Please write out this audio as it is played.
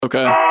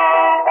Okay.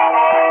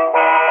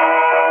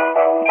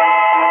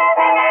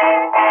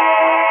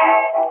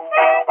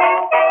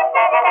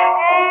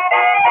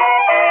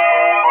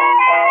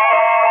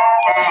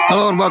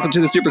 Hello and welcome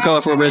to the super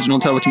colorful original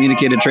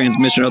telecommunicated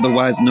transmission,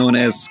 otherwise known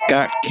as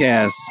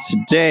Scottcast.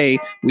 Today,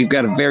 we've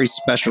got a very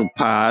special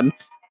pod.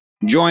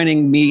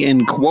 Joining me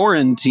in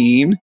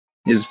quarantine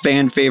is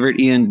fan favorite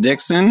Ian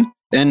Dixon,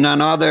 and none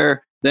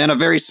other than a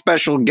very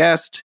special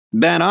guest,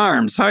 Ben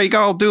Arms. How you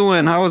all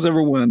doing? How is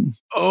everyone?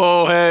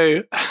 Oh,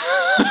 hey.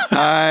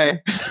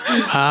 Hi.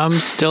 I'm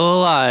still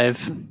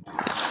alive.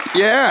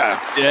 Yeah.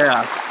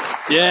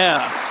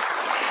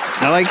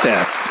 I like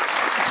that.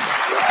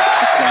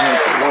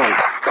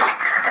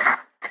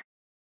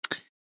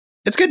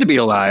 It's good to be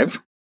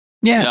alive.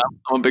 Yeah.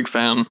 I'm a big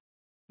fan.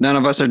 None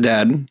of us are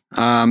dead.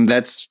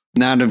 That's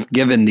not a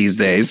given these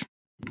days.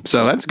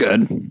 So that's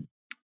good.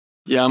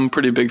 Yeah, I'm a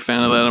pretty big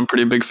fan of that. I'm a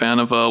pretty big fan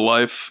of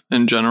life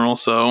in general.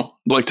 So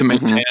I'd like to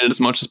maintain it as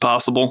much as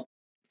possible.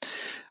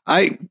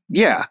 And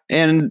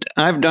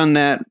I've done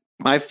that.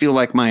 I feel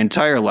like my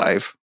entire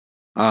life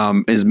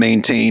is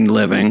maintained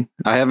living.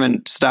 I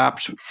haven't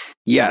stopped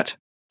yet.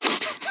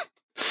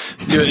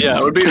 Yeah,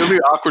 it would be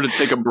awkward to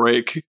take a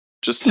break.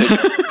 Just take a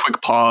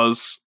quick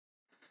pause.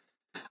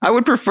 I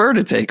would prefer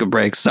to take a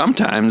break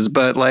sometimes,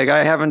 but like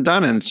I haven't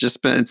done it.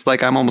 It's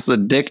like I'm almost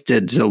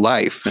addicted to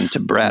life and to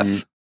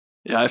breath.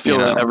 Yeah, I feel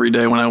that every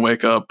day when I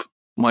wake up.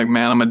 I'm like,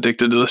 man, I'm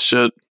addicted to this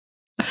shit.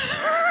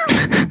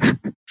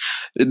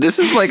 This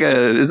is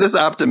is this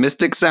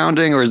optimistic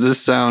sounding or does this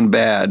sound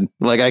bad?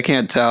 Like I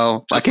can't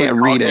tell. Just I can't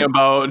read it.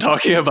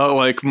 Talking about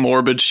like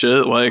morbid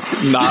shit, like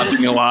not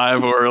being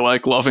alive or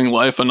like loving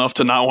life enough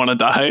to not want to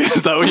die.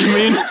 Is that what you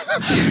mean?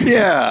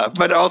 Yeah,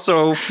 but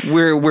also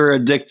we're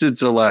addicted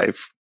to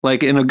life,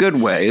 like in a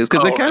good way,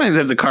 because it kind of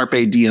has a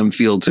carpe diem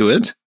feel to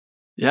it.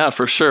 Yeah,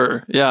 for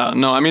sure. Yeah,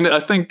 no, I mean, I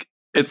think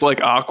it's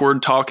like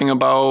awkward talking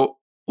about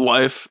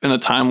life in a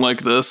time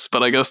like this,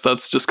 but I guess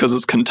that's just because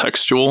it's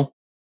contextual.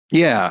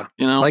 Yeah.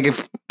 You know, like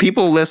if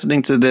people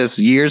listening to this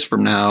years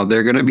from now,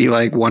 they're going to be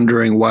like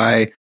wondering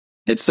why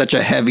it's such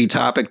a heavy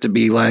topic to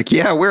be like,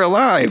 yeah, we're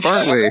alive,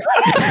 aren't we?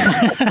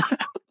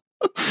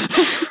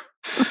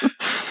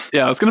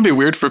 Yeah, it's going to be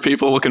weird for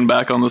people looking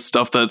back on the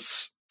stuff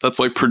that's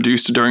like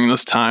produced during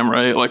this time,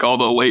 right? Like all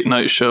the late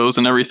night shows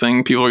and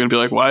everything. People are going to be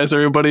like, why is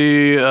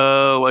everybody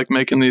like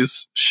making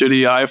these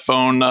shitty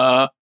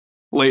iPhone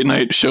late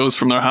night shows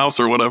from their house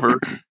or whatever?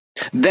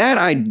 That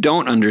I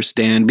don't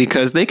understand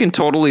because they can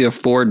totally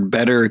afford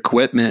better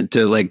equipment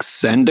to like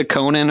send to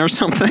Conan or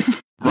something.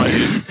 Right.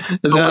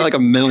 Is that like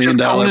 $1 million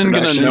Conan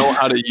production? Gonna know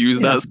how to use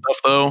that stuff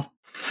though?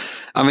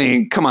 I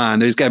mean, come on,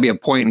 there's got to be a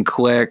point and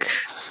click.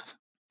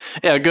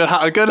 Yeah, good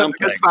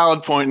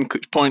solid point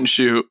and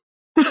shoot.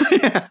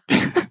 Yeah.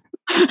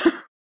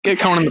 Get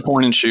Conan to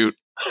point and shoot.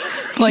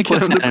 Like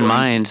with that in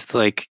mind,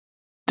 like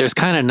there's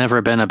kind of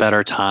never been a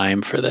better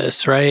time for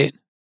this, right?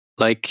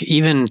 Like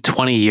even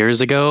 20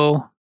 years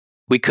ago,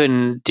 we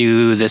couldn't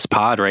do this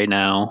pod right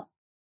now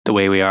the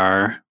way we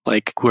are.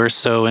 Like we're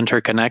so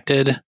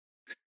interconnected.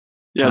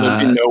 Yeah, there'd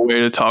be no way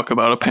to talk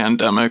about a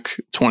pandemic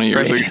 20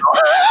 years ago.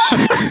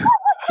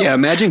 Yeah,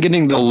 imagine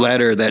getting the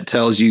letter that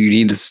tells you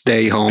need to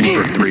stay home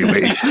for 3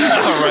 weeks.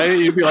 Yeah, right?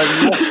 You'd be like,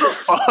 what the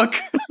fuck?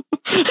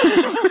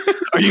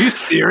 Are you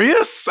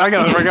serious? I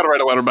gotta write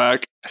a letter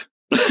back.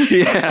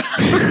 Yeah.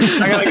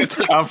 I gotta get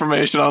some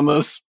confirmation on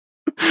this.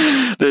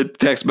 The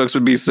textbooks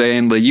would be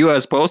saying the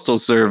U.S. Postal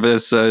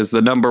Service is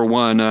the number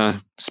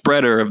one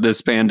spreader of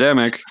this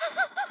pandemic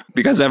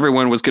because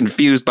everyone was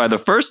confused by the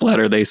first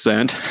letter they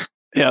sent.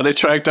 Yeah, they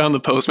tracked down the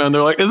postman.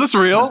 They're like, is this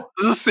real?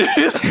 Is this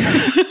serious?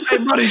 Hey,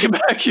 buddy, get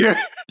back here.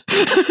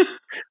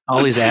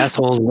 All these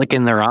assholes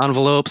licking their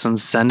envelopes and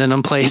sending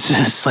them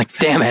places. Like,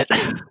 damn it.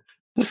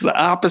 It's the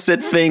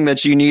opposite thing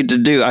that you need to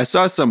do. I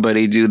saw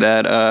somebody do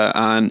that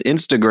on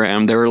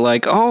Instagram. They were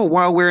like, oh,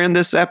 while we're in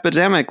this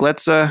epidemic,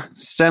 let's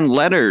send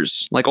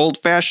letters, like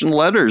old-fashioned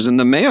letters in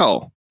the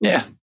mail.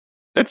 Yeah.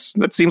 That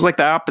seems like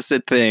the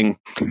opposite thing.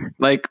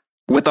 Like,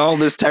 with all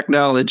this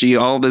technology,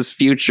 all this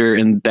future,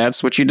 and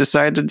that's what you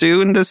decide to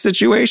do in this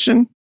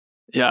situation?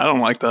 Yeah, I don't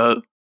like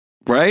that.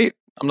 Right?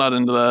 I'm not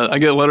into that. I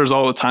get letters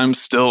all the time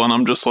still, and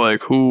I'm just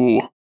like,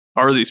 who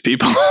are these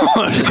people?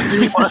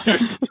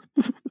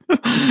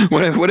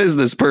 What is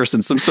this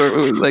person? Some sort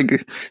of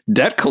like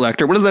debt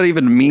collector? What does that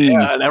even mean?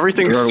 Yeah, and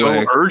everything's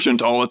so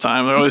urgent all the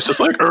time. They're always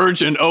just like,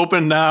 urgent,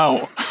 open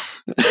now.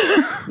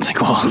 It's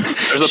like, well,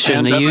 there's a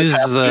shouldn't have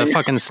used the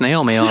fucking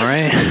snail mail,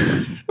 right?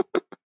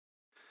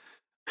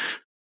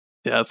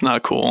 Yeah, it's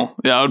not cool.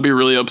 Yeah, I would be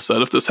really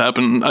upset if this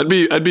happened. I'd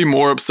be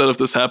more upset if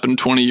this happened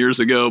 20 years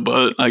ago,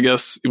 but I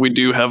guess we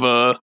do have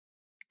a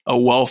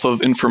wealth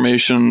of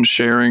information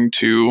sharing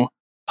to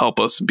help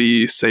us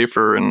be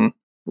safer and,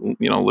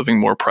 living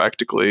more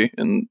practically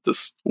in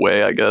this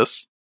way, I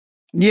guess.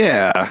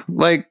 Yeah,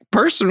 like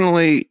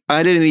personally,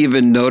 I didn't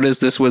even notice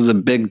this was a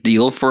big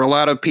deal for a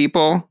lot of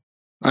people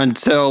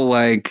until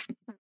like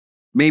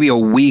maybe a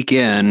week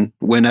in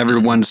when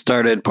everyone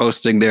started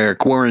posting their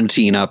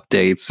quarantine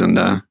updates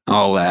and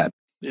all that.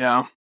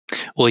 Yeah.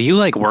 Well, you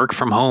like work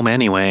from home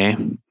anyway.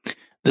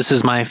 This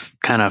is my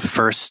kind of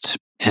first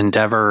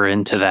endeavor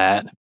into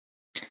that.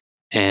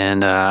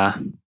 And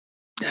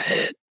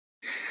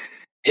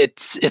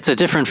it's a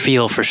different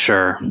feel for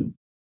sure.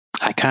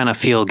 I kind of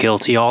feel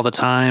guilty all the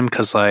time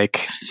because,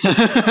 like,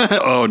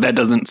 oh, that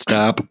doesn't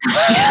stop.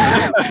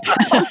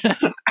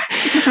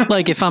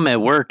 Like, if I'm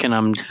at work and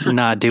I'm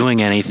not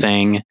doing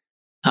anything,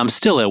 I'm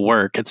still at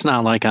work. It's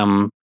not like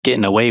I'm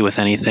getting away with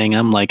anything.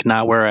 I'm like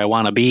not where I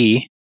want to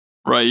be.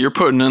 Right, you're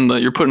putting in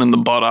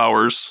the butt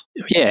hours.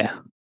 Yeah,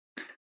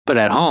 but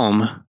at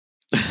home,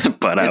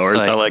 butt hours.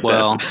 Like, I like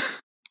that.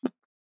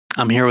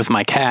 I'm here with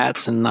my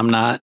cats, and I'm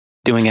not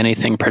doing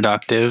anything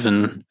productive,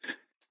 and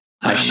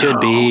I should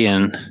be.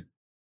 And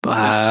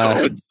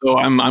so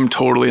I'm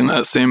totally in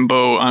that same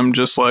boat. I'm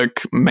just like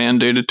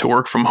mandated to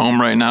work from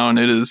home right now, and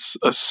it is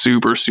a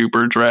super,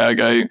 super drag.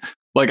 I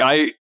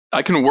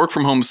can work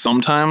from home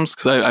sometimes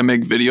because I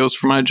make videos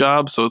for my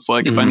job. So it's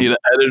like if I need to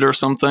edit or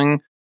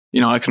something,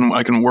 I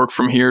can work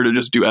from here to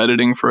just do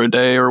editing for a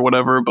day or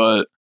whatever.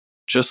 But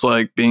just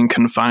like being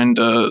confined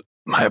to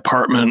my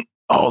apartment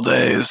all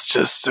day is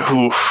just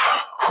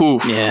oof.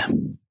 Yeah,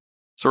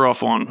 it's a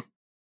rough one.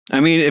 I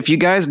mean, if you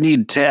guys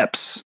need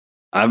tips,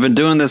 I've been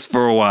doing this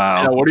for a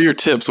while. Yeah, what are your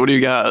tips? What do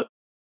you got?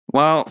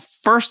 Well,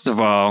 first of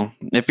all,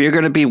 if you're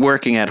going to be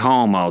working at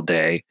home all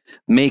day,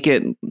 make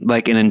it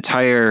like an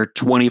entire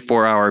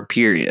 24-hour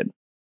period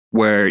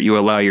where you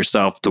allow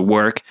yourself to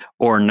work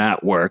or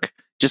not work.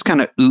 Just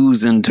kind of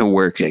ooze into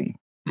working.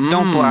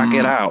 Don't block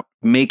it out.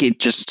 Make it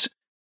just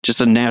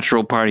a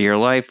natural part of your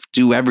life.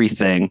 Do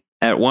everything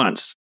at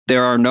once.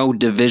 There are no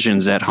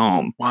divisions at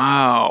home.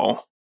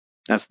 Wow.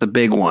 That's the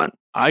big one.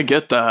 I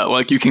get that.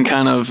 Like you can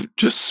kind of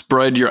just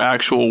spread your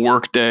actual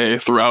work day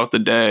throughout the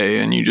day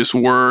and you just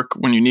work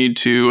when you need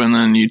to and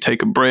then you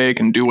take a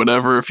break and do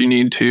whatever if you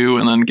need to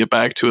and then get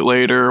back to it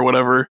later or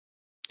whatever.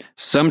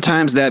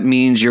 Sometimes that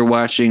means you're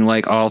watching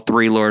like all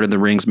 3 Lord of the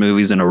Rings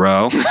movies in a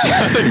row.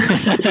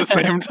 At the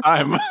same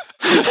time.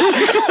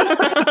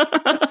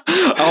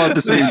 All at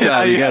the same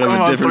time. You got them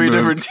in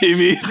different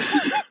TVs.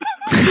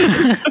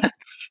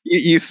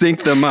 You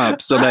sync them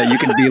up so that you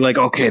can be like,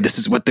 okay, this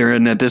is what they're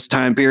in at this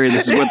time period.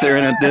 This is what they're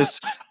in at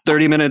this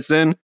 30 minutes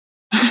in.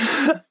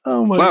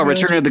 Oh my wow, God.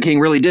 Return of the King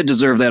really did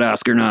deserve that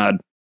Oscar nod.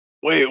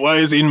 Wait, why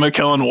is Ian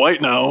McKellen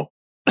white now?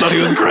 I thought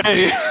he was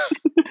gray.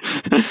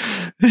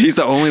 He's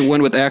the only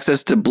one with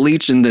access to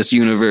bleach in this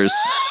universe.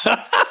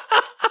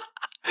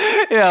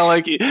 Yeah,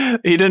 like he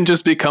didn't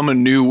just become a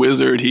new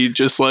wizard. He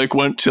just like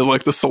went to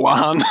like the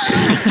salon.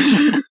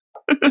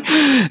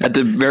 At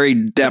the very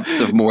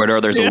depths of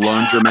Mordor, there's a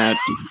laundromat.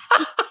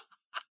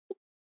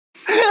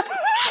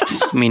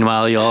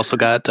 Meanwhile, you also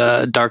got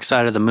Dark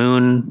Side of the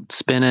Moon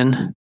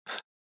spinning.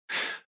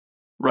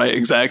 Right,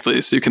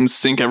 exactly. So you can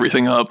sync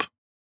everything up.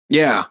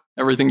 Yeah.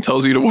 Everything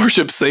tells you to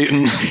worship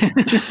Satan.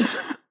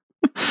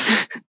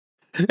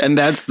 And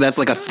that's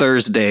like a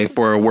Thursday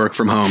for a work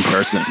from home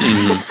person.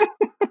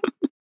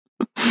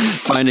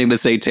 Finding the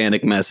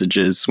satanic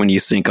messages when you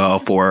sync all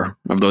 4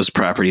 of those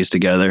properties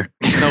together.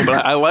 No,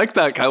 but I like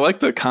that. I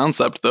like the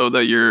concept though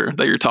that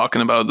you're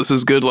talking about. This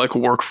is good, like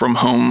work from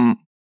home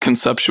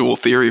conceptual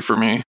theory for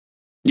me.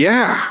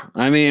 Yeah,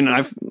 I mean,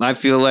 I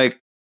feel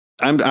like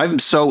I'm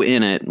so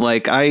in it.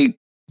 Like I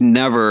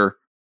never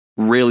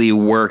really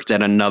worked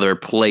at another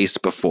place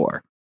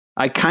before.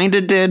 I kind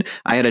of did.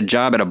 I had a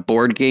job at a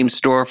board game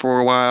store for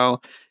a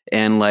while,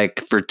 and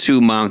like for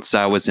 2 months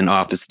I was in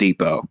Office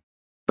Depot.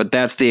 But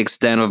that's the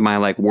extent of my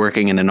like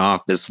working in an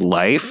office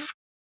life.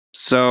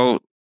 So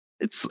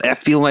I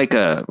feel like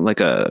a what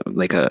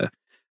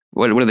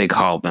do they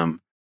call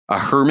them? A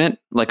hermit,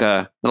 like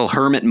a little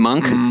hermit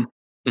monk,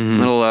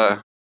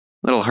 little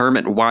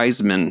hermit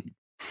wiseman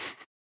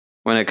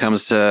when it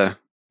comes to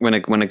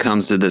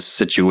this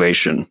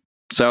situation.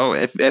 So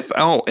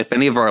if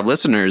any of our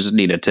listeners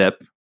need a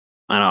tip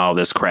on all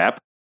this crap,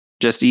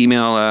 just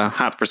email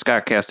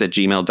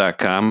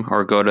hotforscottcast@gmail.com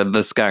or go to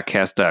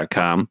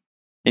thescottcast.com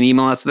and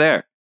email us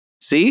there.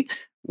 See,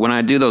 when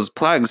I do those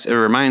plugs, it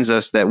reminds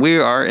us that we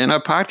are in a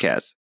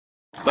podcast.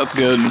 That's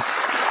good.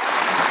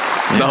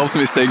 That helps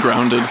me stay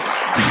grounded.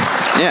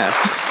 Yeah.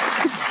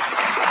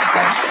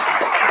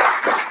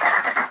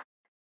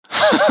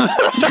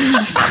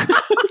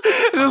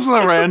 Just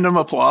a random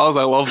applause.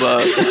 I love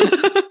that.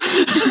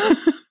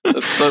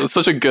 That's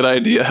such a good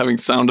idea, having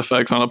sound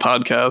effects on a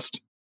podcast.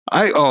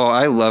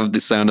 I love the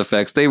sound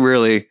effects. They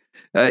really...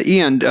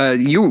 Ian,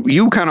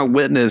 you kind of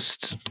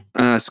witnessed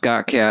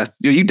Scottcast.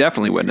 You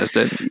definitely witnessed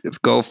it.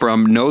 Go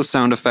from no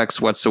sound effects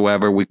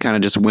whatsoever. We kind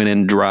of just went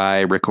in dry,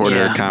 recorded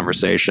our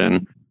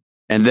conversation,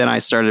 and then I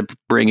started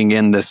bringing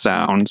in the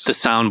sounds. The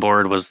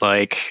soundboard was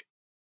like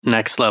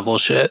next level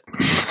shit.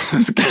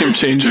 It's a game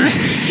changer.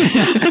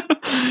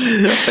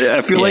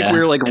 I feel like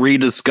we're like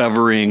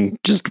rediscovering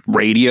just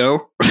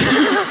radio.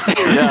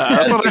 Yeah,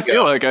 that's what I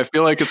feel like. I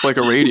feel like it's like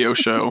a radio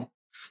show.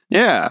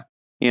 Yeah,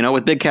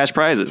 with big cash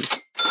prizes.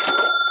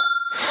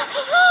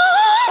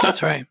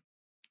 That's right.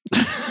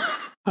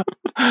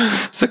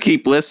 So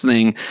keep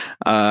listening,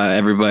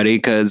 everybody,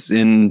 because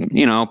in,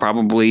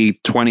 probably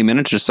 20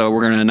 minutes or so,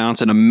 we're going to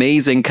announce an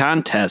amazing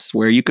contest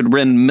where you could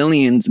win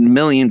millions and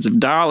millions of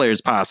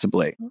dollars,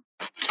 possibly.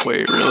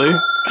 Wait, really?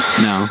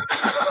 No.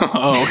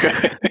 Oh,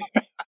 okay.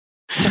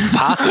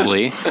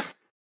 Possibly. Though.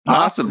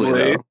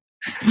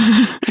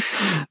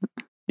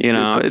 Dude,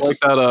 it's like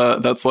that.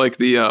 That's like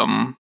the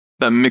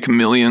that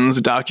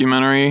McMillions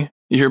documentary.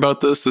 You hear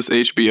about this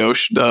HBO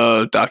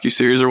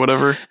docuseries or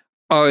whatever?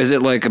 Oh, is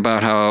it like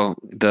about how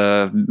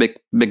the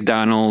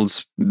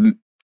McDonald's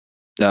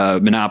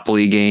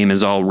Monopoly game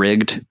is all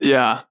rigged?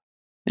 Yeah.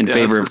 In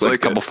favor of like a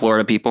couple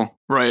Florida people?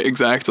 Right,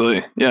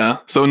 exactly. Yeah.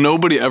 So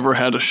nobody ever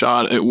had a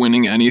shot at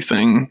winning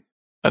anything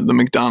at the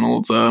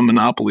McDonald's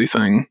Monopoly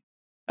thing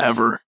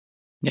ever.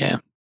 Yeah.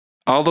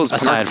 All those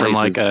aside from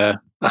like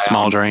a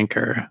small drink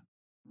or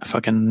a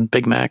fucking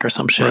Big Mac or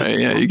some shit. Right,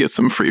 yeah, you get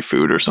some free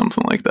food or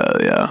something like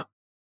that, yeah.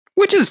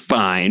 Which is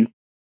fine.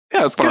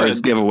 Yeah, as far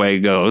as giveaway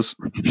goes.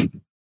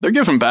 They're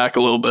giving back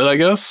a little bit, I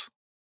guess.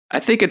 I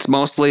think it's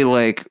mostly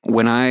like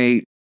when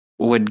I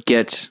would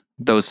get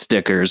those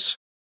stickers,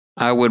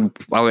 I would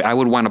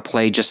want to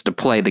play just to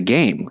play the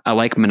game. I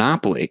like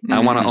Monopoly. I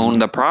want to own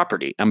the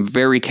property. I'm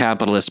very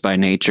capitalist by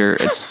nature.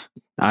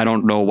 I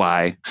don't know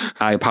why.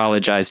 I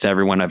apologize to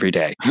everyone every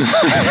day.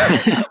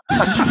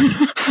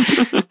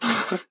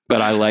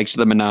 But I liked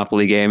the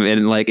Monopoly game,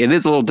 and like it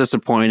is a little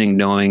disappointing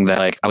knowing that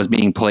like I was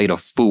being played a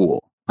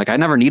fool. Like I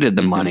never needed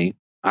the money,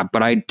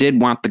 but I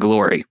did want the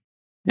glory.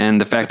 And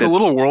the fact that it's a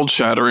little world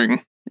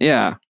shattering.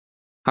 Yeah.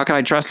 How can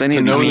I trust any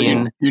of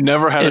these? You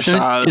never had a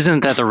shot.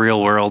 Isn't that the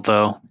real world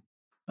though?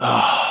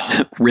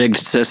 Rigged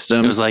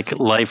systems. It was like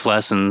life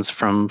lessons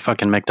from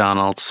fucking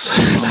McDonald's.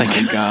 It's oh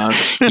my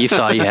gosh. You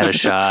thought you had a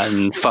shot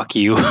and fuck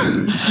you.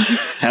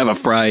 Have a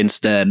fry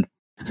instead.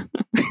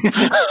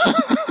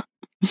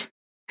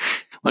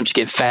 Why don't you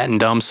get fat and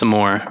dumb some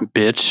more,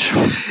 bitch?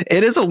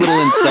 It is a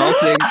little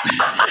insulting.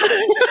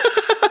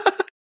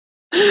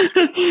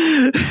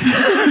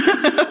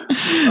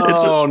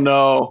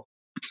 No.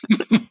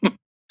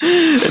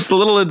 It's a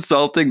little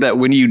insulting that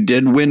when you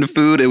did win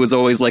food, it was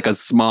always like a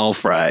small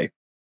fry.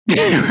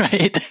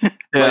 Right.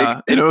 Yeah.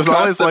 Like, it was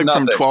always like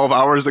nothing. from 12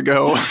 hours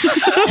ago.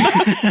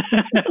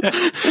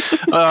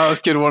 This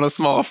kid want a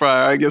small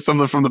fry. I get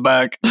something from the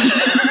back.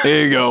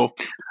 There you go.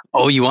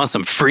 Oh, you want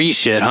some free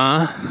shit,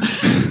 huh?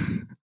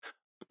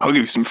 I'll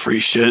give you some free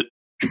shit.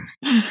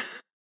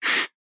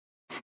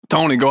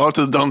 Tony, go out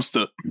to the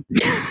dumpster.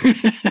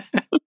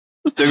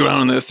 Dig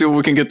around in there, see what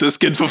we can get this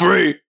kid for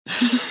free.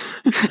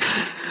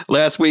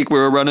 Last week we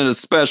were running a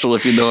special,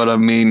 if you know what I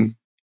mean.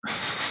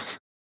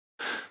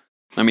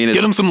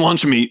 Get him some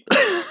lunch meat.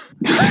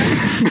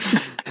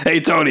 Hey,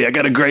 Tony, I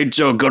got a great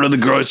joke. Go to the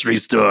grocery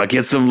store,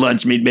 get some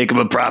lunch meat, make him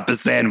a proper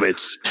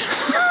sandwich.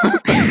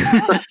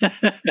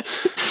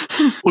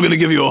 We're going to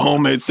give you a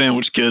homemade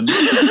sandwich, kid.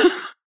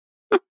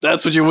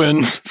 That's what you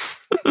win.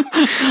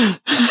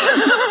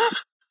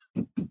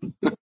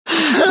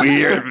 We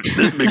here at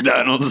this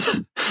McDonald's,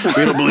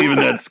 we don't believe in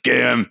that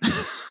scam.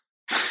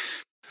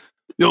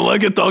 You don't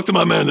like it? Talk to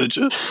my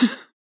manager.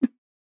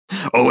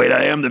 Oh, wait,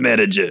 I am the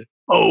manager.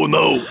 Oh,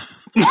 no.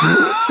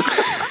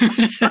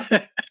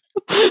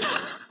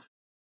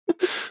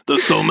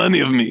 There's so many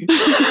of me.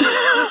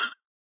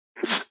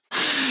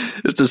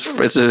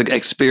 It's an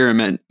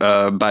experiment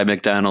by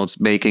McDonald's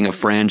making a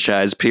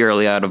franchise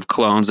purely out of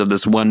clones of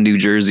this one New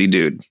Jersey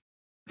dude.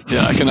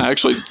 Yeah, I can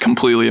actually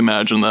completely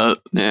imagine that.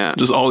 Yeah.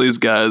 Just all these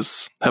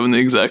guys having the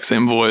exact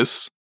same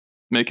voice,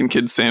 making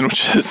kids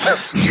sandwiches.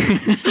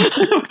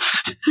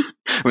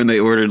 When they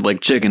ordered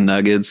like chicken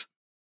nuggets.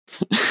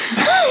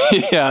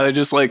 Yeah, they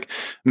just like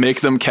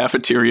make them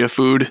cafeteria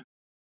food.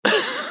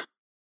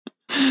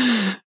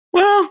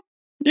 Well,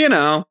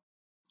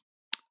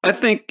 I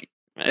think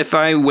if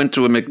I went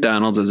to a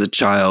McDonald's as a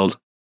child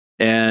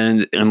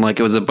and like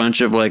it was a bunch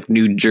of like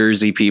New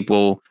Jersey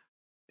people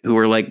who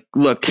were like,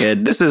 look,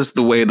 kid, this is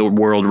the way the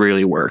world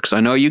really works. I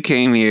know you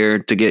came here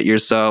to get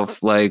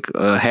yourself like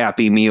a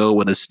Happy Meal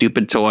with a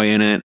stupid toy in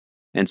it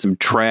and some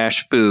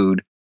trash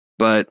food.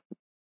 But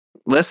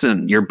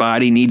listen, your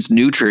body needs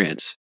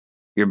nutrients.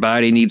 Your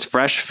body needs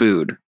fresh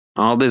food.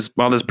 All this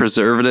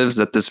preservatives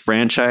that this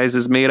franchise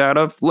is made out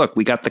of. Look,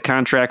 we got the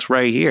contracts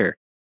right here.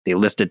 They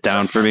list it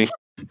down for me.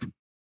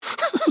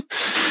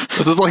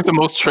 This is like the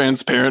most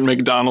transparent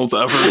McDonald's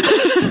ever.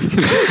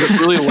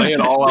 Really lay it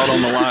all out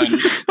on the line.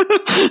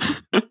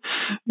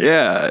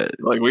 Yeah.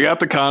 Like, we got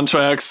the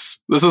contracts.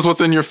 This is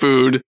what's in your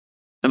food.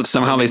 And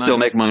somehow they still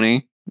make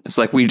money. It's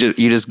like you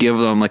just give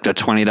them like a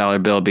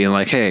 $20 bill being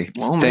like, hey,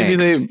 well,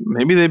 thanks.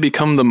 maybe they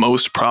become the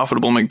most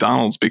profitable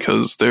McDonald's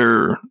because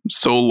they're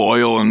so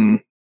loyal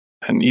and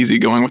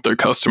easygoing with their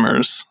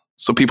customers.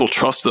 So people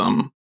trust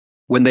them.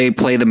 When they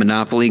play the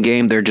Monopoly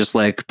game, they're just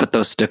like, put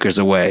those stickers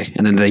away.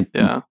 And then they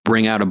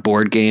bring out a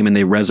board game and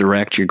they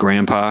resurrect your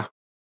grandpa.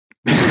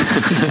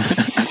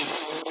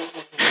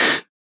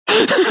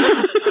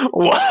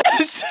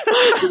 What?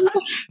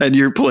 And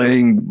you're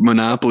playing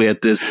Monopoly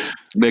at this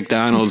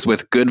McDonald's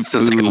with good So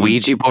food. it's like a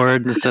Ouija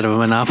board instead of a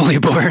Monopoly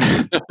board.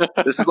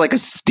 This is like a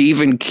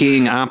Stephen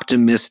King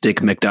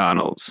optimistic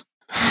McDonald's.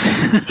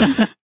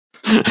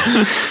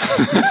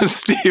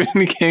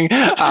 Stephen King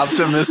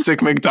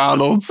optimistic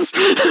McDonald's.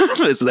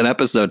 This is an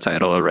episode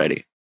title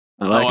already.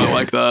 I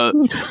like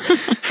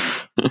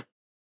that.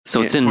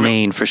 So it's in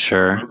Maine for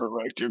sure.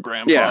 Resurrect your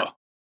grandpa. Yeah,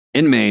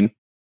 in Maine.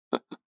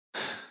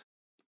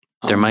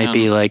 There might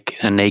be like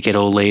a naked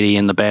old lady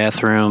in the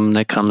bathroom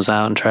that comes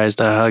out and tries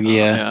to hug you.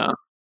 Yeah,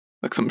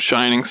 like some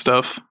Shining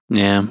stuff.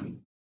 Yeah.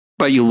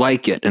 But you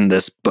like it in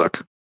this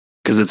book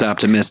because it's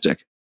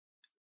optimistic.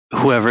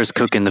 Whoever's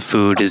cooking the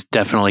food is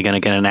definitely going to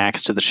get an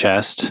axe to the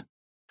chest.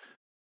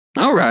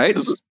 All right.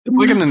 It's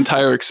like an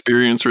entire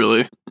experience,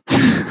 really.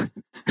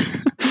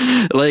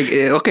 Like,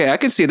 okay, I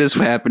could see this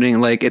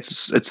happening. Like,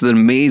 it's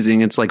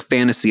amazing. It's like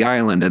Fantasy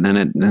Island, and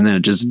then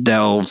it just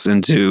delves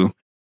into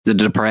the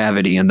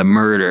depravity and the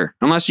murder.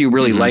 Unless you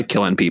really like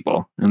killing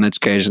people, in that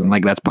case,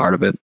 like that's part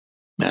of it.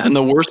 Yeah. And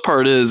the worst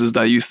part is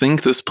that you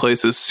think this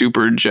place is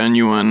super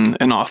genuine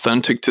and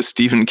authentic to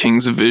Stephen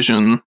King's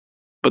vision,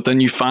 but then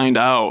you find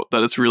out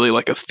that it's really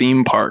like a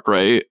theme park,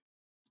 right?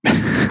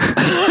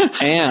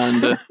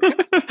 And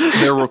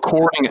they're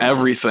recording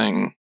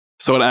everything.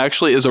 So it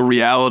actually is a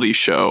reality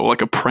show,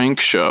 like a prank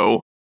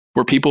show,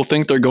 where people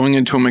think they're going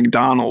into a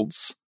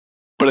McDonald's,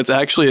 but it's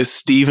actually a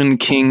Stephen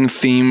King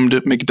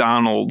themed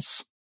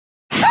McDonald's.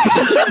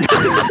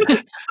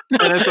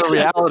 And it's a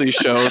reality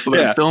show, so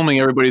they're filming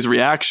everybody's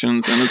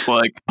reactions, and it's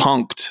like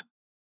punked.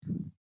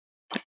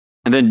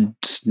 And then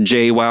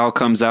Jay Wow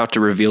comes out to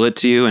reveal it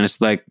to you, and it's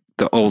like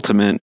the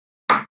ultimate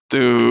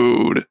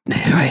dude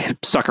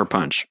sucker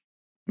punch.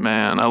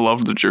 Man, I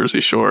love the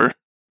Jersey Shore.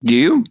 Do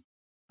you?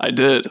 I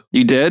did.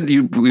 You did?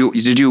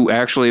 Did you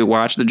actually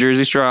watch the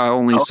Jersey Shore? I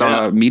only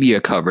saw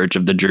media coverage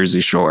of the Jersey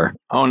Shore.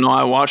 Oh no,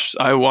 I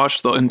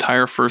watched the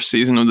entire first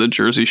season of the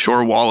Jersey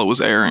Shore while it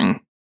was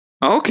airing.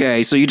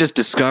 Okay, so you just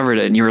discovered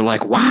it and you were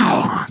like,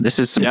 "Wow, this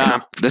is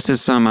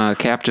some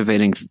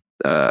captivating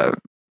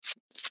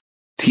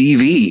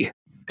TV."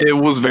 It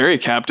was very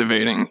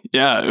captivating.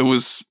 Yeah, it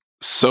was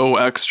so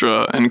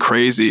extra and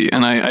crazy,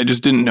 and I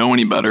just didn't know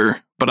any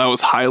better, but I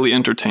was highly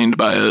entertained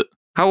by it.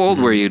 How old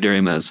were you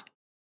during this?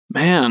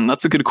 Man,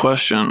 that's a good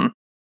question.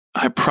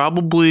 I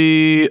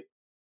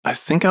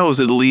think I was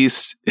at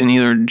least in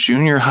either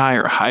junior high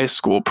or high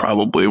school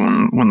probably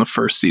when the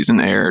first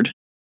season aired.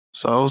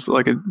 So I was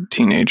like a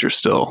teenager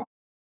still.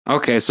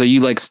 Okay, so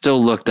you like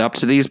still looked up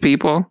to these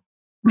people?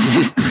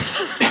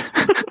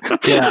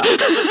 Yeah.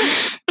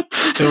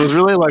 It was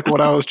really like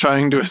what I was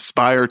trying to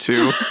aspire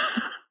to.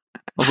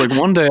 I was like,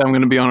 one day I'm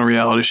going to be on a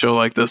reality show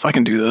like this. I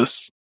can do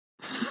this.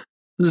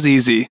 This is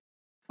easy.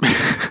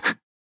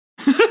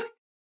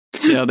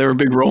 Yeah, they were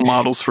big role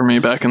models for me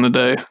back in the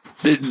day.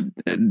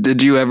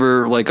 Did you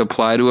ever like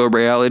apply to a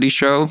reality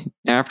show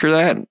after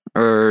that,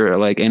 or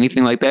like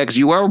anything like that? Because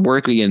you are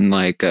working in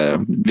like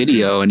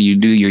video, and you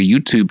do your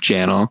YouTube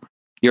channel.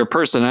 You're a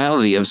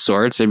personality of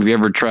sorts. Have you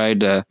ever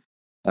tried to?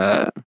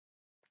 I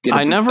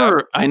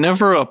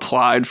never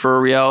applied for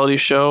a reality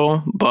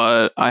show,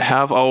 but I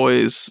have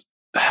always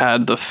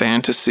had the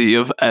fantasy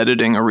of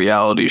editing a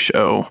reality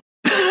show.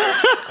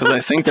 Because I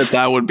think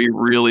that would be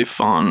really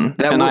fun.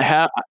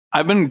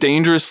 I've been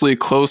dangerously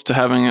close to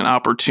having an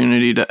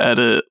opportunity to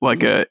edit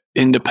like a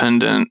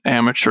independent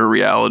amateur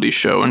reality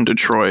show in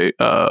Detroit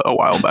a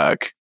while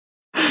back.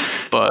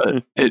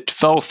 But it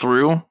fell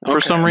through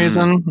for some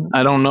reason.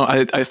 I don't know.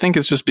 I think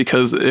it's just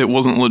because it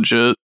wasn't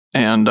legit.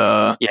 And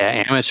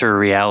amateur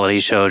reality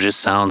show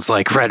just sounds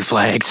like red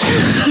flags.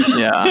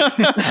 Yeah.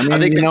 I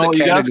mean, you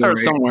gotta start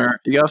somewhere.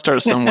 You gotta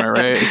start somewhere,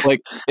 right?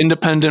 Like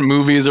independent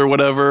movies or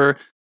whatever.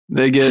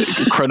 They get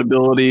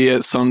credibility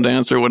at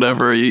Sundance or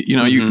whatever.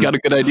 You got a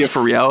good idea for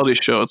a reality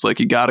show. It's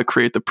like you got to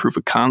create the proof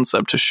of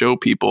concept to show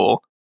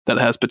people that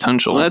it has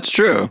potential. Well, that's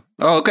true.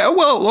 Oh, okay.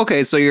 Well,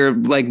 okay. So you're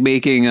like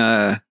making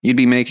you'd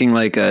be making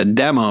like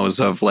demos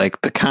of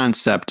like the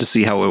concept to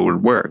see how it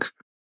would work.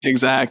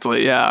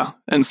 Exactly. Yeah.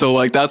 And so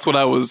like that's what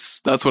I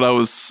was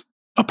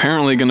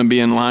apparently going to be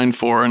in line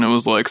for, and it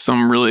was like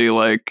some really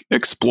like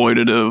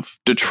exploitative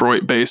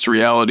Detroit-based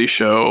reality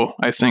show,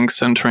 I think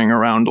centering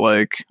around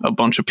like a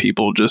bunch of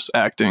people just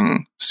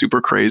acting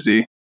super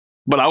crazy.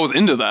 But I was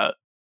into that.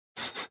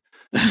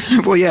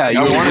 Well, yeah,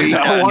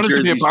 I wanted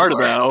to be a part of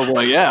that. I was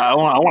like, yeah, I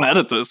want to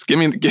edit this. Give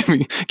me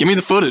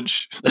the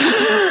footage.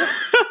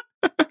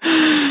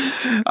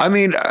 I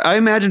mean, I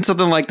imagine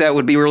something like that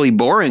would be really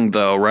boring,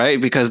 though, right?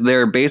 Because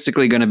they're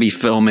basically going to be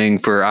filming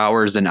for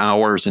hours and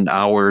hours and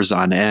hours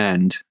on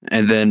end.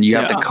 And then you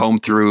have to comb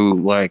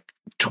through like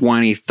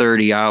 20,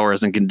 30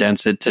 hours and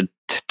condense it to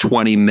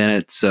 20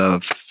 minutes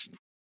of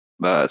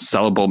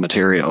sellable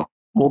material.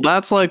 Well,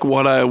 that's like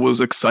what I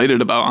was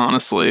excited about,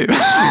 honestly,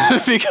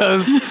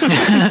 because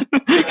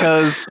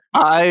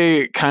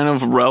I kind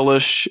of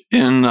relish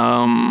in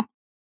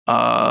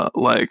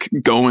like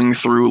going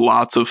through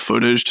lots of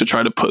footage to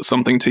try to put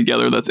something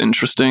together that's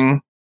interesting.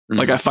 Mm-hmm.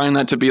 Like I find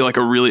that to be like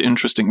a really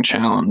interesting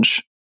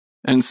challenge.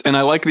 And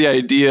I like the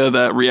idea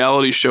that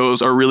reality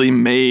shows are really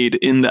made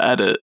in the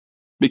edit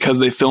because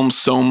they film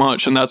so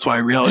much. And that's why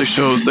reality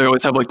shows, they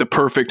always have like the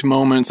perfect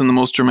moments and the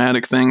most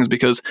dramatic things,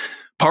 because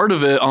part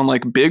of it on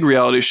like big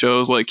reality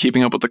shows, like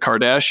Keeping Up with the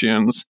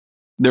Kardashians,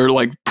 they're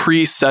like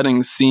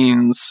pre-setting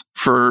scenes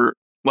for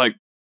like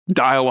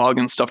dialogue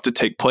and stuff to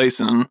take place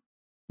in,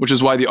 which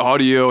is why the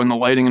audio and the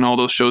lighting and all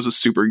those shows is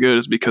super good,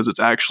 is because it's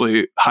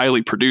actually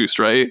highly produced,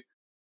 right?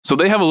 So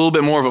they have a little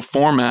bit more of a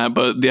format,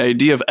 but the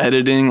idea of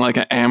editing like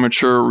an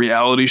amateur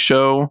reality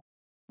show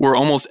where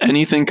almost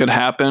anything could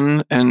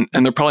happen, and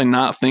they're probably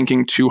not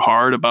thinking too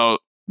hard about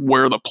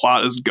where the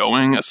plot is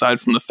going, aside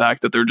from the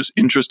fact that they're just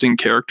interesting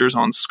characters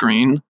on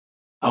screen.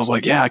 I was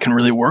like, yeah, I can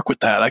really work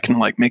with that. I can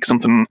like make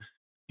something,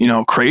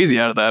 crazy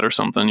out of that or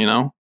something,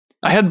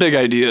 I had big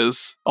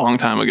ideas a long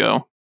time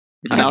ago.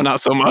 Now, not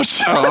so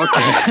much. Oh,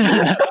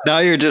 okay. Now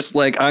you're just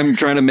like, I'm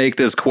trying to make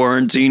this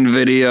quarantine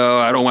video.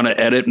 I don't want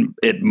to edit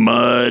it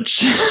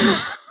much.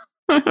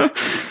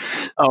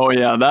 Oh,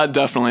 yeah, that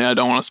definitely I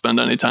don't want to spend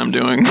any time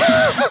doing.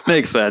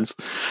 Makes sense.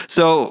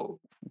 So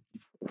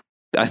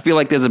I feel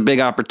like there's a big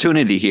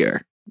opportunity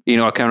here,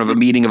 kind of a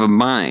meeting of the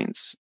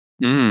minds.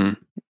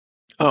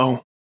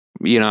 Oh,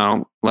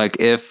 like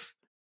if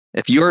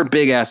your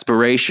big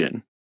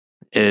aspiration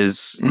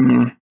is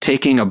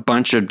taking a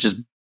bunch of just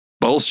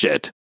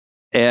bullshit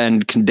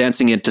and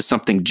condensing it to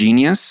something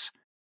genius,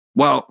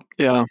 well,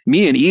 yeah,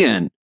 me and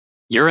Ian,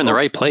 you're in the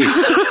right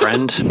place,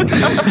 friend.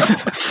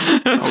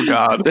 Oh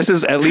God, this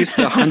is at least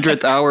the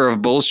 100th hour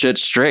of bullshit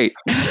straight.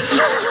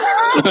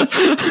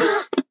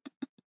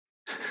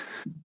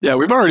 Yeah,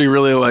 we've already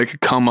really like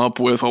come up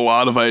with a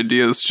lot of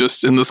ideas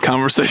just in this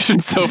conversation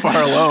so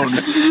far alone.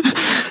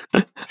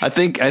 I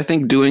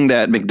think doing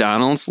that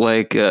McDonald's,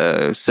 like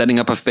setting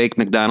up a fake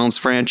McDonald's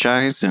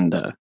franchise and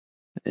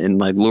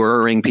like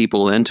luring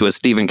people into a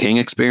Stephen King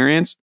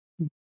experience,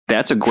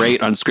 that's a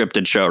great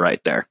unscripted show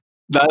right there.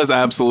 That is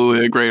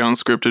absolutely a great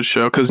unscripted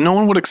show, because no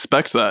one would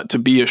expect that to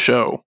be a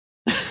show.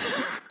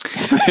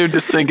 They would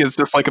just think it's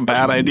just like a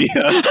bad idea.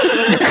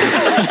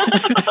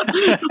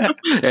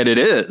 And it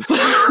is.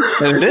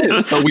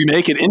 But we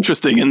make it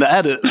interesting in the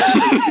edit.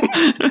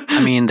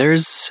 I mean, there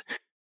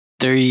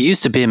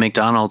used to be a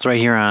McDonald's right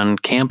here on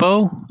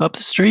Campo up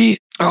the street.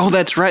 Oh,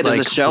 that's right. There's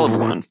a shell of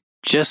one.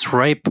 Just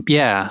right.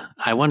 Yeah.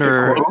 I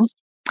wonder,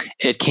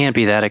 it can't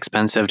be that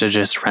expensive to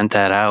just rent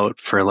that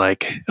out for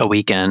like a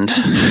weekend.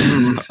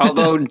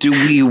 Although, do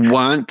we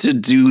want to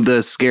do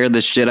the scare the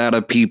shit out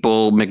of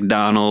people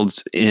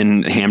McDonald's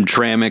in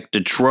Hamtramck,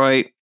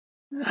 Detroit?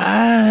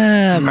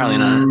 Probably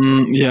not.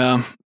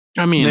 Yeah.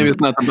 I mean, maybe it's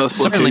not the best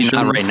certainly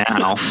location. not right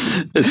now.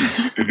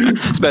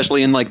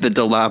 Especially in like the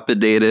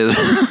dilapidated,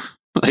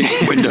 like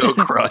window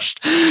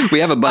crushed. We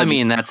have a budget. I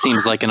mean, that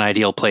seems like an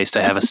ideal place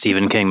to have a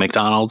Stephen King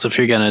McDonald's if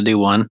you're going to do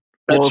one.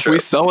 Well, if we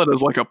sell it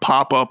as like a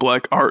pop-up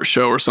like art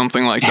show or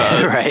something like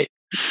that. Right.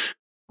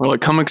 Or like,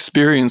 come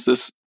experience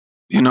this,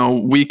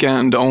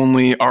 weekend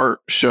only art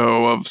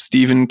show of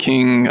Stephen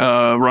King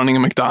running a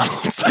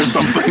McDonald's or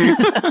something.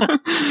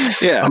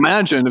 Yeah.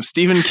 Imagine if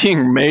Stephen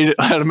King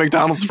had a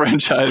McDonald's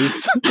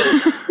franchise.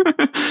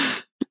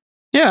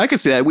 Yeah, I can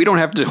see that. We don't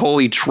have to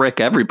wholly trick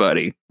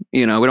everybody.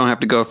 We don't have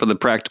to go for the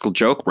practical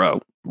joke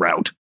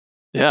route.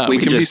 Yeah, we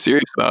can be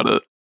serious about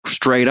it.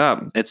 Straight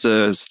up. It's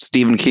a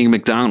Stephen King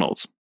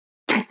McDonald's.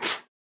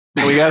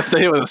 We gotta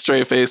say it with a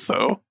straight face,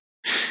 though.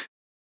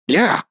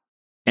 Yeah.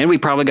 And we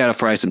probably gotta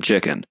fry some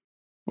chicken.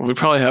 Well, we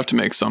probably have to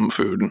make some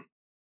food.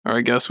 Or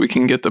I guess we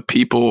can get the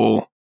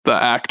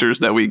actors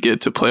that we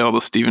get to play all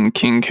the Stephen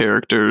King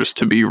characters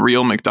to be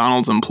real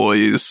McDonald's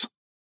employees.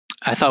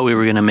 I thought we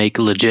were going to make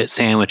legit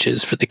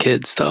sandwiches for the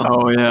kids, though.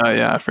 Oh,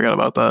 yeah. I forgot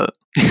about that.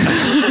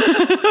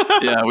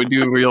 Yeah, we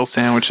do real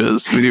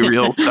sandwiches. We do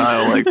real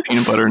style, like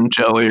peanut butter and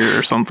jelly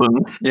or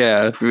something.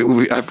 Yeah,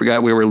 I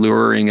forgot we were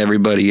luring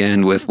everybody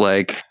in with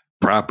like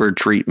proper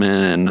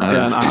treatment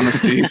and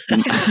honesty.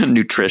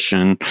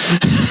 Nutrition.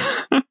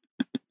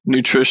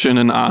 Nutrition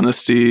and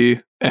honesty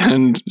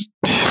and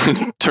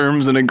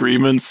terms and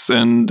agreements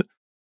and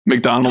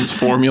McDonald's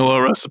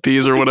formula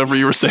recipes or whatever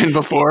you were saying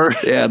before.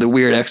 Yeah, the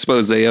weird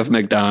expose of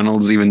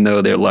McDonald's, even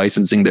though they're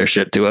licensing their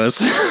shit to us.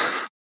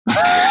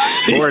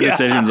 Poor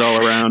decisions all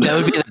around. That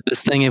would be the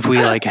best thing if we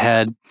like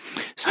had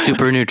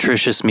super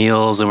nutritious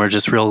meals and we're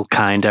just real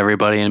kind to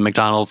everybody, and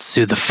McDonald's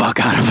sued the fuck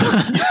out of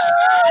us.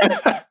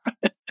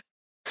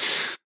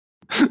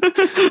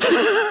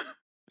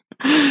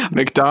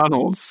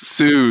 McDonald's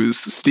sues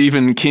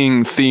Stephen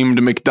King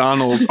themed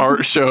McDonald's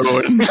art show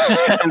in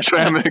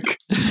Hamtramck.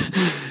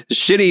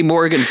 Shitty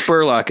Morgan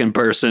Spurlock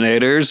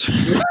impersonators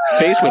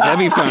faced with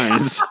heavy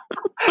fines.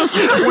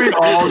 We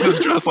all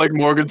just dress like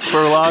Morgan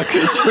Spurlock.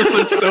 It's just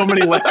there's so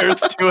many layers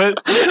to it.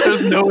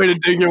 There's no way to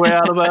dig your way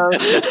out of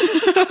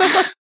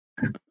that.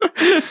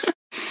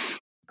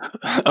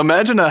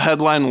 Imagine a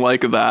headline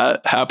like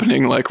that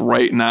happening like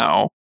right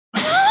now.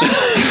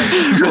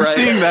 Right.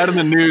 Seeing that in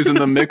the news in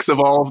the mix of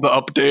all of the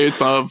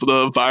updates of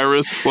the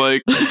virus, it's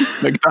like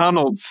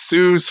McDonald's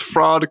sues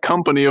fraud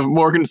company of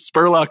Morgan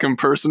Spurlock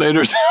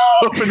impersonators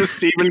who opened a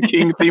Stephen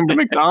King themed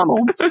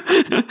McDonald's.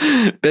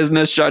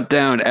 Business shut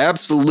down.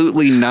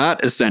 Absolutely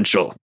not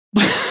essential.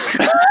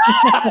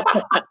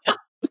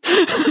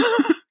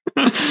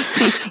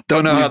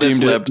 Don't know how this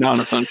slipped.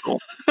 Non-essential.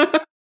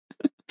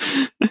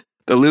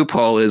 The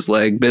loophole is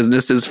like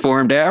businesses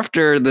formed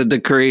after the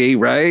decree,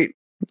 right?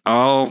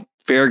 All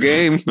fair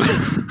game.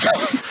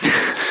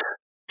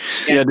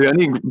 Yeah, do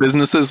any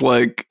businesses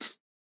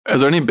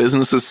is there any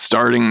businesses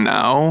starting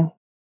now?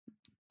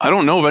 I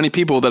don't know of any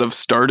people that have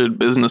started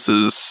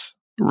businesses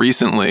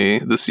recently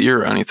this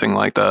year or anything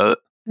like that.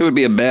 It would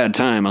be a bad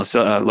time.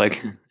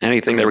 Like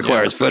anything that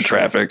requires foot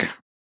traffic.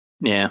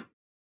 Yeah.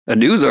 A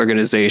news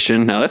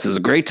organization. Now this is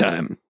a great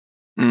time.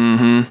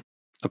 Mm-hmm.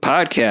 A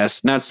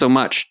podcast, not so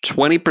much.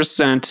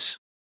 20%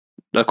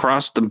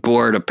 across the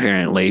board,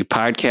 apparently.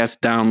 Podcast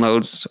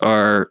downloads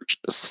are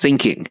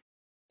sinking.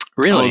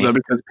 Really? Oh, is that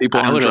because people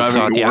I aren't would have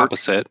driving thought to the work?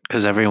 opposite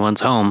because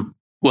everyone's home.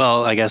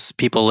 Well, I guess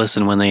people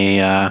listen when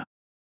they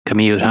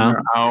commute, huh?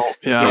 Out,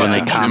 Yeah, when they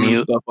gym and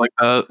commute. stuff like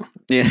that.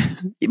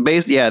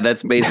 Yeah,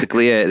 that's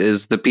basically it,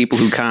 is the people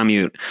who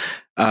commute.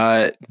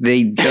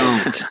 They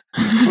don't.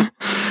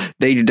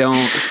 They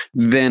don't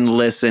then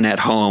listen at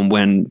home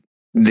when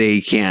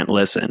they can't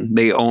listen.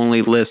 They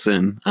only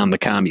listen on the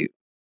commute.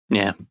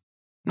 Yeah.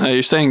 No,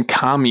 you're saying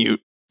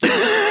commute.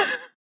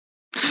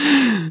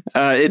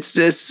 It's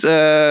just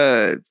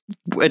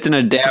it's an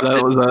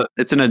adapted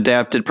it's an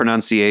adapted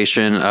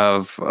pronunciation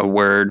of a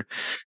word.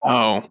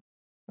 Oh,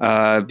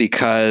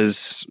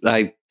 Because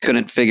I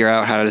couldn't figure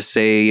out how to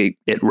say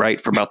it right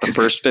for about the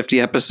first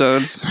 50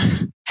 episodes,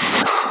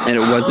 and it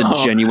was a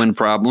genuine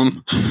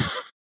problem.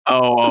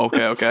 Oh,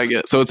 okay, I get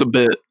it. So it's a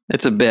bit.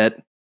 It's a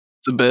bit.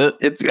 It's a bit.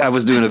 I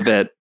was doing a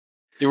bit.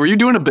 Were you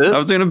doing a bit? I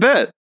was doing a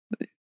bit.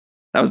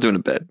 I was doing a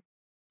bit.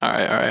 All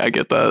right, I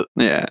get that.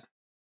 Yeah.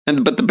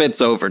 But the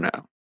bit's over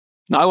now.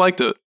 No, I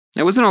liked it.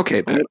 It was an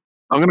okay bit.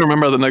 I'm gonna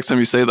remember the next time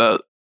you say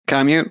that.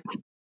 Commute.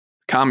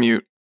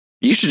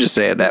 You should just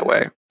say it that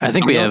way. I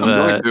think we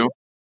have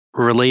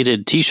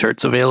related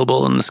T-shirts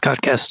available in the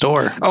Scottcast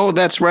store. Oh,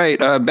 that's right.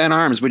 Ben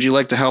Arms, would you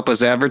like to help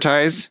us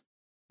advertise?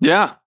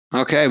 Yeah.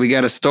 Okay, we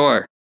got a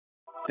store.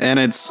 And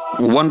it's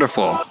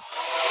wonderful.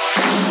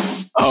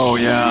 Oh,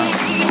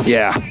 yeah.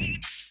 Yeah.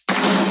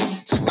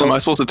 Am I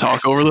supposed to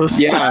talk over this?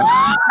 Yeah.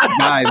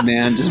 Vibe,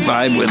 man. Just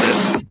vibe with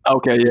it.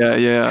 Okay,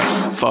 yeah.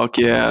 Fuck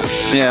yeah.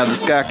 Yeah, the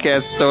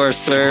Scottcast store,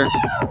 sir.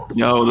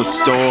 Yo, the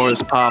store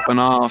is popping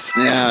off.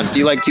 Yeah. Do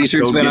you like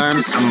T-shirts, Go Ben get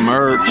Arms? some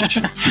merch.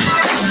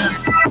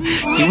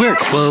 Do you wear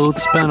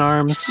clothes, Ben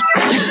Arms?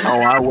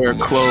 Oh, I wear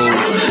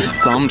clothes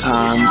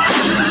sometimes.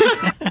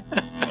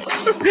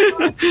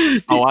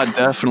 Oh, I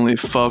definitely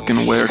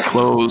fucking wear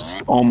clothes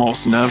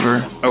almost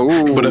never.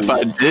 Oh. But if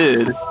I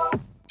did,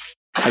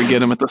 I'd get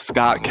them at the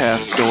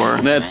Scottcast store.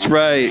 That's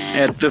right.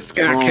 At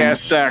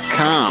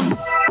thescottcast.com.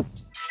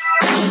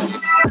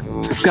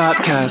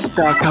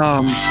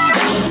 Scottcast.com.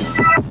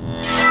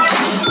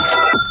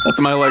 That's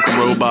my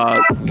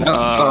robot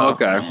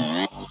Okay.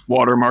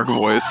 watermark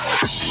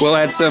voice. We'll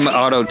add some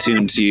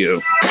auto-tune to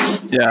you.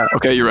 Yeah.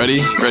 Okay, you ready?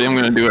 Ready? I'm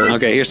going to do it.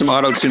 Okay, here's some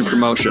auto-tune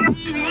promotion. All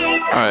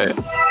right.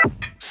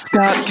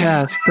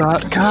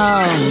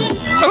 Scottcast.com.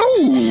 Oh!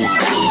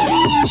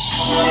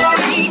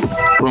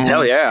 Boom.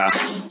 Hell yeah.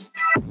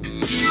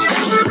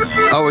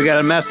 Oh, we got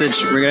a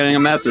message. We're getting a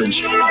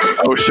message.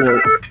 Oh,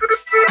 shit.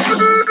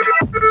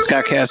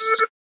 Scottcast,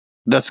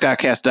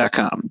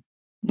 thescottcast.com.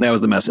 That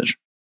was the message.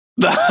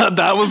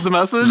 That was the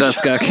message?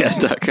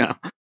 Thescottcast.com.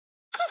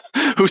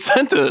 Who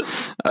sent it?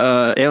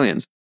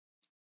 Aliens.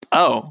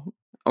 Oh.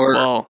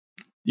 Well,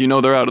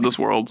 they're out of this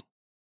world.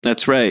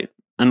 That's right.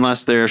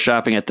 Unless they're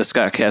shopping at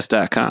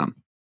thescottcast.com.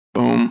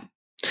 Boom.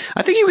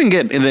 I think you can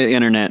get the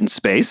internet in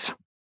space.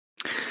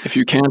 If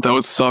you can't, that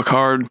would suck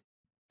hard.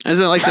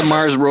 Isn't it like the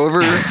Mars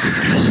rover?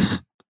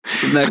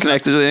 Isn't that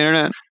connected to the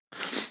internet?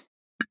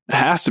 It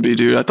has to be,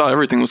 dude. I thought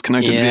everything was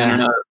connected to the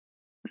internet.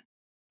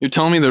 You're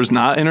telling me there's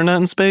not internet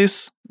in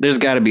space? There's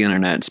got to be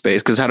internet in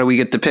space, because how do we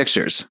get the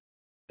pictures?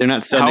 They're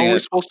not sending How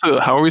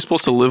are we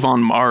supposed to live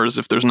on Mars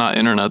if there's not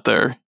internet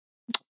there?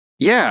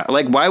 Yeah,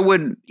 why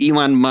would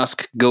Elon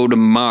Musk go to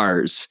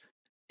Mars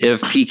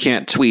if he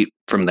can't tweet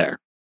from there?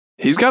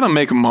 He's got to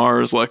make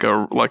Mars like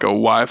a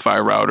Wi-Fi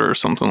router or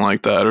something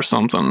like that, or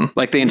something.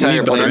 Like the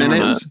entire planet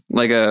is?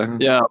 Make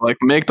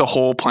the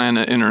whole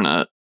planet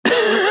internet.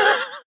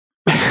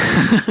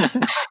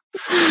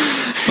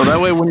 So that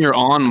way, when you're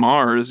on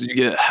Mars, you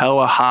get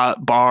hella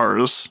hot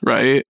bars,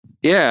 right?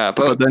 Yeah,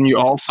 but then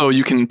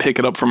you can pick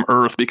it up from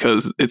Earth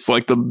because it's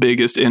like the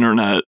biggest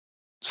internet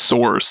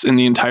source in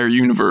the entire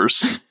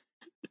universe.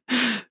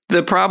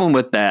 The problem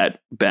with that,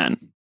 Ben,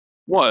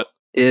 what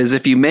is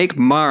if you make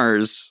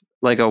Mars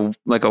like a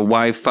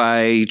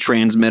Wi-Fi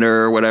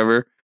transmitter or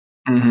whatever,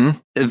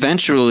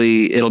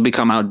 eventually it'll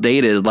become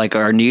outdated. Like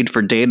our need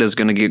for data is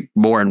going to get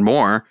more and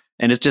more,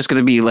 and it's just going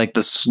to be like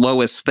the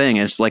slowest thing.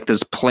 It's like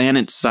this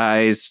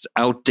planet-sized,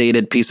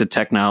 outdated piece of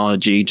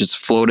technology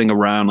just floating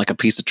around like a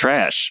piece of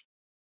trash.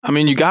 I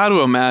mean, you got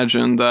to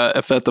imagine that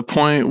if at the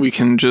point we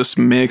can just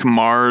make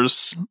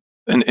Mars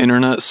an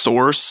internet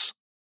source,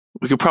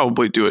 we could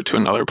probably do it to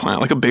another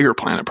planet, like a bigger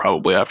planet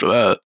probably after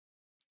that.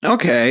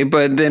 Okay,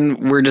 but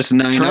then we're just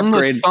 9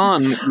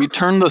 upgrades. We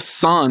turn the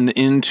sun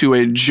into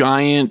a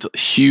giant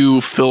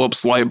Hue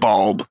Phillips light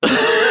bulb.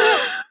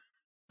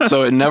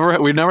 So we'd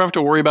never have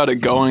to worry about it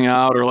going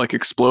out or like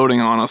exploding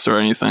on us or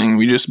anything.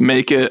 We just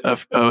make it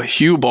a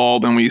Hue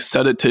bulb and we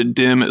set it to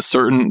dim at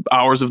certain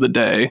hours of the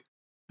day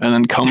and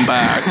then come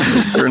back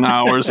at certain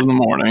hours in the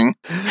morning.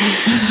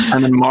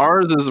 And then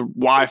Mars is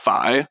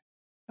Wi-Fi.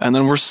 And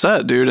then we're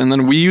set, dude. And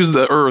then we use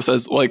the Earth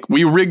as like,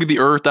 we rig the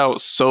Earth out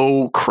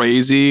so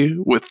crazy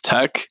with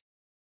tech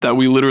that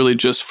we literally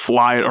just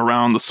fly it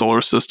around the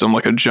solar system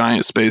like a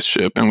giant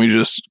spaceship. And we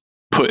just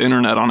put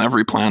internet on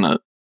every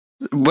planet.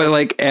 But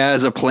like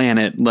as a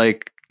planet,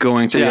 like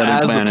going to the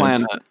other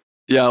planets. The planet.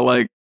 Yeah,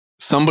 like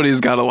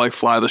somebody's got to like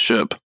fly the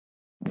ship.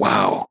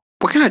 Wow.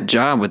 What kind of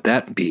job would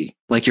that be?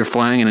 Like you're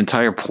flying an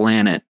entire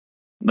planet.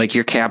 Like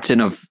you're captain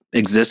of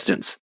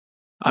existence.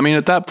 I mean,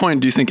 at that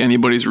point, do you think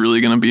anybody's really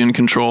going to be in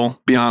control?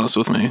 Be honest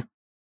with me.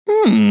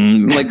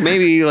 Like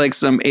maybe like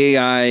some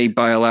AI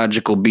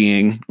biological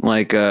being,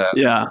 like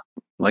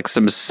like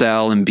some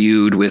cell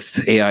imbued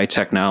with AI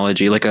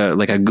technology, like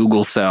a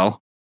Google cell.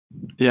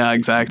 Yeah,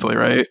 exactly,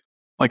 right.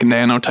 Like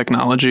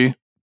nanotechnology.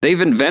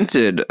 They've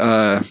invented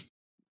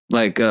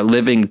like a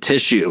living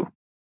tissue,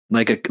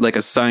 like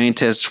a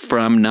scientist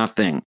from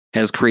nothing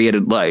has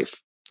created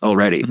life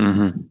already.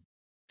 Mm-hmm.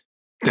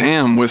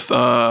 Damn, with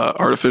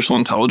artificial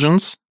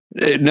intelligence?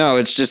 No,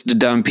 it's just a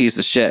dumb piece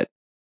of shit.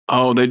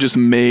 Oh, they just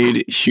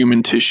made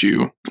human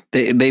tissue.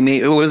 They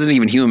made, it wasn't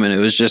even human. It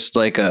was just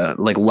like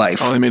life.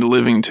 Oh, they made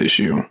living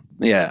tissue.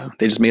 Yeah,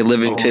 they just made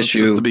living tissue.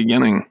 Just the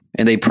beginning.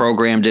 And they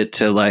programmed it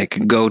to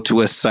like go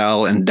to a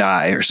cell and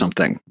die or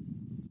something.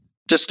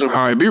 All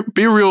right,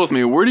 be real with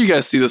me. Where do you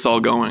guys see this all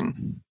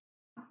going?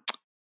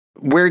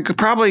 We're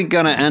probably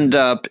gonna end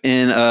up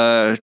in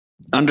a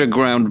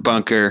underground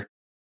bunker,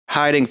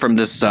 hiding from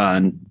the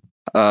sun,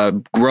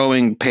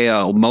 growing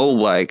pale,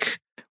 mole-like,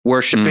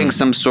 worshipping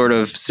some sort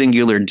of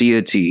singular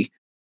deity,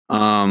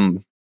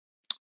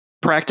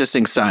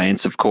 practicing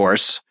science, of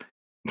course,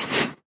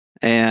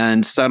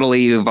 and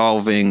subtly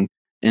evolving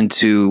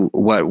into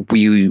what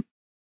we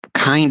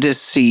kind of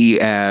see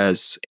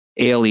as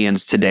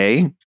aliens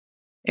today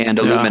and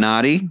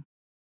Illuminati.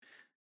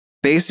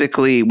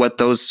 Basically, what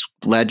those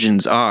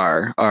legends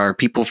are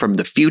people from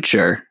the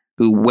future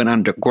who went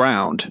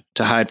underground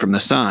to hide from the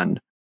sun,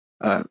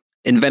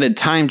 invented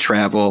time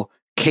travel,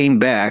 came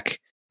back,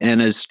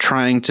 and is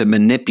trying to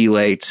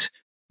manipulate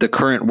the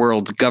current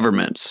world's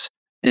governments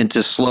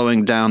into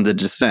slowing down the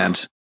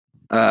descent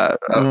of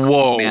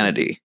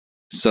humanity.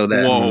 So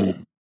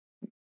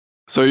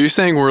you're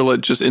saying we're like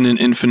just in an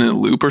infinite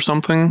loop or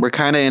something? We're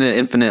kind of in an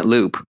infinite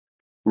loop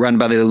run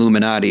by the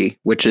Illuminati,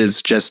 which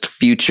is just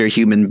future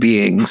human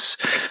beings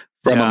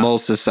from a mole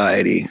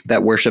society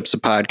that worships a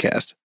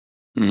podcast.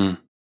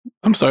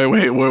 I'm sorry,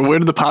 wait, where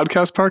did the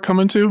podcast part come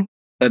into?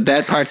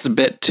 That part's a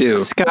bit too.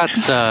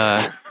 Scott's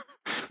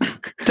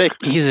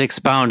he's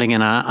expounding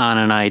on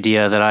an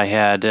idea that I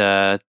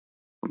had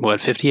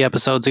 50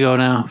 episodes ago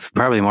now?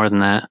 Probably more than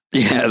that.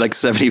 Yeah, like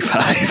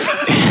 75.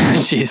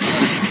 Jeez.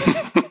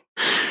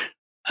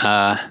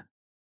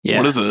 Yeah.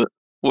 What is it?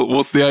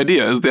 What's the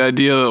idea? Is the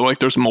idea that like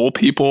there's mole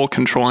people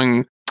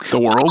controlling the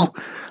world?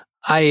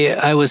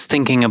 I was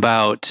thinking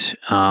about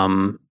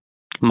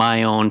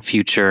my own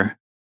future,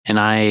 and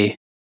I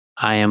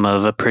am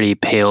of a pretty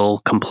pale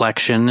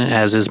complexion,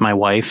 as is my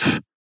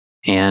wife,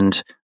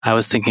 and I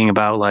was thinking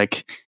about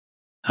like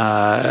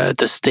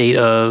the state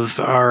of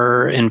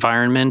our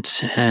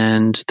environment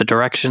and the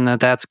direction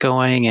that that's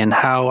going, and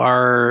how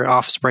our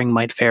offspring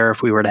might fare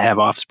if we were to have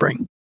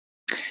offspring.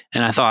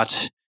 And I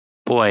thought,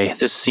 boy,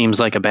 this seems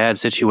like a bad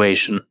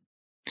situation.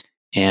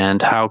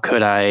 And how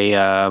could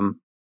I,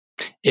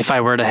 if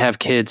I were to have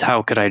kids,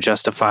 how could I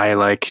justify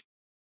like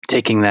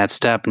taking that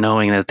step,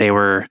 knowing that they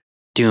were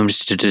doomed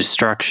to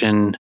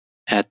destruction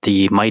at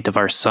the might of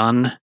our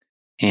sun?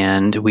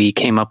 And we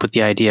came up with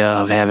the idea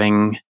of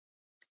having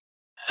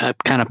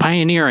kind of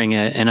pioneering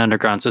an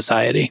underground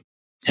society.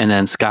 And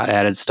then Scott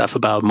added stuff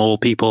about mole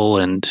people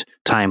and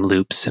time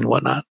loops and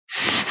whatnot.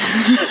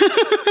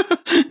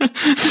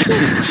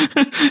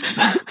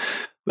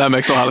 That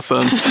makes a lot of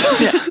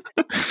sense. Yeah.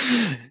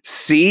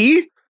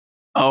 See?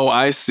 Oh,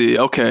 I see.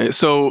 Okay.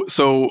 So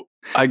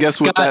I guess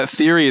Scott with that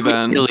theory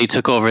then really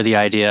took over the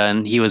idea,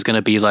 and he was going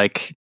to be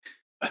like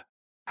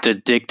the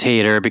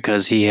dictator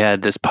because he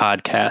had this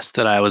podcast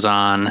that I was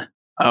on.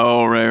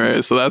 Oh,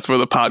 right. So that's where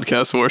the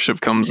podcast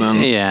worship comes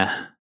in.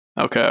 Yeah.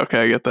 Okay,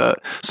 I get that.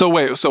 So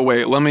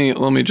wait, let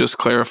me just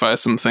clarify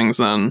some things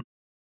then.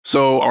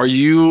 So are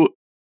you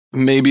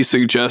maybe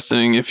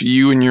suggesting if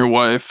you and your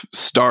wife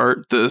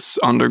start this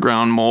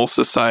underground mole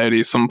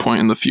society some point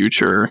in the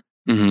future,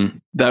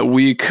 that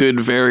we could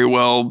very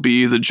well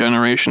be the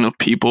generation of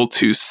people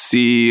to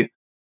see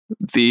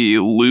the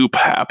loop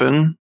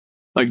happen?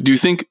 Like, do you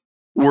think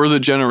we're the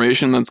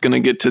generation that's going to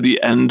get to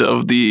the end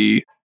of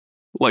the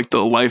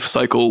life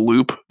cycle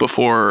loop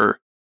before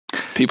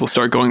people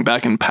start going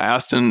back in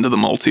past into the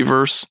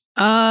multiverse?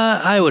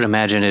 I would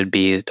imagine it'd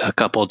be a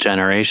couple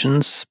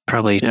generations,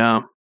 probably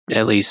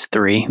at least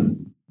 3.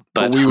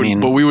 But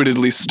we would at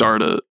least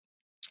start it.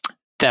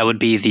 That would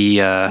be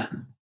the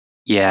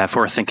if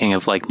we're thinking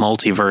of like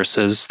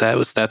multiverses,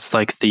 that's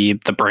like the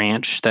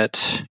branch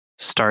that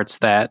starts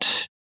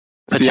that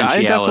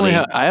potentiality.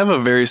 I have a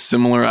very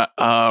similar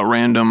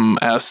random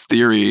ass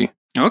theory.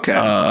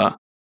 Okay.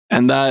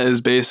 And that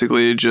is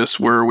basically just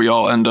where we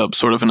all end up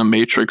sort of in a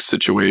Matrix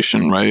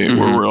situation, right? Mm-hmm.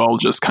 Where we're all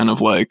just kind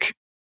of like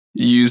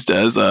used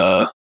as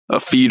a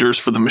feeders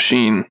for the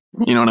machine.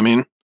 You know what I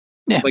mean?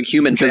 Yeah. Like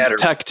human batteries.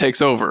 Because tech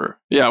takes over.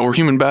 Yeah, we're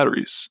human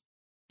batteries,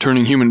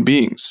 turning human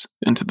beings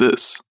into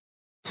this.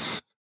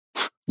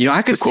 You know,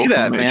 I could see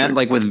that, man,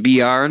 like with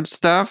VR and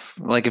stuff.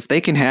 Like if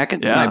they can hack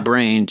into my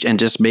brain and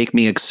just make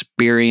me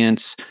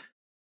experience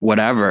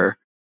whatever.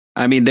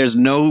 I mean, there's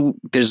no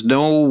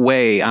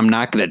way I'm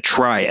not going to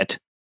try it.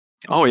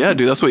 Oh yeah,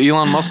 dude, that's what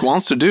Elon Musk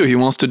wants to do. He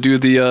wants to do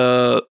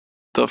the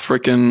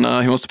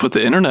frickin' he wants to put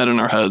the internet in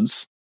our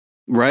heads.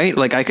 Right?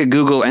 Like I could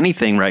Google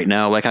anything right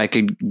now. Like I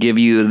could give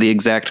you the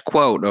exact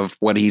quote of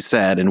what he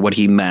said and what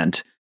he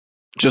meant.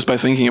 Just by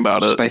thinking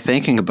about it. Just by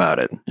thinking about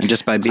it. And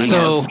just by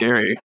being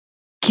scary.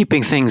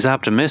 Keeping things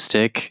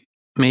optimistic,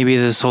 maybe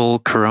this whole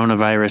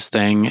coronavirus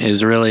thing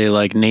is really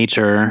like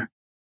nature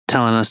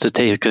telling us to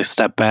take a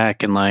step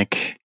back and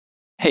like,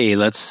 hey,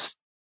 let's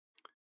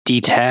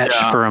detach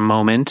for a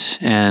moment,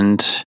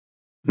 and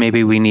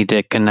maybe we need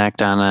to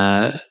connect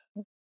on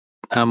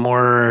a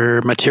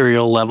more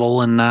material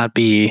level and not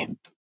be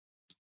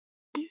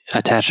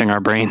attaching our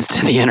brains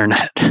to the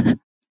internet.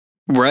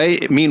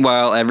 Right.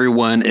 Meanwhile,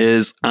 everyone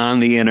is on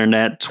the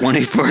internet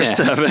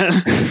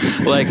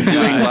 24/7, like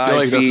doing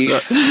live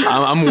feeds.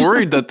 I'm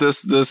worried that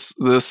this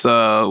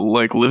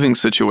like living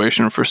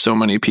situation for so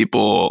many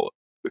people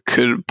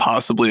could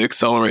possibly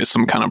accelerate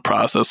some kind of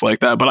process like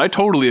that. But I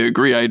totally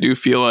agree. I do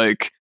feel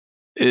like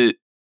it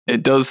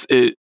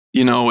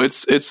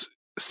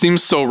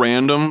seems so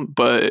random,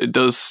 but it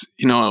does.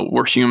 You know,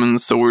 we're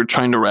humans, so we're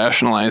trying to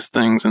rationalize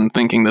things and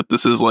thinking that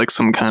this is like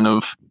some kind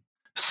of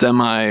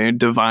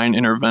semi-divine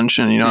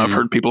intervention. You know, I've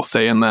heard people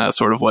saying that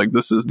sort of like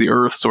this is the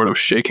earth sort of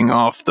shaking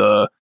off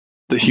the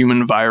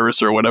human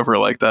virus or whatever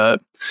like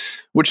that,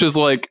 which is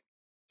like,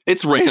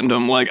 it's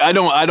random. Like I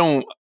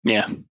don't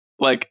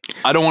like,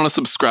 I don't want to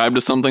subscribe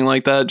to something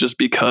like that just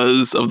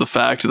because of the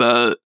fact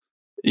that,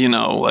 you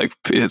know, like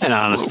it's, and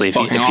honestly, if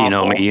you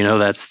know me, you know,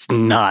 that's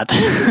not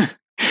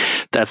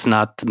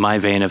my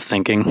vein of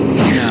thinking.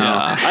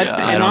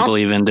 I don't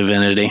believe in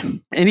divinity.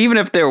 And even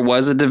if there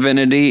was a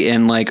divinity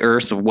and like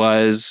Earth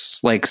was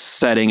like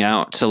setting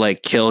out to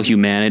like kill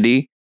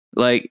humanity,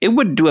 like it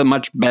would do a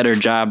much better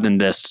job than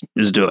this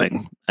is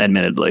doing,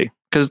 admittedly,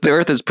 because the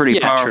Earth is pretty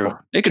powerful.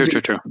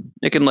 True.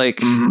 It can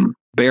like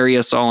bury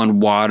us all in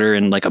water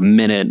in like a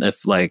minute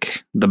if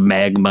like the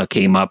magma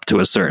came up to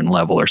a certain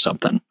level or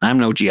something. I'm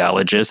no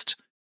geologist.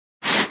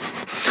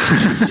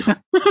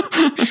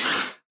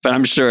 But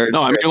I'm sure.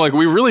 No, I mean, like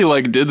we really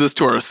like did this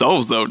to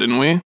ourselves, though, didn't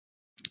we?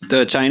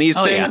 The Chinese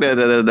thing, yeah.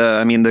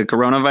 the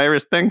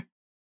coronavirus thing.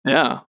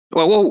 Yeah.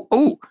 Well,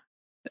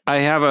 I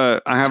have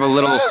a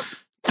little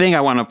thing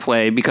I want to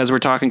play because we're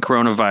talking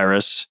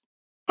coronavirus.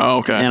 Oh,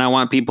 okay. And I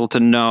want people to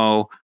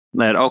know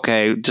that,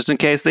 okay, just in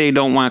case they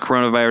don't want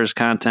coronavirus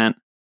content,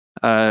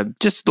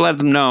 just let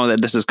them know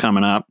that this is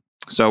coming up.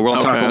 So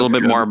we'll talk a little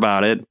bit more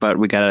about it, but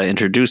we got to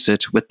introduce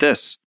it with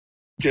this.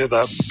 Get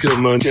up,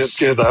 come on,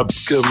 get up,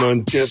 come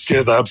on,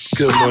 get up,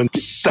 come on,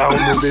 get down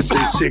with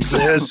this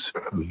sickness.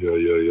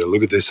 Yeah,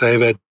 look at this, I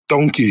have a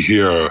donkey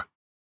here.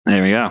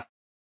 There we go.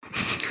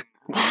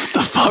 What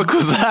the fuck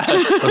was that?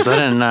 Was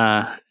that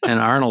an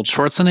Arnold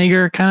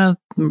Schwarzenegger kind of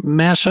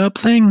mashup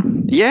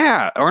thing?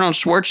 Yeah, Arnold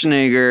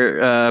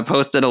Schwarzenegger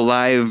posted a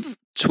live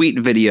tweet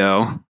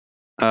video,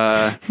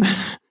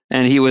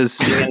 and he was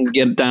saying,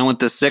 get down with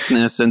the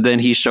sickness, and then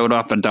he showed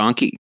off a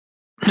donkey.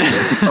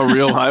 A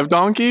real live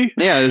donkey?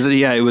 Yeah,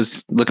 it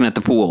was looking at the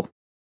pool.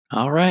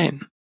 All right.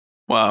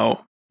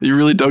 Wow. You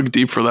really dug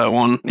deep for that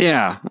one.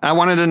 Yeah, I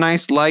wanted a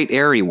nice, light,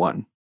 airy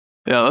one.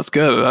 Yeah, that's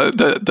good.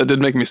 That did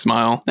make me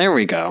smile. There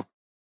we go.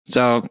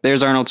 So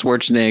there's Arnold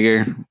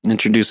Schwarzenegger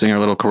introducing our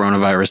little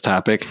coronavirus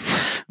topic,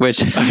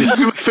 which I feel like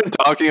we've been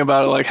talking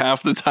about it like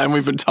half the time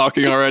we've been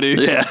talking already.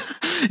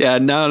 Yeah.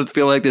 Now I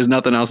feel like there's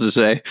nothing else to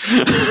say.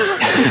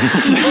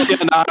 Yeah,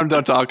 now I'm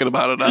done talking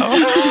about it now.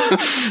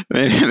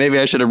 Maybe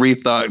I should have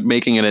rethought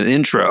making it an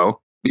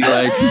intro. Be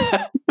like,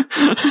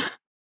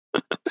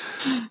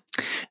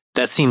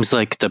 that seems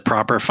like the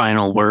proper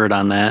final word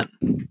on that.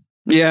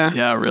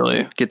 Yeah,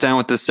 really. Get down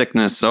with the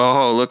sickness.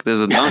 Oh, look, there's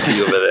a donkey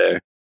over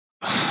there.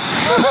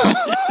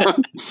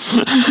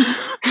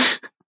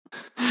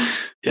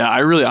 Yeah, I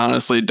really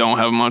honestly don't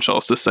have much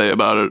else to say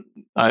about it.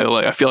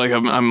 I feel like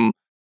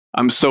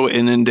I'm so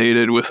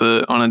inundated with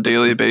it on a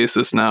daily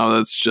basis now.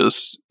 That's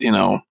just, you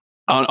know,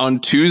 on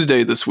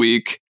Tuesday this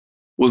week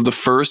was the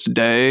first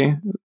day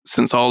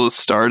since all this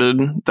started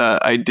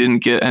that I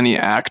didn't get any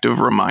active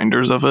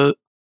reminders of it.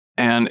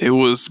 And it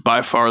was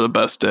by far the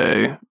best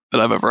day that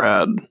I've ever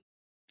had.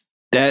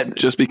 That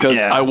just because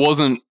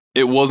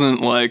it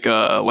wasn't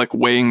like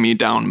weighing me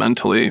down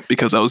mentally,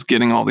 because I was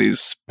getting all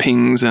these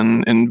pings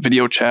and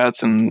video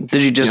chats and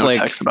did you just like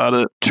text about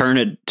it. Turn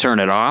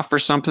it off or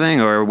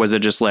something, or was it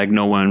just like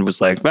no one was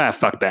like,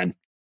 fuck Ben?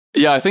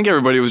 Yeah, I think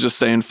everybody was just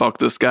saying, fuck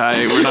this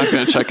guy. We're not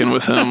going to check in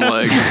with him.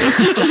 Like,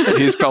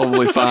 he's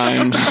probably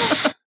fine.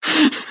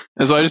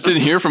 And so I just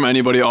didn't hear from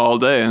anybody all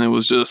day. And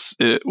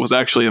it was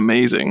actually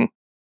amazing.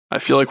 I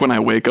feel like when I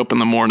wake up in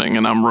the morning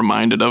and I'm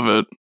reminded of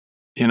it,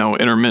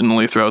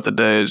 intermittently throughout the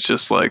day, it's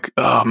just like,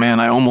 oh man,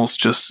 I almost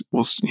just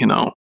was,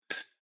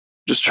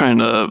 just trying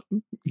to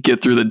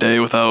get through the day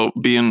without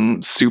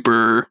being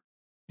super,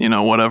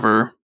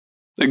 whatever,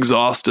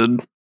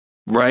 exhausted.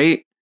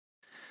 Right?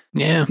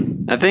 Yeah.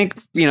 I think,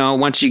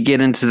 once you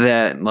get into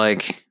that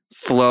like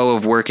flow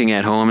of working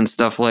at home and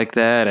stuff like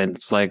that, and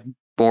it's like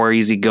more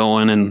easy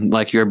going and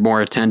like you're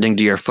more attending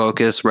to your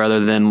focus rather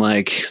than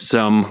like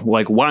some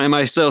like, why am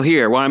I still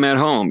here? Why am I at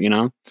home?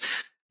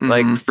 Mm-hmm.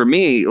 Like for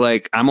me,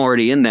 like I'm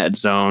already in that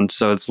zone.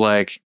 So it's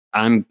like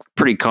I'm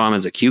pretty calm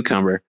as a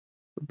cucumber,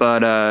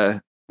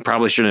 but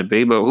probably shouldn't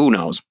be, but who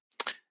knows?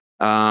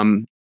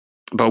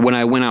 But when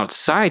I went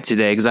outside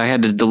today, because I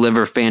had to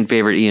deliver fan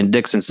favorite Ian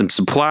Dixon some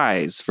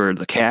supplies for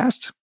the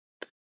cast,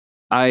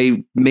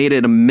 I made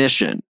it a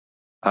mission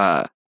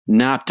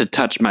not to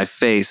touch my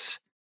face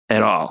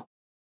at all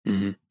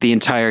the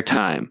entire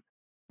time.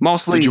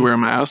 Mostly. Did you wear a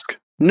mask?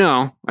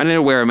 No, I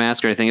didn't wear a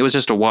mask or anything. It was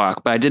just a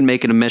walk, but I did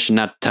make it a mission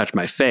not to touch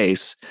my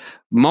face,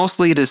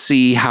 mostly to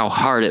see how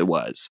hard it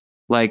was.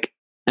 Like,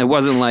 it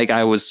wasn't like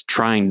I was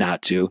trying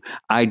not to.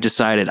 I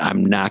decided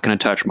I'm not going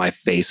to touch my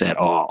face at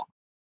all.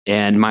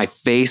 And my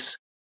face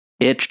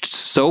itched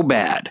so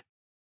bad.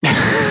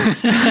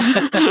 Wait,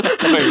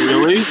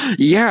 really?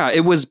 Yeah,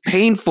 it was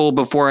painful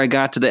before I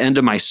got to the end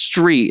of my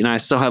street and I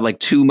still had like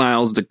 2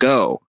 miles to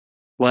go.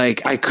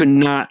 Like I could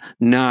not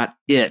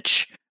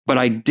itch, but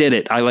I did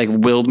it. I like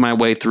willed my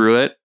way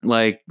through it.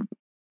 Like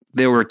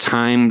there were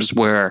times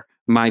where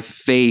my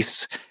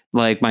face,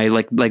 like my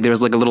like there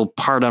was like a little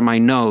part on my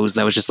nose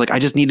that was just like, I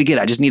just need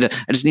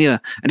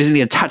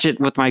to touch it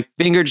with my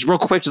finger, just real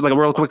quick, just like a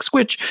real quick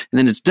switch, and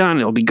then it's done.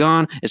 It'll be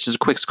gone. It's just a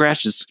quick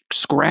scratch. Just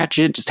scratch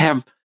it.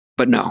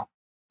 But no,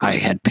 I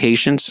had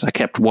patience. I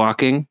kept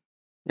walking.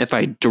 If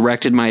I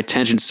directed my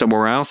attention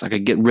somewhere else, I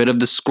could get rid of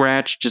the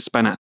scratch just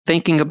by not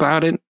thinking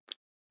about it.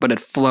 But it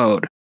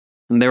flowed.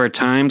 And there were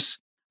times,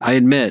 I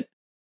admit,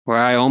 where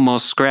I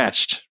almost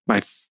scratched.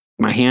 My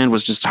hand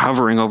was just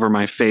hovering over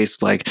my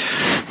face, like,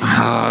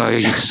 oh,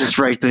 it's just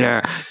right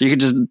there. You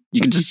could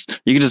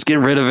just get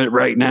rid of it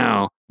right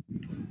now.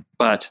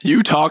 But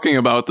you talking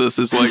about this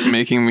is like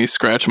making me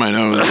scratch my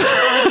nose.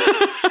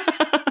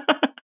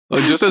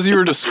 Like just as you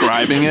were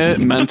describing it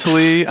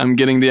mentally, I'm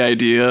getting the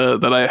idea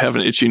that I have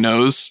an itchy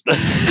nose.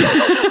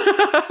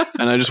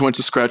 And I just went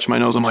to scratch my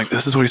nose. I'm like,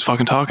 this is what he's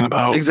fucking talking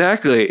about.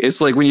 Exactly.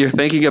 It's like when you're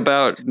thinking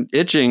about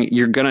itching,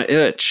 you're going to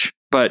itch,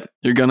 but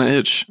you're going to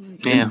itch.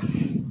 Yeah.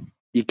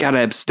 You got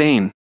to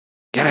abstain.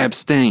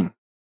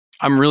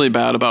 I'm really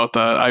bad about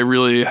that.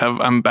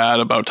 I'm bad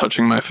about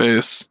touching my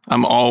face.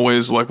 I'm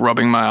always like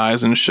rubbing my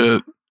eyes and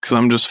shit because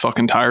I'm just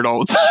fucking tired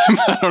all the time.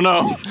 I don't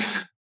know.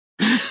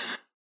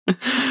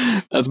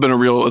 It's been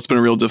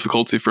a real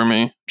difficulty for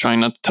me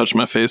trying not to touch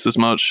my face as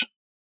much.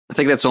 I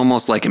think that's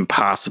almost like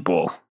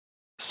impossible.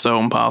 So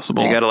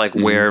impossible. You got to like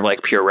wear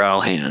like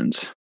Purell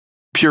hands.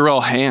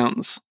 Purell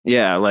hands.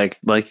 Yeah, like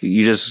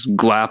you just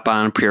glop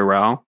on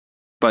Purell,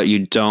 but you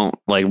don't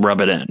like rub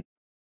it in.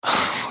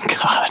 Oh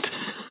God.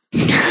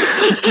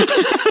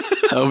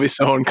 That would be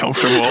so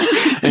uncomfortable.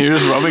 And you're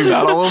just rubbing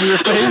that all over your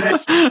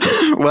face?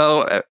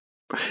 Well,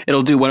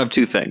 it'll do one of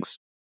two things.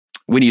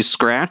 When you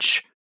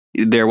scratch,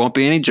 there won't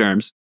be any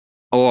germs.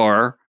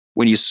 Or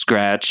when you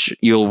scratch,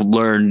 you'll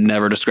learn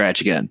never to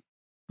scratch again.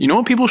 You know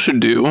what people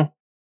should do?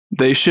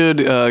 They should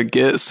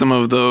get some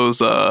of those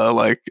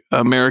like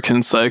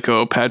American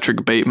Psycho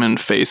Patrick Bateman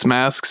face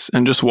masks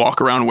and just walk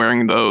around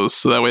wearing those.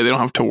 So that way they don't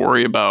have to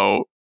worry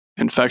about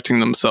infecting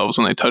themselves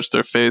when they touch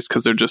their face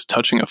because they're just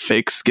touching a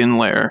fake skin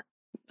layer.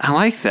 I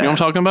like that. You know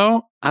what I'm talking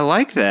about? I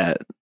like that.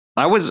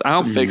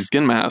 Fake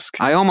skin mask.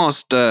 I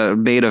almost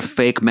made a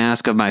fake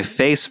mask of my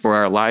face for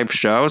our live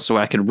show so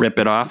I could rip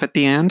it off at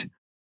the end.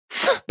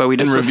 But we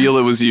just reveal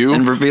it was you?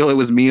 And reveal it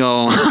was me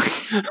all. We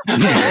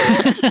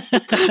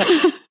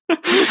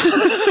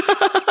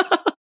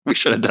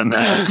should have done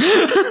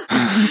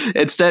that.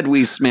 Instead,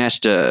 we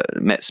smashed a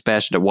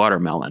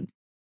watermelon.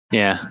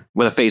 Yeah.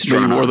 With a face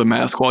drawn on. You wore the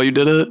mask while you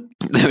did it?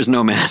 There was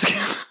no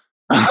mask.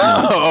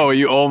 Oh,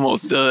 you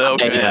almost did.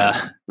 Okay.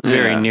 Yeah.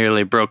 Very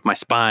nearly broke my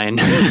spine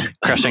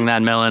crushing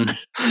that melon.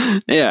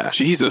 Yeah.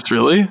 Jesus,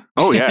 really?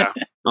 Oh, yeah.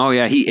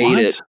 He ate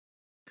it.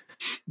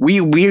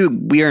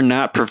 We are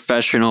not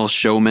professional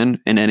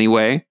showmen in any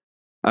way.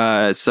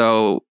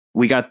 So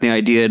we got the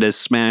idea to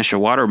smash a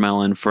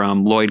watermelon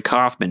from Lloyd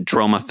Kaufman,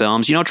 Troma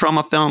Films. You know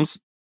Troma Films?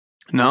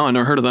 No, I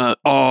never heard of that.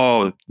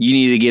 Oh, you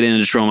need to get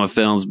into trauma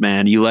films,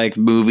 man. You like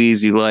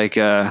movies, you like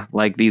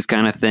these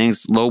kind of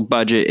things. Low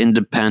budget,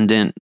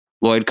 independent.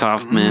 Lloyd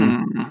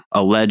Kaufman,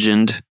 a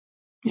legend.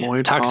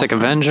 Yeah. Toxic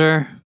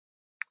Avenger,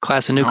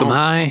 Class of Nukem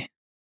High.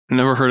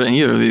 Never heard of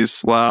either of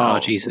these. Wow. Oh,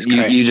 Jesus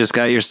Christ. You just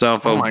got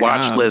yourself a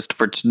watch list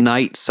for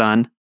tonight,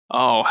 son.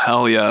 Oh,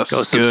 hell yes.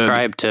 Go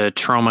subscribe to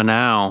Trauma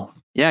Now.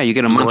 Yeah, you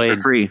get a month for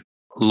free.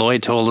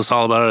 Lloyd told us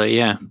all about it,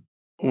 yeah.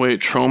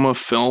 Wait, Trauma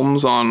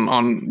Films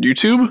on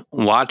YouTube?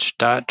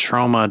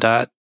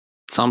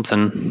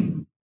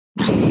 Watch.trauma.something.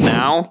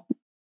 Now?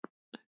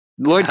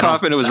 Lloyd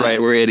Kaufman was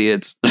right. We're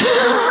idiots.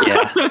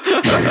 Yeah.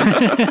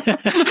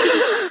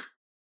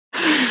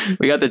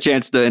 We got the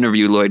chance to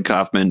interview Lloyd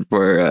Kaufman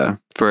for a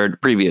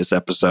previous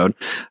episode,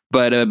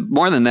 but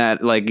more than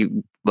that, like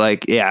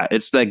yeah,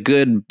 it's that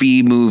good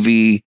B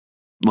movie,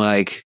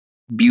 like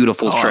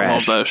beautiful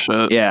trash. I love that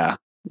shit. Yeah,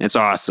 it's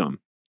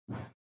awesome.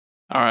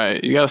 All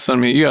right, you gotta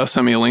send me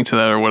a link to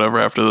that or whatever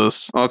after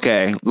this.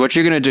 Okay, what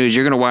you're gonna do is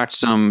you're gonna watch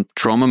some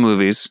trauma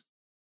movies.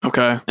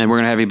 Okay, and we're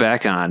gonna have you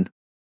back on,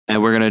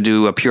 and we're gonna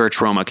do a pure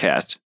trauma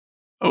cast.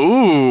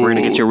 Ooh, we're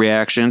gonna get your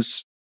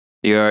reactions,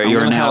 your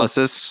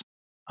analysis.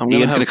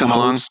 Ian's gonna come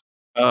along.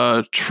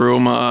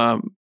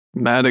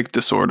 Traumatic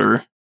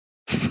disorder.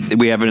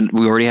 We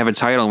already have a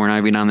title. We're not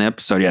even on the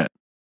episode yet.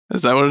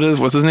 Is that what it is?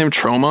 What's his name?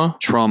 Trauma?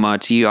 Trauma.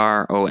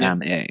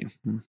 Troma.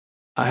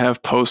 I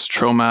have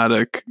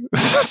post-traumatic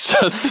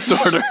stress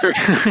disorder.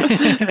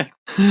 I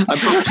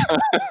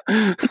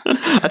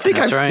think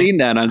I've seen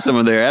that on some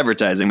of their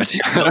advertising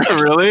material.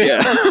 Really?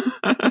 Yeah.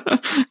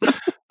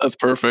 That's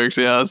perfect.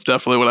 Yeah, that's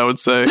definitely what I would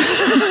say.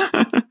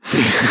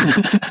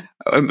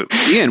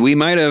 Ian, we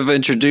might have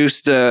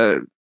introduced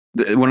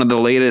one of the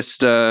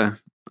latest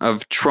of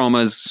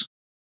Trauma's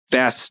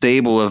vast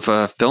stable of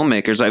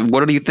filmmakers.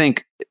 What do you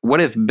think? What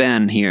if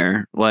Ben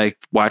here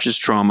watches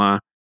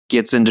Trauma,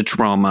 gets into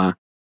Trauma,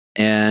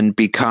 and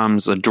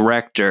becomes a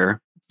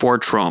director for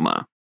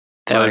Trauma?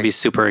 That would be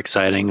super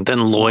exciting.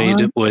 Then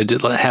Lloyd would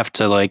have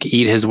to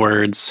eat his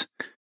words.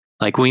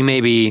 We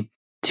may be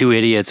two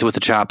idiots with a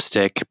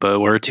chopstick,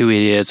 but we're two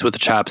idiots with a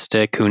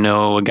chopstick who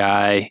know a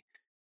guy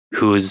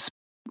who's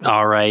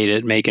all right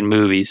at making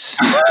movies.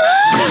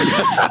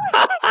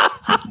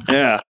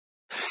 Yeah,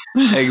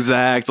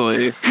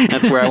 exactly.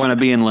 That's where I want to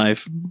be in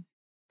life.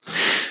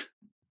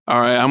 All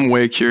right, I'm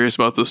way curious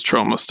about this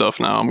Trauma stuff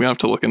now. I'm gonna have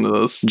to look into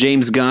this.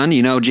 James Gunn,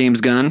 you know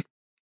James Gunn?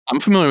 I'm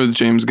familiar with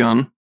James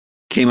Gunn.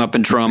 Came up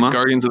in Trauma.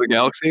 Guardians of the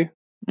Galaxy?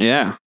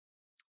 Yeah.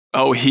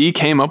 Oh, he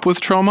came up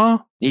with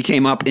Trauma? He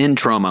came up in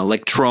Trauma.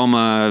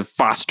 Trauma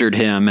fostered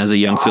him as a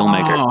young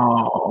filmmaker.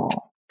 Oh.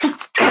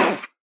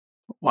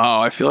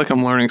 Wow, I feel like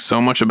I'm learning so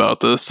much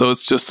about this. So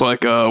it's just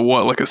like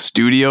a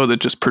studio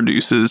that just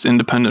produces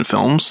independent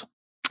films?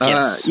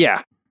 Yes.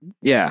 Yeah.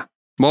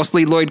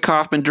 Mostly Lloyd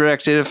Kaufman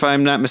directed, if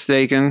I'm not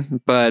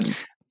mistaken, but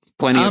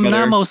plenty of other...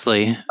 Not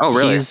mostly. Oh,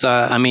 really? He's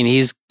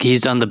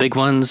done the big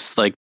ones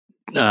like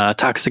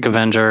Toxic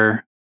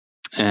Avenger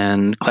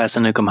and Class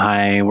of Nukem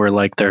High were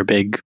their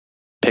big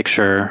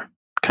picture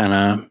kind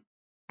of...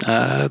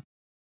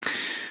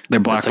 they're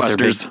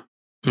blockbusters.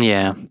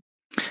 Yeah.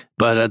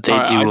 But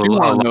they do a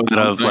lot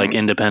of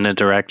independent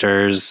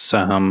directors.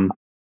 I'm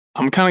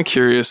kind of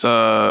curious,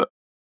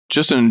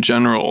 just in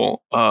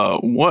general,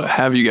 what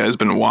have you guys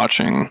been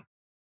watching?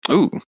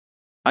 Ooh,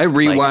 I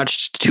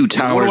rewatched Two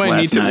Towers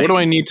last night. What do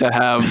I need to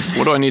have?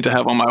 What do I need to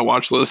have on my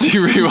watch list?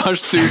 You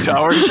rewatched Two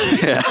Towers?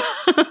 Yeah.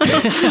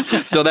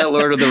 So that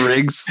Lord of the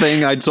Rings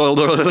thing I told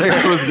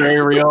earlier was very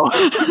real.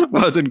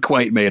 Wasn't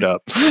quite made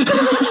up.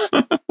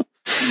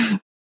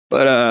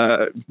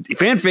 But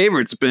fan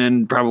favorite's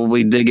been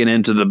probably digging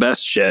into the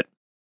best shit.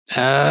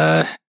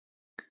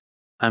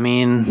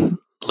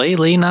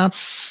 Lately,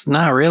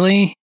 not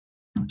really.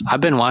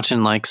 I've been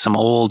watching some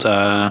old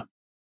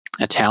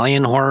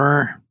Italian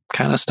horror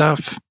kind of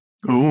stuff.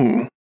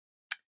 Ooh.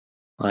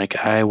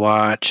 I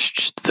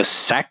watched The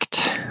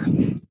Sect.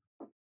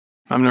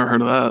 I've never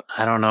heard of that.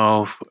 I don't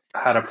know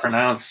how to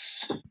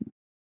pronounce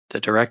the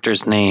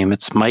director's name.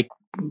 It's Michael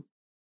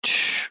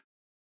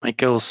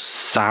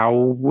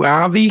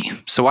Soavi.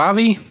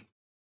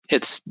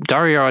 It's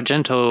Dario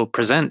Argento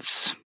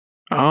Presents.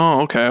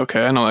 Oh,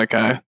 okay. I know that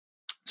guy.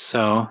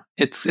 So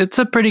it's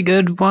a pretty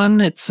good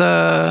one. It's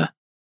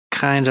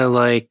kind of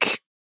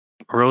like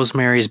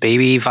Rosemary's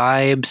Baby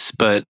vibes,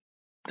 but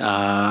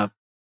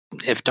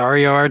if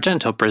Dario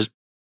Argento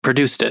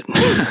produced it.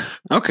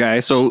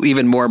 Okay, so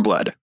even more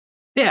blood.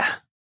 Yeah.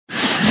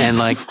 And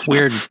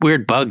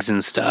weird bugs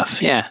and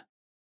stuff. Yeah.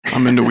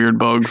 I'm into weird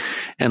bugs.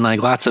 And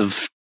lots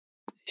of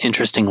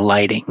interesting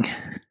lighting.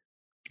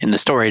 And the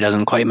story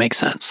doesn't quite make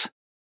sense.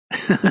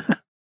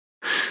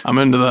 I'm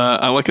into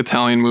that. I like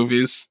Italian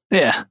movies.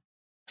 Yeah.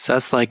 So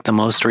that's the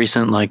most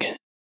recent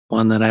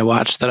one that I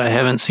watched that I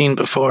haven't seen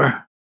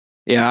before.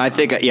 Yeah, I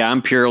think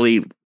I'm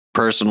purely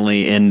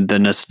personally in the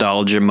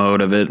nostalgia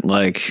mode of it.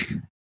 I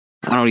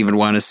don't even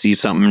want to see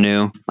something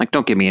new.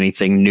 Don't give me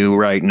anything new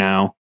right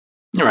now.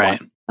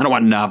 Right. I don't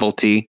want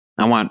novelty.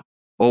 I want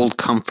old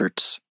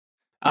comforts.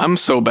 I'm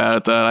so bad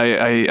at that.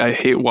 I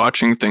hate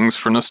watching things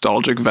for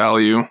nostalgic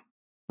value.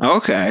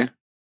 Okay.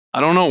 I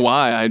don't know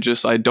why. I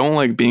don't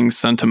like being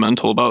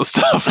sentimental about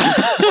stuff.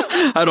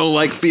 I don't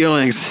like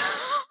feelings.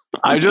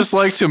 I just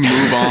like to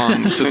move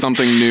on to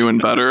something new and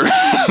better.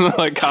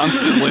 Like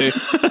constantly.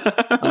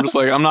 I'm just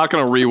like, I'm not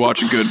going to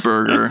rewatch Good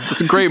Burger.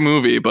 It's a great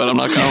movie, but I don't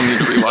need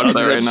to rewatch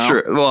that right now.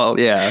 True. Well,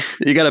 yeah.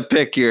 You got to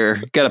pick your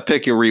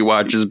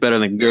rewatches better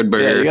than Good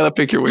Burger. Yeah, you got to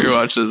pick your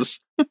rewatches.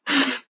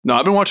 No,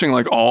 I've been watching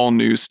like all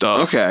new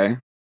stuff. Okay.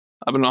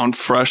 I've been on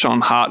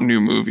hot new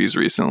movies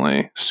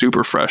recently.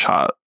 Super fresh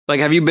hot.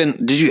 Like, have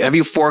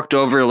you forked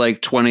over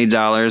like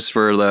 $20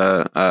 for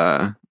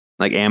the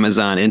like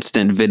Amazon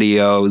instant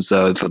videos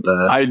of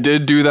the? I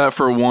did do that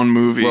for one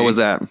movie. What was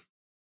that?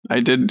 I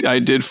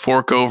did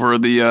fork over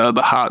the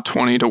hot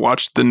 20 to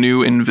watch the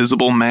new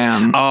Invisible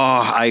Man.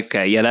 Oh,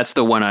 okay. Yeah, that's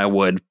the one I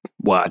would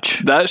watch.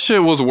 That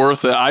shit was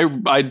worth it.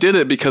 I did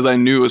it because I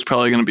knew it was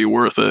probably going to be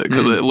worth it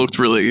because it looked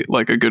really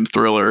like a good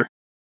thriller.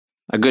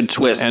 A good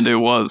twist. And it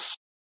was.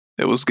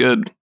 It was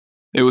good.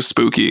 It was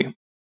spooky.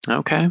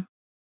 Okay.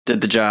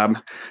 Did the job.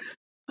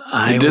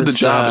 It did the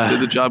job. It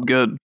did the job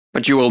good.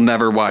 But you will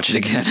never watch it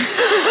again.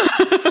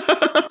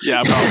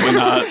 Yeah, probably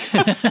not.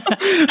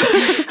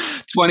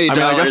 $20.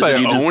 I guess I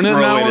own it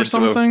now or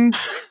something.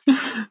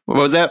 What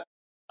was that?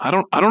 I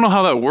don't know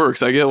how that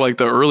works. I get like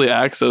the early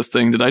access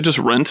thing. Did I just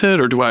rent it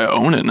or do I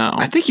own it now?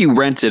 I think you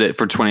rented it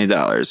for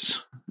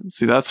 $20.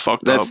 See, that's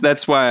fucked up.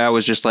 That's why I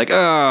was just like,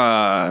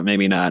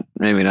 maybe not.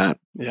 Maybe not.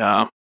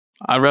 Yeah.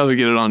 I'd rather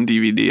get it on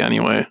DVD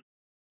anyway.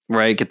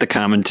 Right, get the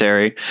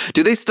commentary.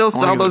 Do they still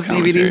sell those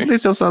DVDs? Do they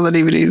still sell the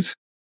DVDs?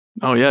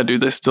 Oh yeah,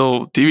 dude,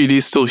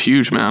 DVD's still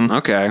huge, man.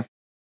 Okay.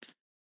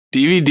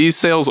 DVD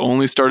sales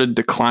only started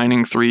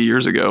declining 3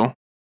 years ago.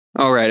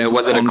 All right, it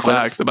wasn't a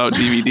fact about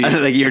DVD. I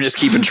think you're just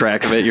keeping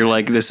track of it. You're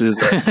like, this is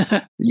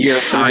year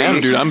 3. I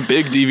am, dude. I'm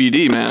big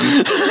DVD,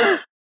 man.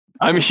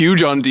 I'm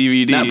huge on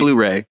DVD. Not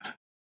Blu-ray.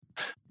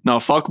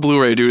 No, fuck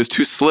Blu-ray, dude. It's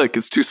too slick.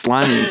 It's too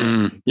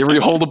slimy. You ever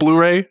hold a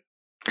Blu-ray?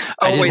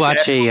 I did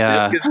watch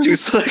It's too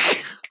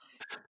slick.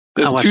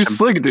 It's too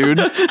slick,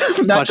 dude.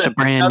 Watched a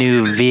brand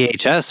new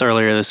VHS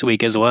earlier this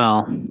week as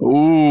well.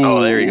 Ooh.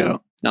 Oh, there you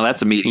go. Now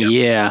that's a medium.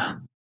 Yeah.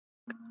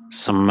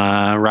 Some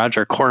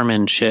Roger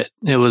Corman shit.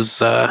 It was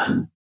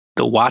The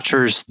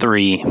Watchers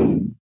 3.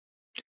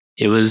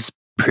 It was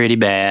pretty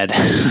bad.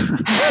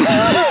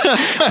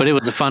 But it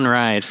was a fun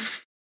ride.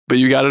 But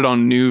you got it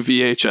on new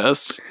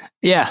VHS?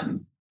 Yeah.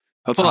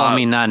 That's well, hot. I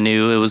mean, not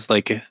new. It was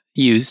like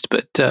used,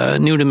 but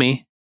new to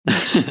me.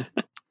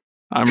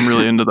 I'm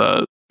really into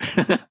that.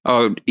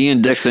 Oh,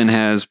 Ian Dixon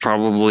has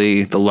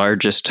probably the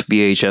largest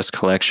VHS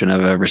collection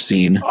I've ever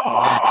seen.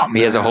 Oh,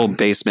 he has a whole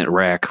basement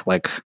rack,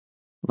 like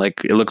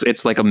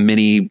it's like a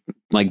mini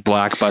like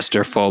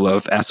Blockbuster full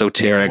of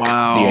esoteric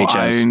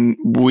VHS.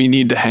 We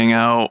need to hang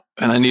out,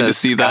 and I need to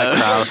see Scott that.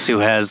 Krause, who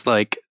has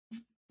like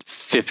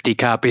 50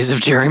 copies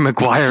of Jerry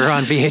Maguire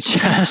on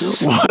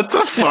VHS. What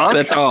the fuck?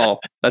 That's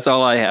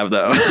all I have,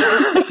 though.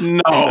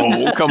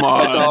 No, come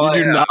on. That's all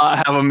you do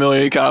not have a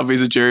million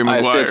copies of Jerry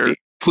Maguire. I have 50.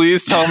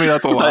 Please tell me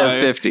that's a lie. I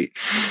have 50.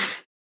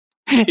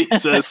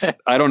 Jesus.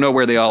 I don't know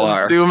where they all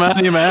are. Too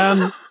many,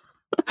 man.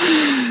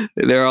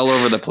 They're all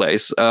over the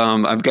place.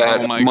 I've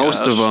got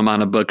most of them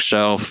on a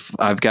bookshelf.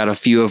 I've got a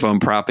few of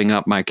them propping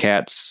up my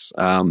cat's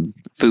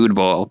food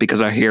bowl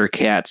because I hear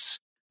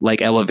cats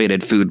like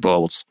elevated food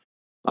bowls.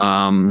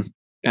 And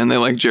they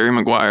like Jerry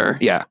Maguire.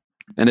 Yeah.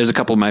 And there's a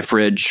couple in my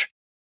fridge.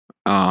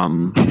 I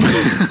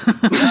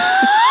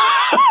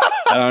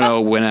don't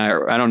know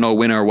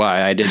when or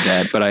why I did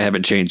that, but I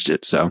haven't changed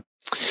it. So,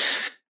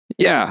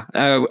 yeah,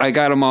 I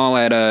got them all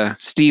at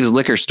Steve's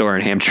liquor store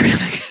in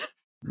Hamtramck.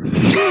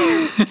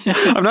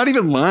 I'm not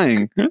even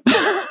lying,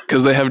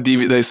 because they have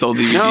They sell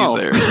DVDs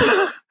there.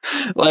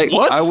 Like,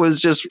 what? I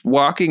was just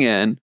walking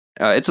in.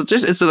 It's a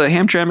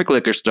Hamtramck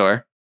liquor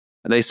store.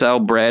 They sell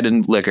bread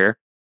and liquor,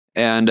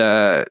 and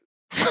on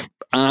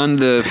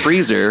the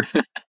freezer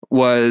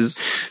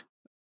was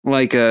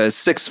like a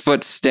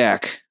 6-foot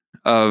stack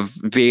of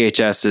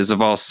VHSs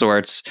of all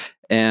sorts,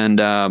 and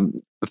a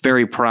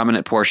very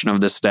prominent portion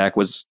of this stack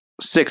was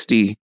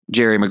 60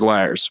 Jerry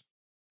Maguires.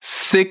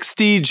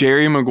 60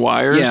 Jerry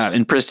Maguires? Yeah,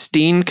 in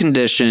pristine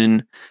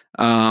condition.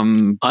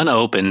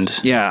 Unopened.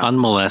 Yeah.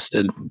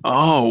 Unmolested.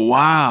 Oh,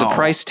 wow. The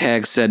price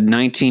tag said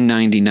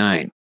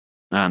 $19.99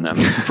 on them.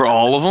 For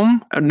all of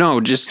them?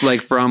 No, just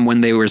like from when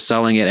they were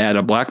selling it at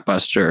a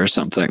Blockbuster or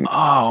something.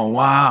 Oh,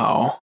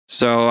 wow.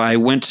 So I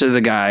went to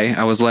the guy.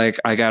 I was like,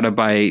 I got to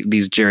buy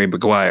these Jerry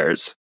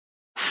Maguires.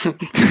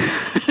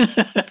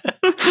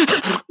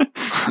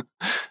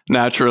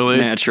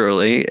 Naturally.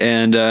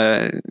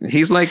 And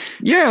he's like,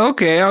 yeah,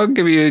 okay, I'll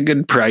give you a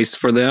good price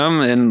for them.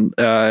 And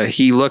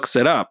he looks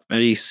it up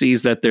and he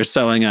sees that they're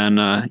selling on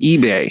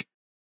eBay.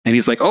 And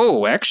he's like,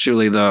 oh,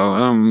 actually, though,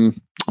 I'm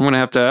going to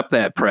have to up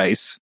that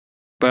price.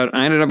 But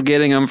I ended up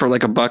getting them for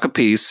like $1 a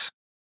piece.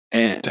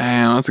 And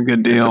damn, that's a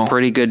good deal. It's a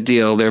pretty good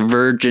deal. They're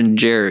Virgin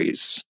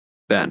Jerry's,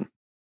 Ben.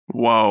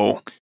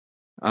 Whoa.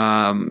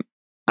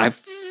 I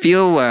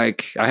feel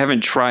like I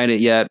haven't tried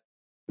it yet,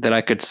 that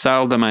I could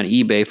sell them on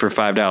eBay for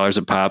 $5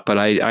 a pop, but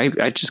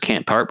I just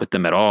can't part with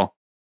them at all.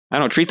 I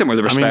don't treat them with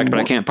respect, but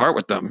I can't part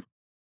with them.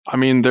 I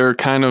mean, they're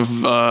kind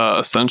of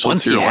essential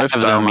Once to your you have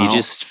lifestyle. them, you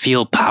just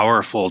feel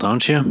powerful,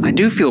 don't you? I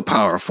do feel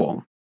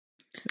powerful.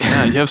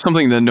 Yeah, you have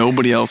something that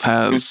nobody else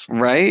has.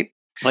 Right?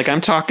 Like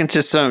I'm talking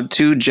to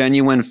two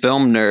genuine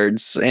film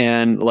nerds,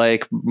 and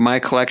like my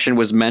collection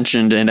was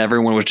mentioned, and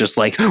everyone was just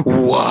like,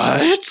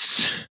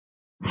 "What?"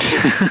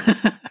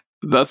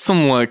 That's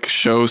some like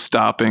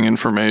show-stopping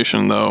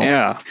information, though.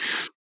 Yeah,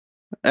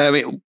 I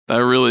mean,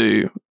 that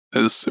really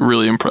is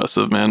really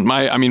impressive, man.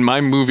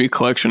 My movie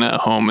collection at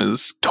home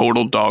is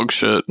total dog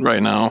shit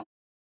right now.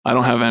 I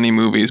don't have any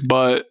movies,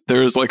 but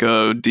there's like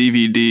a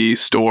DVD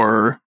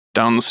store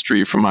down the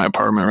street from my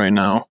apartment right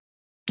now.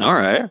 All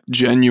right.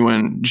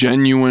 Genuine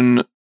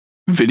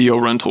video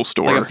rental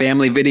store. Like a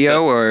family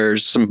video or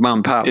some mom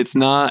and pop? It's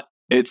not.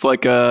 It's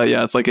like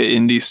it's like an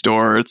indie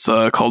store. It's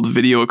called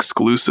Video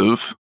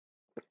Exclusive.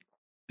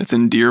 It's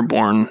in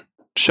Dearborn.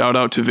 Shout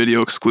out to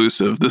Video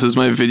Exclusive. This is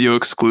my Video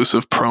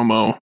Exclusive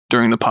promo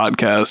during the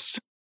podcast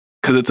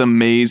because it's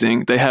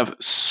amazing. They have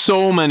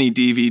so many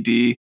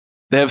DVD.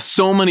 They have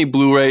so many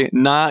Blu-ray.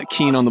 Not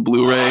keen on the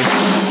Blu-ray.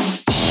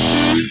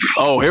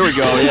 Oh, here we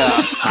go. Yeah.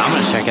 I'm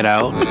going to check it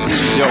out.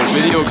 Yo,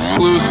 Video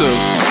Exclusive.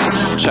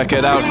 Check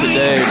it out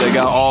today. They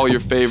got all your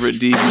favorite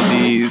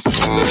DVDs.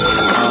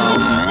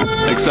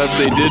 Except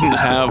they didn't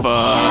have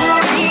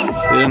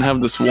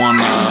this one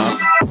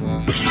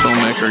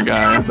filmmaker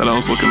guy that I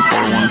was looking for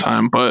one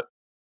time, but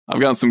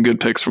I've gotten some good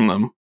picks from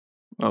them.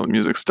 Oh, the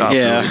music stopped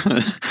really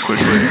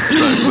quickly.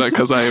 Is that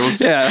because I was?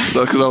 Yeah. Is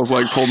that because I was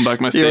like pulling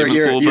back my statements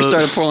a little bit? You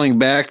started pulling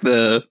back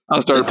I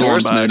started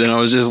pulling back, and I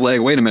was just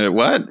like, "Wait a minute,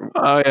 what?"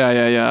 Oh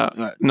yeah.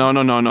 Right. No.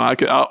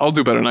 I'll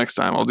do better next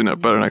time. I'll do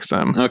better next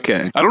time.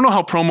 Okay. I don't know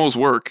how promos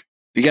work.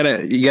 You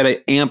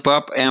gotta amp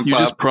up. You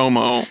just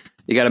promo.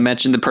 You gotta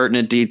mention the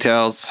pertinent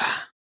details.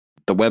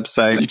 The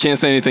website. You can't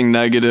say anything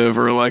negative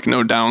or like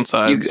no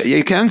downsides.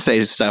 You can say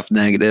stuff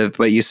negative,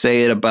 but you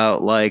say it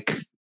about like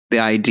the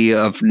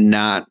idea of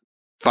not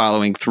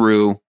following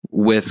through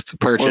with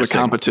purchasing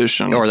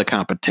or the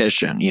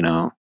competition, you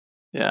know?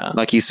 Yeah.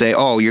 Like you say,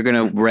 oh, you're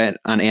going to rent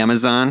on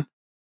Amazon.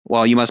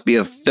 Well, you must be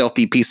a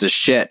filthy piece of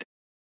shit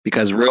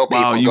because real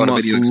people you go to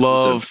must Video Exclusive.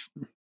 Love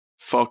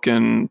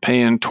fucking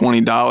paying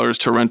 $20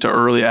 to rent an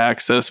early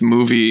access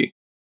movie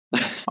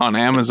on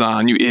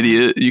Amazon, you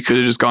idiot. You could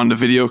have just gone to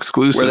Video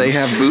Exclusive. Where they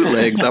have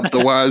bootlegs up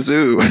the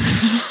wazoo.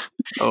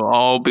 Oh,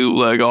 all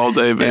bootleg all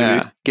day, baby.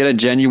 Yeah. Get a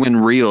genuine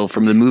reel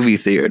from the movie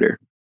theater.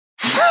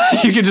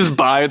 You can just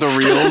buy the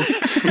reels.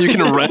 You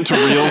can rent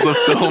reels of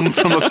film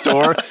from a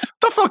store.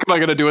 The fuck am I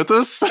going to do with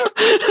this?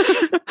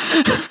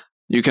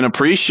 You can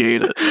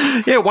appreciate it.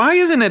 Yeah, why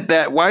isn't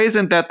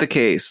that the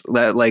case?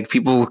 That like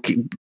people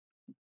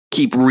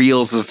keep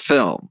reels of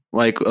film,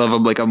 like of a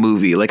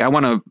movie. Like I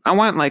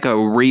want like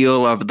a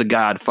reel of The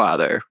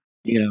Godfather.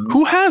 You know,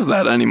 who has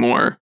that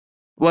anymore?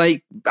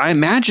 Like I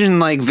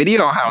imagine like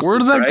video houses. Where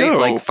does that go?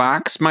 Like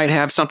Fox might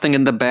have something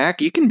in the back.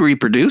 You can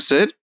reproduce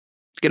it.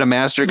 Get a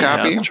master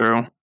copy. Yeah, that's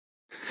true.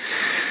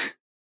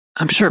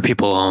 I'm sure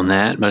people own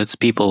that, but it's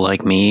people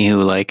like me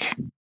who like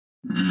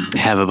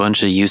have a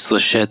bunch of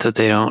useless shit that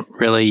they don't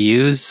really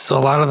use a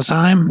lot of the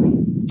time.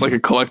 It's like a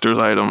collector's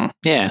item.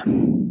 Yeah.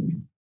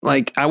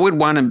 Like I would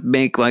want to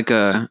make like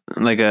a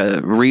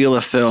reel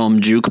of film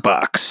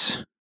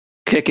jukebox,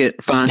 kick it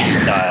Fonzie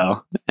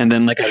style, and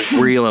then like a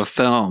reel of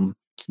film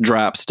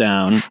drops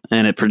down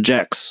and it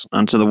projects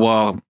onto the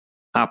wall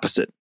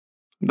opposite.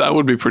 That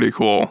would be pretty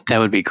cool. That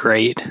would be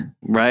great.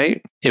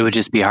 Right? It would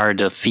just be hard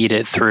to feed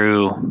it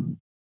through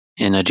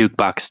in a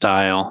jukebox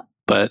style,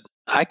 but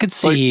I could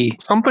see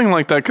like, something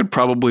like that could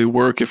probably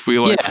work if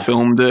we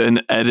filmed it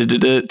and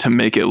edited it to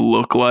make it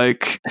look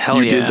like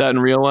you did that in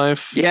real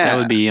life. Yeah, that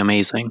would be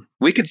amazing.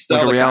 We could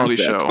start like a reality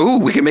show. Ooh,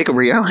 we could make a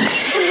reality.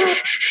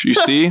 You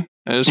see,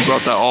 I just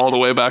brought that all the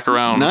way back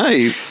around.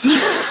 Nice.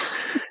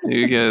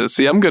 You guys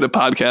see, I'm good at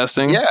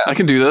podcasting. Yeah, I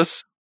can do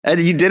this. And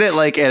you did it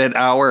like at an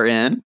hour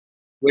in,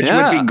 which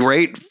would be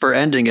great for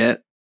ending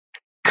it.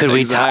 Could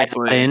we tie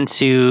it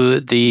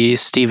into the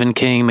Stephen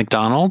King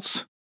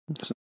McDonald's?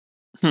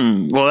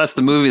 Well, that's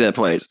the movie that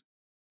plays.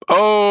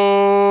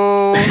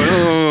 Oh,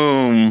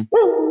 boom!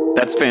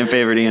 That's fan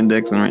favorite Ian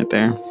Dixon right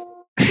there.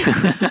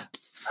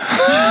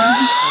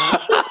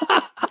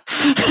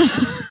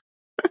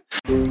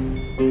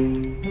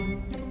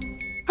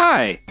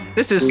 Hi,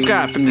 this is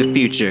Scott from the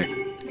future.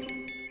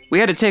 We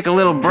had to take a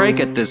little break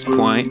at this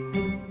point,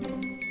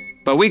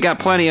 but we got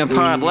plenty of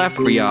pod left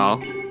for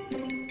y'all.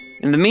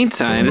 In the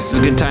meantime, this is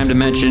a good time to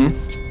mention,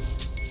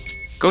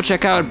 go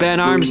check out Ben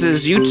Arms'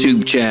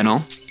 YouTube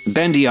channel,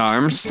 Bendy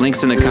Arms,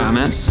 links in the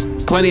comments.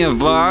 Plenty of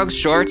vlogs,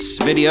 shorts,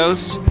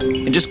 videos,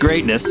 and just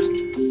greatness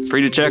for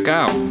you to check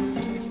out.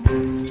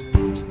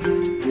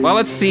 Well,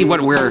 let's see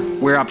what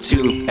we're up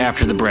to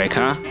after the break,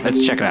 huh?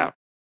 Let's check it out.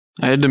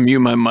 I had to mute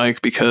my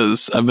mic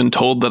because I've been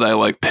told that I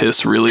like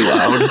piss really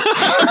loud.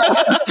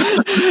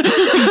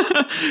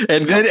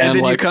 and then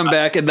you come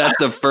back and that's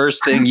the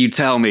first thing you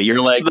tell me.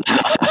 You're like,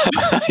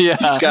 yeah,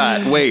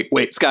 Scott,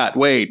 wait, Scott,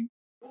 wait.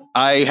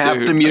 I have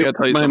Dude, to I mute gotta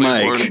tell you my something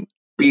mic important.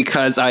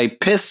 because I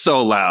piss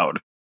so loud.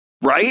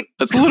 Right?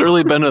 It's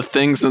literally been a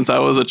thing since I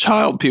was a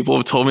child. People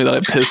have told me that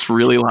I piss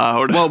really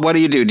loud. Well, what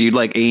do? Do you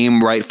like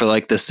aim right for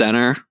like the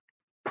center?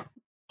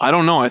 I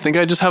don't know. I think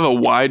I just have a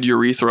wide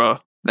urethra.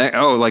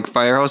 Like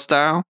fire hose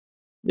style?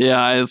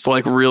 Yeah, it's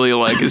like really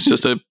like it's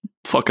just a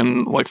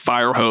fucking like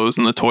fire hose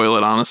in the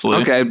toilet, honestly.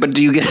 Okay, but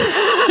do you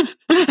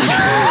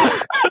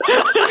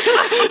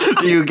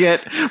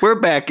get we're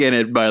back in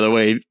it, by the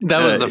way.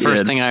 That was the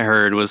first thing I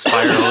heard was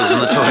fire hose in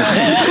the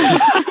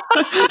toilet.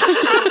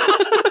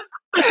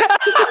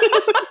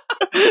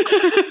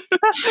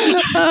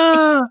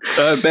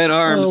 Ben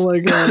Arms. Oh my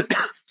god.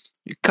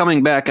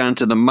 Coming back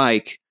onto the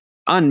mic,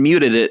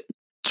 unmuted it,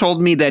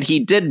 told me that he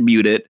did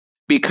mute it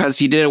because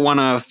he didn't want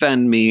to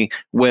offend me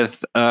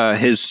with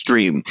his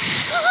stream.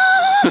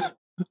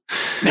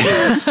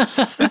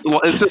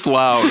 It's just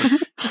loud.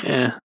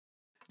 Yeah.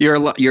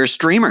 You're a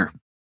streamer.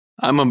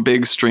 I'm a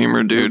big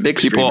streamer, dude.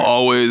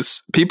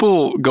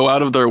 People go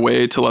out of their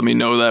way to let me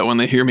know that when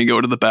they hear me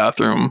go to the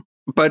bathroom.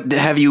 But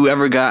have you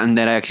ever gotten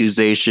that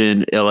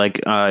accusation in like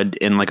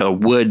a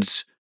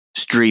woods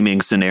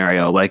streaming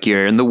scenario? Like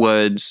you're in the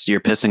woods,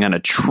 you're pissing on a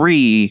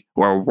tree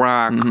or a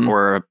rock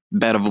or a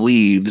bed of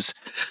leaves,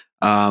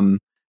 or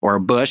a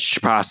bush,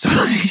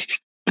 possibly.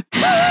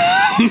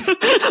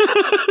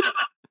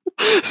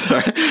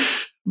 Sorry,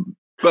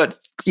 but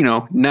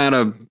not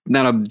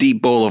a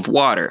deep bowl of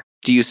water.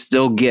 Do you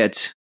still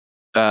get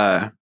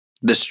the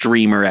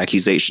streamer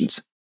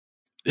accusations?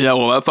 Yeah,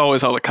 well, that's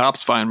always how the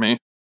cops find me.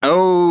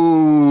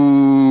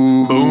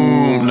 Oh,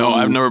 boom! No,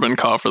 I've never been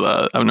caught for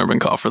that. Never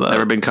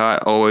been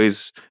caught.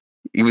 Always,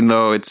 even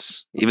though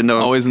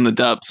always in the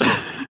depths.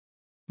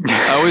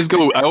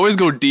 I always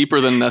go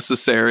deeper than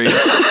necessary.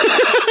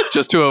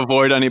 Just to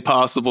avoid any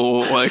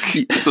possible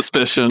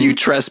suspicion. You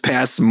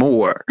trespass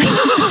more.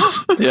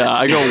 Yeah,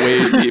 I go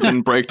way deep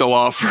and break the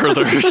law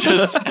further,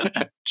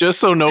 just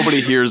so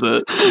nobody hears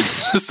it,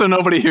 just so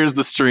nobody hears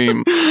the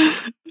stream,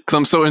 because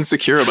I'm so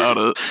insecure about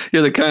it.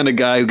 You're the kind of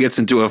guy who gets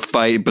into a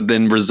fight, but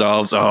then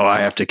resolves, I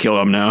have to kill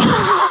him now.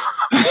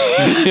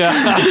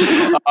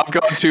 Yeah, I've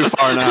gone too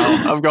far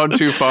now.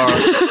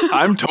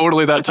 I'm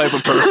totally that type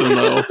of person,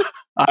 though.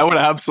 I would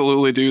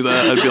absolutely do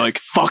that. I'd be like,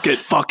 fuck it,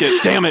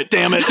 damn it.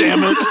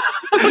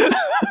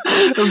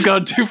 It's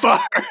gone too far.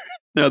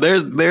 No,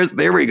 there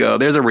we go.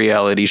 There's a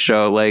reality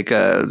show,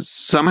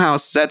 somehow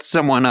set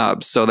someone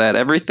up so that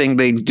everything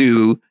they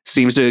do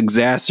seems to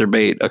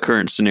exacerbate a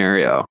current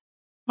scenario.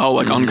 Oh,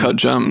 like Uncut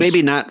Gems.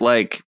 Maybe not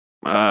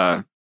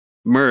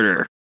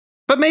murder,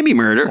 but maybe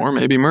murder. Or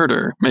maybe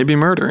murder. Maybe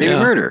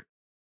murder.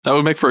 That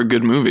would make for a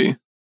good movie,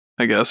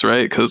 I guess,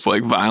 right? Because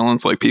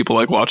violence, people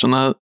like watching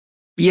that.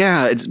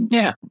 Yeah,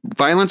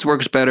 violence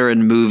works better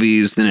in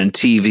movies than in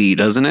TV,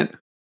 doesn't it?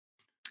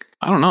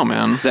 I don't know,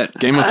 man. Is that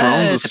Game of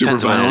Thrones is super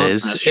violent. It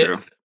is. That's true.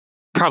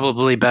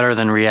 Probably better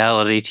than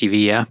reality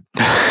TV, yeah.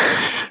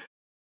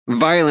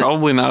 Violent.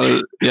 Probably not.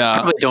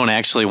 Probably don't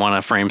actually want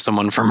to frame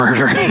someone for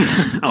murder.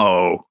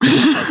 Oh.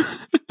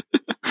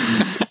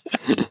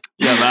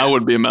 Yeah, that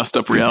would be a messed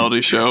up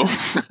reality show.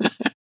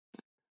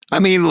 I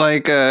mean,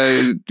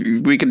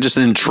 we could just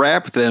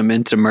entrap them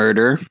into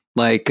murder,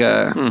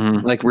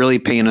 really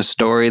paint a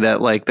story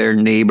that their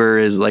neighbor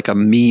is a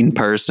mean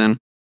person,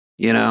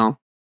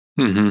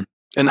 Mm-hmm.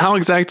 And how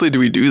exactly do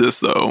we do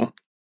this though?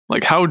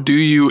 How do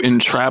you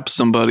entrap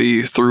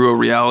somebody through a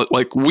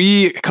reality?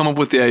 We come up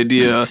with the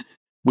idea.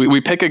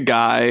 We pick a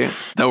guy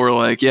that we're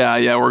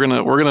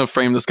we're gonna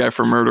frame this guy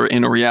for murder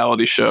in a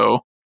reality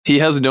show. He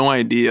has no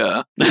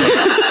idea.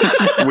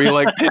 We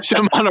pitch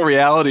him on a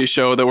reality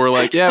show that we're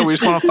we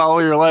just want to follow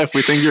your life.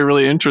 We think you're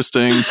really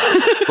interesting,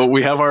 but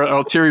we have our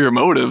ulterior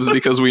motives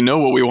because we know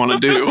what we want to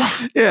do.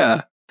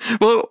 Yeah.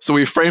 Well, so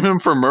we frame him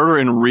for murder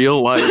in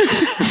real life.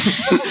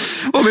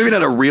 Well, maybe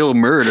not a real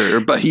murder,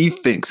 but he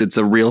thinks it's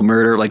a real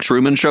murder, like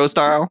Truman Show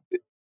style.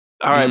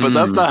 All right, but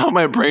that's not how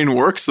my brain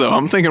works, though.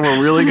 I'm thinking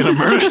we're really going to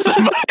murder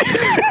somebody.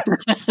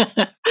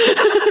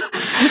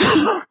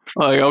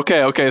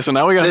 Okay, so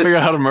now we got to figure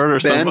out how to murder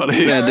somebody.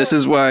 Yeah, this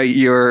is why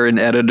you're an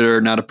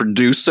editor, not a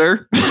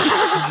producer.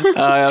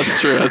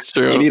 That's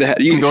true.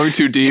 You're going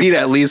too deep. You need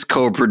at least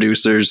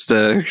co-producers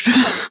to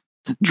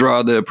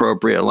draw the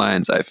appropriate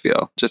lines, I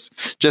feel.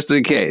 Just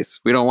in case.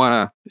 We don't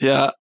want to...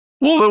 Yeah.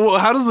 Well,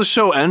 how does the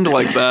show end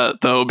like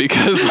that, though?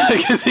 Because,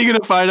 is he going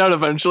to find out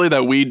eventually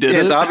that we did it?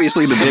 It's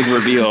obviously the big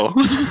reveal.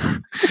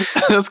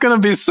 That's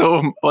going to be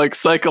so,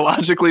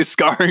 psychologically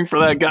scarring for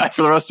that guy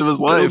for the rest of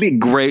his life. It'll be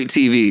great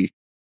TV.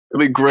 It'll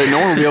be great. No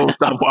one will be able to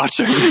stop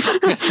watching.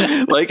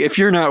 If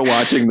you're not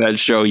watching that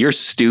show, you're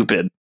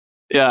stupid.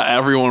 Yeah,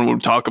 everyone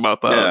would talk about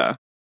that.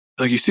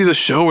 Yeah. You see the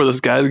show where this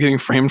guy's getting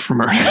framed for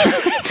murder?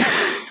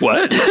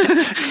 What?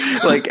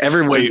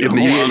 Everyone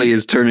immediately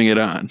is turning it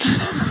on.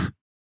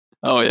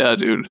 Oh yeah,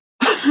 dude.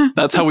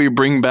 That's how we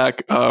bring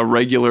back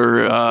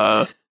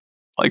regular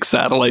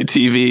satellite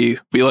TV.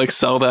 We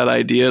sell that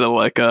idea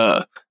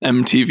to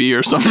MTV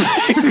or something.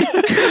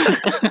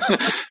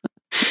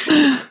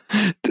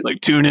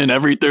 Tune in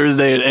every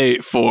Thursday at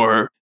 8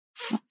 for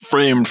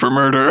Framed for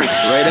Murder.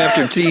 Right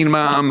after Teen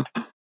Mom.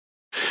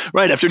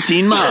 Right after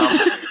Teen Mom.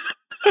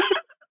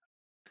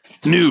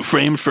 New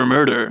framed for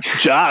murder.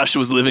 Josh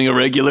was living a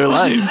regular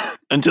life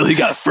until he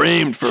got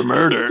framed for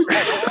murder.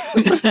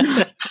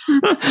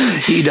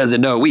 He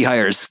doesn't know we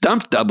hire a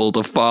stunt double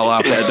to fall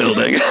off that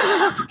building.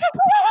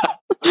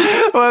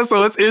 Well,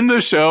 so it's in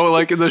the show.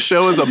 Like, the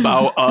show is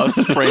about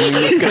us framing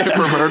this guy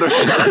for murder.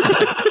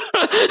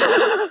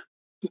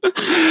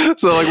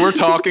 So, like, we're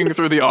talking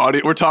to the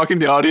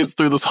audience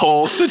through this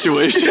whole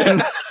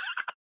situation.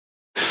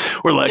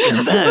 We're like,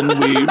 and then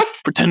we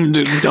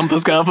pretended to dump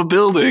this guy off a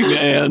building,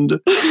 and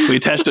we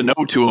attached a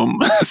note to him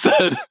that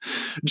said,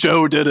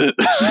 Joe did it.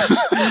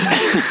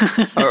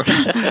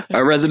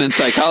 Our resident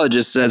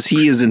psychologist says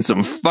he is in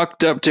some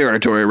fucked up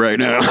territory right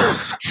now.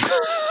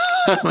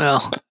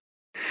 Well,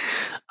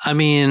 I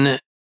mean,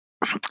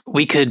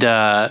 we could,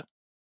 what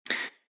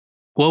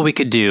we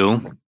could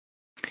do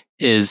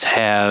is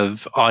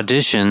have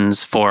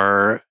auditions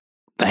for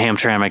the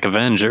Hamtramck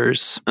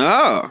Avengers.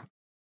 Oh.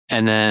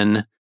 And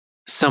then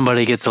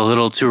somebody gets a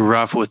little too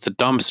rough with the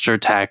dumpster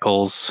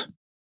tackles,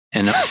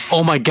 and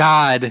oh my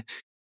god,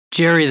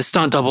 Jerry the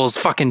stunt double is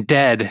fucking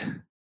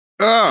dead.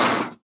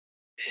 Oh.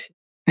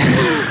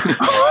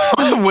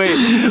 Wait,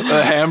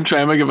 the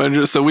Hamtramck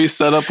Avengers. So we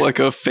set up like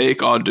a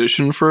fake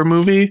audition for a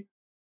movie?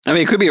 I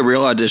mean, it could be a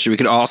real audition. We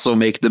could also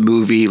make the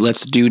movie.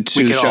 Let's do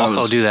two shows. We could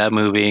also do that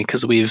movie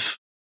because we've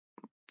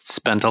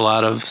spent a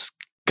lot of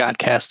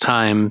Scottcast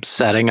time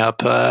setting up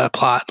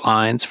plot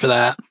lines for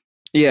that.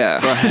 Yeah.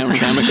 For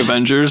Hamtramck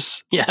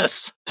Avengers?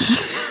 Yes.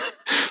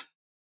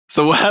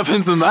 So what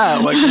happens in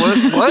that? Like,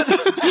 what?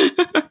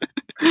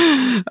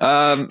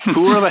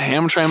 Who are the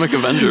Hamtramck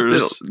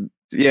Avengers?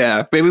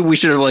 Yeah, maybe we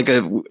should have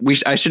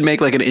I should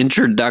make like an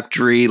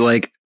introductory,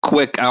 like,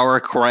 quick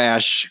hour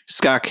crash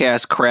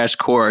Scottcast crash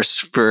course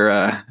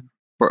for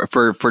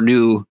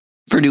new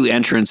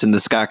entrants in the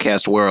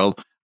Scottcast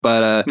world.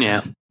 But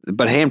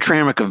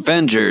Hamtramck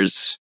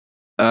Avengers,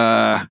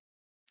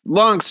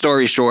 long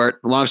story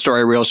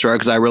real short,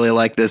 because I really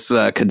like this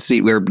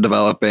conceit we're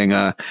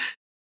developing.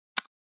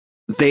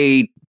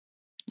 They,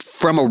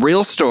 from a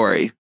real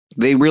story,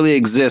 they really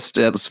exist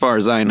as far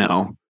as I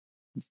know.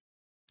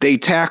 They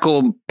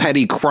tackle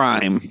petty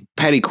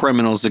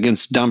criminals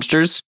against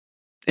dumpsters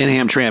in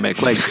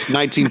Hamtramck, like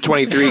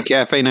 1923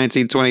 Cafe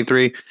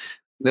 1923.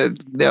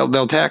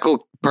 They'll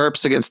tackle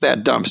perps against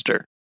that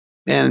dumpster,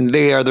 and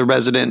they are the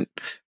resident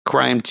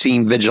crime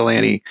team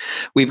vigilante.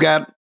 We've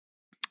got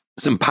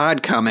some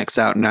podcast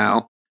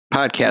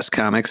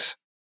comics.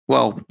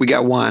 Well, we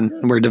got one,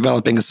 and we're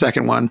developing a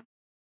second one.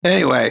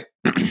 Anyway,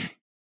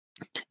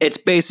 it's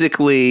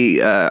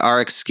basically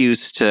our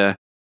excuse to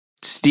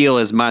steal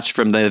as much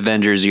from the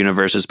Avengers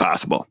universe as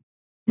possible.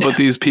 But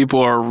these people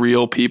are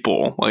real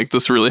people. Like,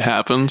 this really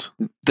happened.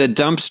 The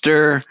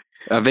dumpster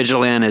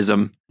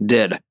vigilantism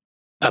did.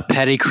 A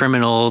petty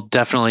criminal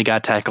definitely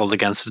got tackled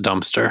against a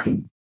dumpster.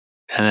 And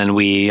then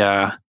we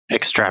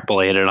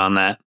extrapolated on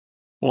that.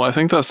 Well, I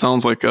think that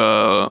sounds like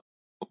a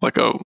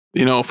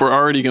if we're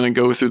already going to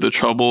go through the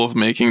trouble of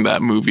making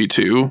that movie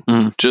too,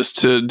 just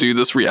to do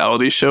this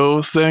reality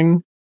show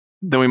thing,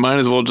 then we might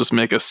as well just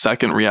make a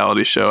second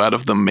reality show out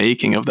of the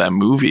making of that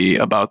movie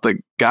about the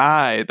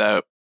guy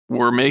that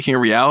we're making a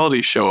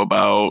reality show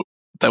about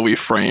that we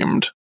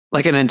framed.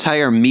 Like an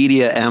entire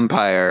media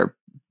empire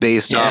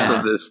based off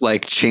of this,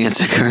 like,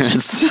 chance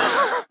occurrence.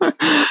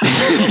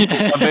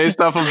 Based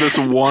off of this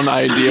one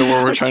idea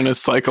where we're trying to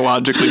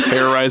psychologically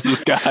terrorize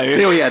this guy.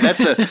 Oh yeah,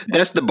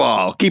 that's the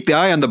ball. Keep the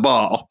eye on the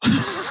ball.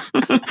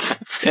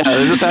 Yeah,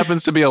 there just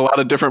happens to be a lot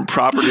of different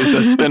properties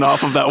that spin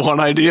off of that one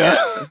idea.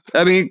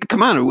 I mean,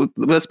 come on,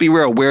 let's be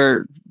real.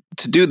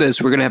 To do this,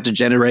 we're going to have to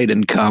generate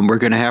income. We're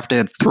going to have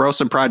to throw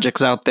some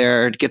projects out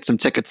there, get some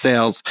ticket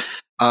sales.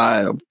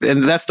 And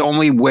that's the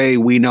only way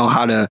we know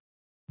how to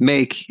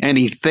make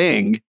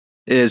anything,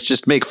 is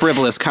just make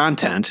frivolous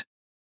content.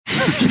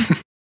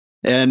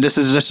 And this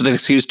is just an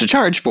excuse to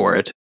charge for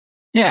it.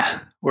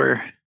 Yeah,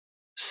 we're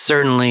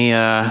certainly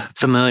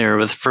familiar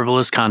with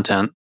frivolous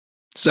content.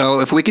 So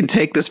if we can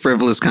take this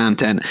frivolous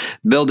content,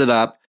 build it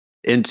up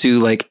into,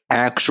 like,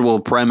 actual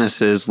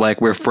premises,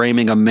 like we're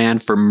framing a man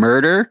for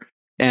murder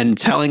and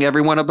telling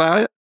everyone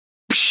about it,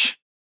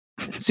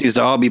 it seems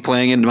to all be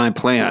playing into my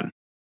plan.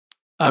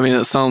 I mean,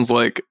 it sounds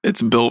like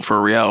it's built for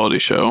a reality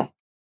show.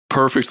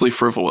 Perfectly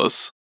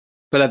frivolous.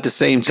 But at the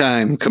same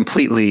time,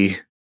 completely,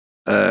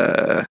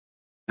 I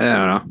don't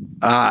know,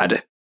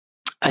 odd.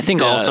 I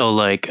think also,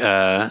 like,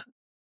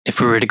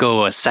 if we were to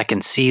go a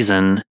second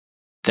season,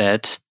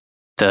 that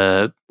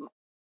the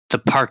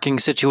parking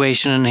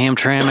situation in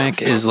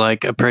Hamtramck is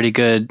like a pretty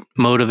good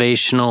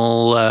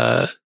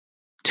motivational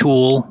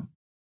tool.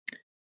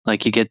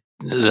 Like, you get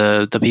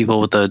the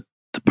people with the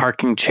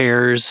parking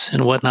chairs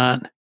and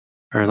whatnot,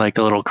 or like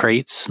the little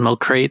crates,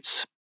 milk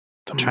crates,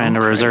 trying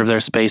to reserve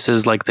their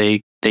spaces, like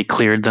they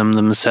cleared them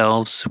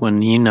themselves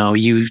when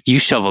you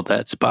shoveled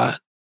that spot.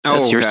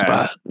 That's your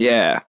spot.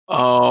 Yeah.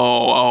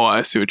 Oh,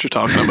 I see what you're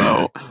talking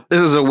about.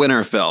 This is a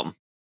winter film.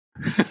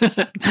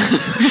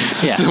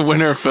 It's a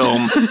winter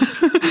film.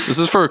 This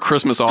is for a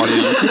Christmas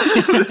audience.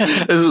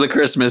 This is the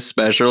Christmas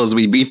special as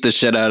we beat the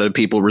shit out of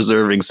people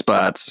reserving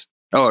spots.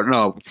 Oh,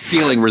 no,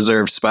 stealing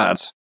reserved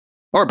spots.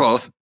 Or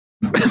both.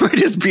 We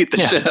just beat the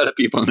shit out of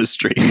people in the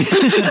streets.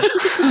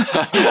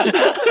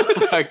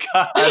 Oh my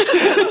God.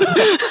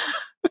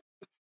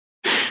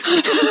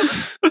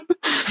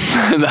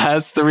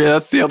 That's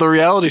the other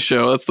reality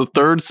show. That's the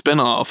third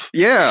spinoff.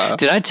 Yeah.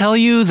 Did I tell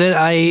you that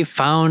I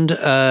found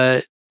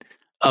a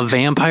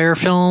vampire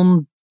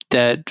film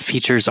that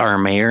features our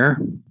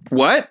mayor?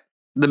 What?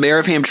 The mayor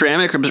of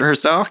Hamtramck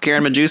herself,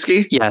 Karen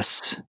Majewski?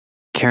 Yes.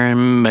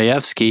 Karen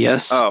Majewski,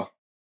 yes. Oh.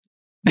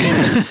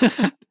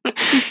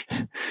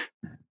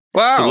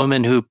 Wow. The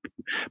woman who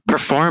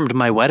performed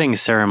my wedding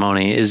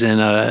ceremony is in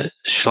a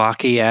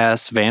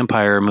schlocky-ass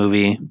vampire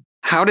movie.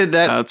 How did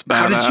that? That's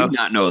how did you badass.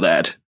 not know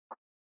that?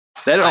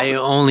 I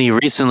only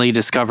recently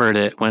discovered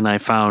it when I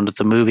found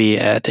the movie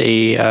at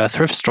a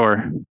thrift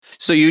store.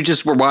 So you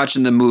just were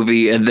watching the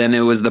movie and then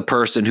it was the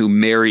person who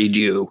married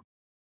you.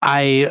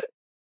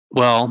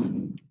 Well,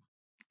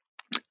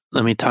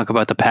 let me talk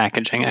about the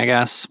packaging, I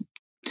guess.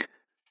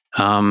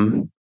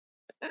 So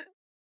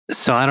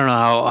I don't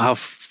know how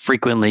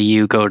frequently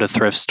you go to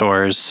thrift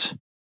stores,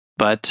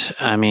 but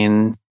I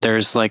mean,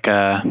 there's like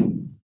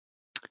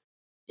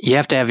you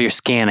have to have your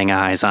scanning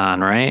eyes on,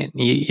 right?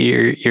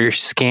 You're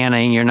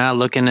scanning, you're not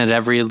looking at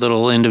every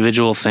little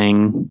individual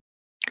thing,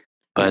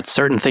 but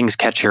certain things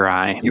catch your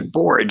eye. You're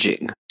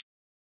foraging.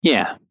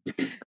 Yeah.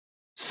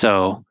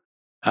 So,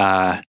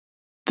 the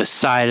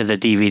side of the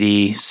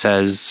DVD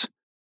says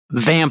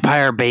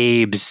Vampire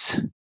Babes,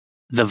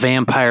 the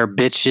Vampire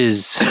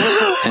Bitches,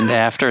 and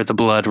After the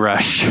Blood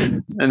Rush.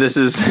 And this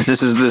is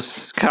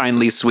this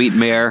kindly sweet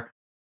mayor.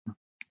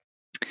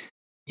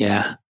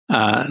 Yeah.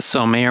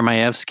 So Mayor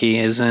Majewski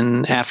is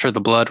in After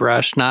the Blood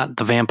Rush, not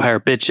the Vampire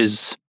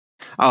Bitches.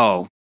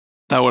 Oh,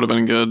 That would have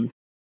been good.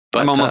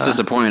 But I'm almost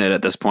disappointed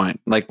at this point.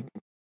 Like,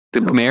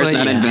 the mayor's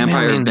not in yeah,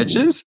 Vampire I mean-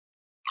 Bitches?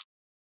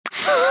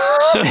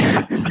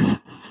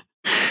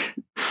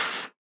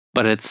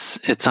 but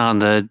it's on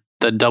the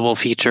double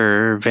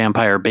feature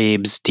Vampire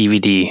Babes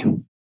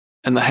DVD.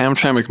 And the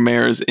Hamtramck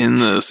mayor is in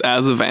this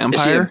as a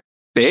vampire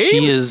Babe?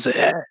 She is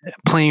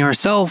playing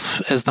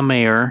herself as the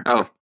mayor.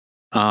 Oh.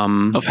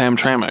 of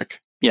Hamtramck.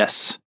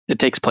 Yes, it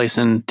takes place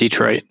in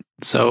Detroit.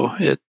 So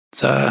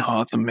it's Oh,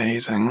 that's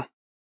amazing.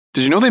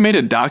 Did you know they made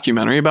a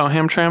documentary about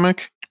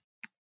Hamtramck?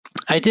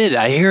 I did.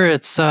 I hear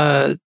it's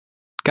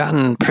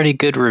gotten pretty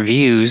good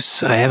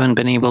reviews. I haven't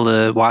been able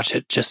to watch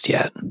it just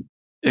yet.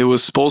 It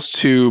was supposed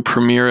to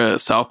premiere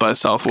at South by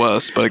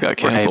Southwest, but it got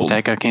canceled. Right,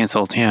 that got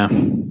canceled, yeah.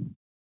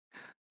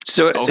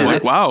 So I was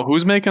like, wow,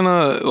 who's making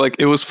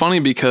it was funny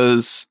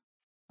because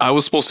I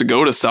was supposed to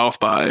go to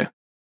South by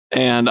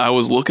and I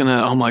was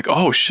I'm like,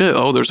 oh shit,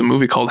 there's a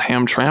movie called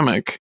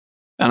Hamtramck.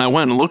 And I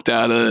went and looked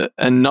at it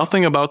and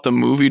nothing about the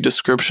movie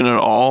description at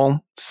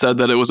all said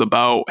that it was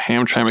about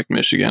Hamtramck,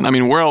 Michigan. I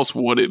mean, where else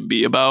would it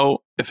be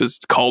about if it's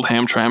called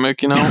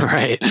Hamtramck, you know?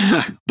 Right.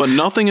 But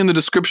nothing in the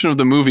description of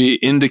the movie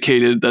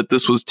indicated that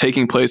this was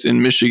taking place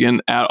in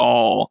Michigan at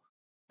all.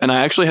 And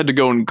I actually had to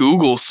go and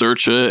Google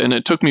search it, and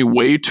it took me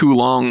way too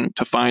long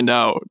to find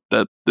out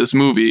that this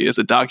movie is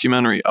a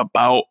documentary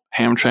about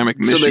Hamtramck,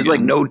 Michigan. So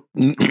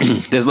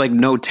there's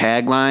no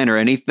tagline or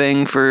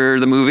anything for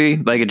the movie.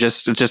 Like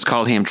it's just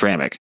called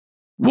Hamtramck.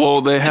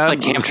 Well, they had It's like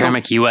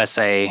Hamtramck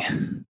USA.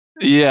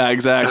 Yeah,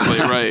 exactly,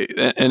 right.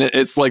 And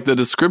it's like the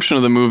description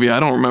of the movie.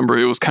 I don't remember.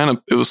 It was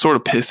sort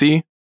of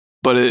pithy,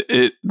 but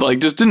it like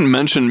just didn't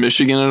mention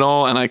Michigan at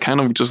all. And I kind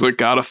of just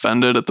got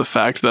offended at the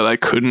fact that I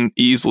couldn't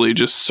easily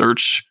just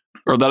search,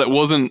 or that it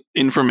wasn't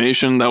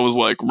information that was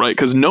right.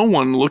 Because no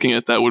one looking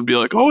at that would be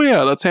like, oh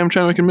yeah, that's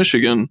Hamtramck in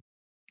Michigan.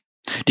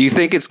 Do you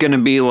think it's going to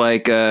be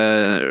like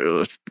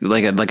a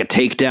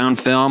takedown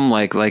film?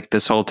 Like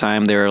this whole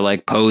time they were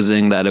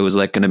posing that it was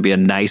going to be a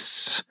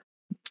nice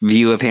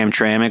view of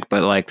Hamtramck,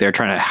 but they're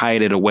trying to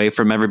hide it away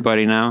from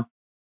everybody now.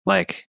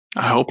 I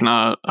hope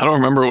not. I don't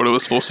remember what it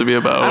was supposed to be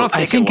about.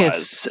 I think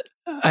it's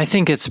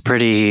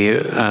pretty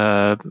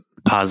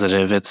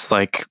positive. It's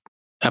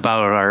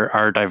about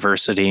our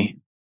diversity,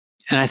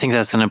 and I think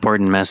that's an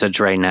important message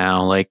right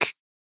now.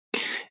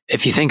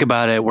 If you think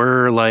about it,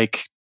 we're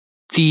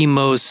the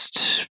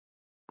most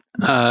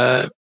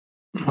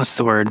what's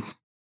the word?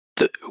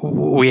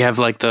 We have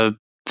the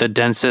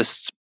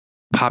densest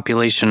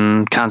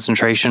population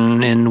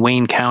concentration in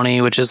Wayne County,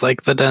 which is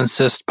the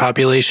densest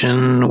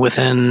population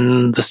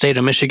within the state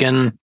of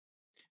Michigan.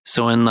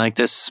 So in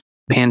this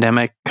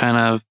pandemic kind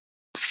of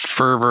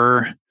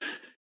fervor,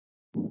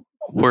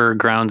 we're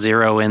ground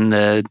zero in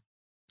the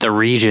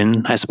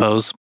region, I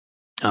suppose.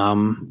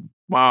 Wow,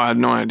 I had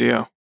no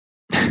idea.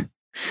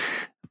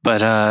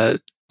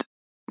 But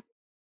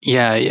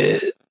yeah,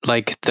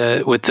 with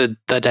the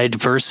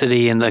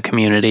diversity in the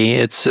community,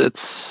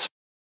 it's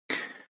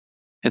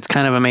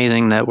kind of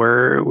amazing that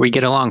we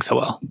get along so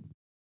well,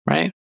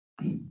 right?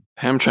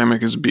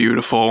 Hamtramck is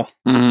beautiful.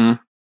 Mm-hmm.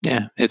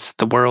 Yeah, it's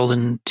the world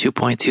in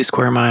 2.2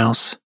 square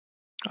miles.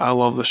 I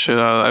love the shit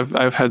out of it.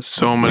 I've had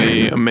so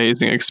many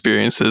amazing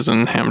experiences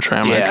in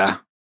Hamtramck. Yeah.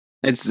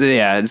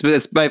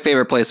 It's my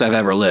favorite place I've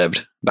ever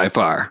lived by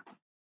far.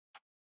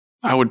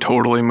 I would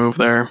totally move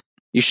there.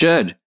 You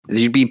should.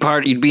 You'd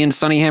be in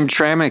sunny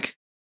Hamtramck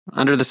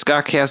under the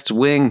Scottcast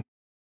wing.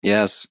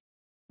 Yes.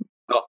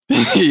 Oh.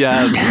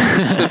 Yes.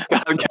 The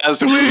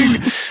Scottcast wing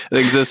that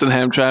exists in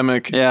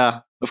Hamtramck.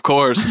 Yeah. Of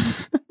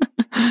course.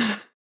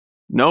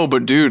 No,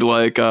 but dude,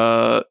 like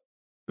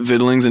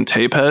Vidlings and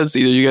Tapeheads,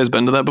 either you guys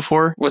been to that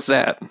before? What's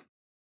that?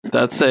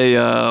 That's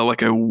a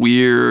like a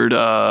weird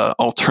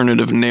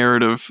alternative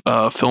narrative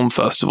film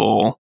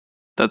festival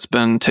that's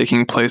been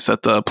taking place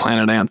at the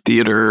Planet Ant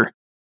Theater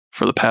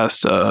for the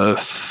past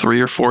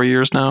 3 or 4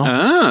 years now.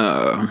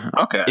 Oh,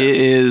 okay. It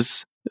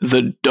is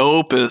the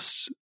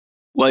dopest.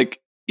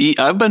 Like,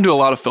 I've been to a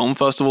lot of film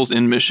festivals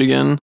in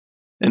Michigan,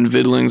 and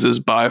Vidlings is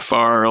by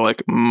far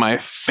like my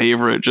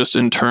favorite, just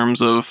in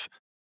terms of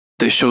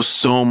they show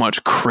so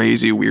much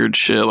crazy weird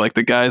shit. Like,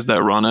 the guys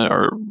that run it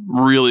are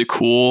really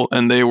cool,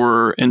 and they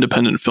were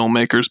independent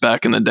filmmakers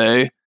back in the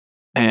day,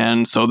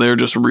 and so they're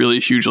just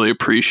really hugely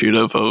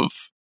appreciative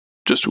of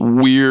just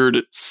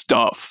weird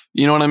stuff.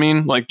 You know what I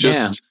mean? Like,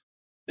 just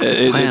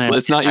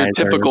it's not your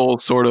typical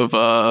sort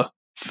of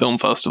film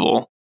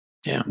festival.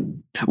 Yeah.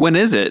 When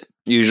is it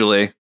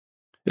usually?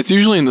 It's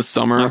usually in the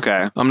summer.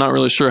 Okay. I'm not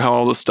really sure how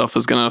all this stuff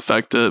is going to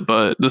affect it,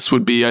 but this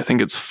would be, I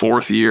think, its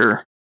 4th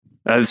year.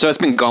 So it's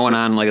been going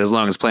on like as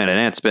long as Planet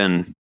Ant's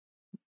been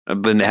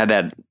had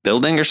that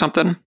building or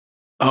something?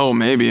 Oh,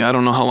 maybe. I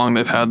don't know how long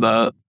they've had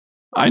that.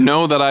 I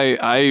know that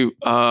I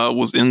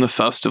was in the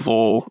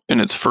festival in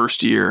its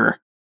first year,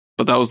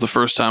 but that was the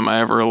first time I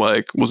ever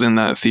like was in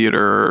that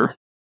theater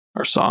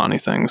or saw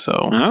anything.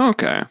 So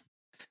okay.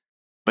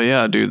 But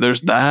yeah, dude,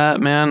 there's that,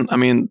 man. I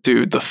mean,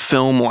 dude, the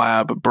film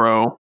lab,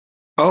 bro.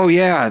 Oh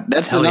yeah,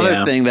 that's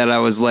another thing that I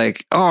was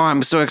like, oh,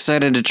 I'm so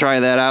excited to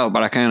try that out,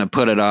 but I kind of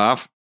put it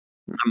off.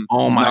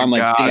 I'm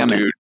God, damn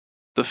dude. It.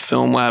 The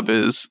film lab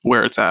is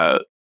where it's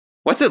at.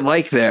 What's it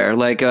like there?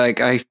 Like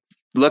I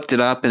looked it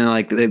up and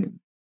like they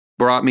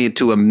brought me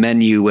to a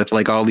menu with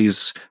like all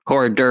these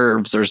hors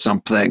d'oeuvres or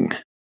something.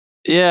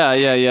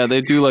 Yeah.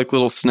 They do like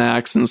little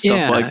snacks and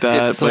stuff like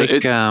that. It's but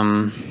like,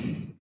 I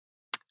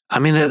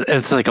mean,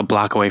 it's like a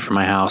block away from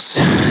my house.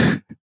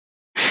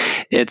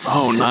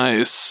 It's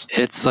nice.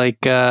 It's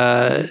like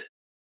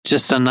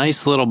just a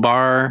nice little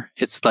bar.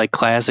 It's like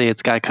classy.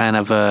 It's got kind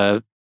of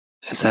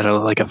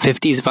like a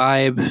 50s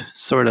vibe,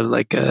 sort of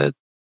like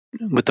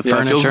with the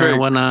furniture and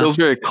whatnot. Feels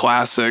very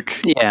classic.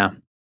 Yeah.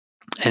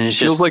 And it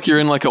feels like you're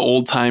in like an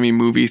old timey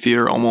movie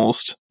theater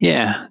almost.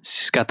 Yeah. It's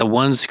just got the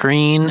one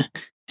screen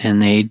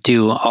and they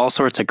do all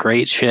sorts of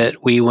great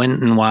shit. We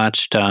went and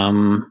watched what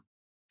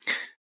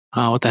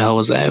the hell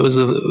was that? It was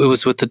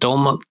with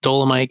the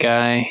Dolomite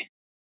guy,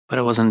 but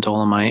it wasn't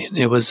Dolomite.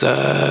 It was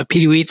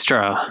Petey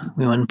Wheatstraw.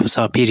 We went and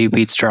saw Petey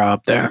Wheatstraw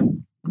up there.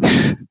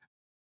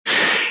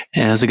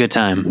 And it was a good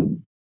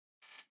time.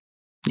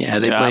 Yeah,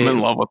 I'm in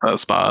love with that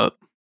spot.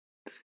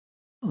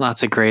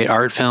 Lots of great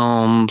art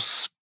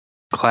films,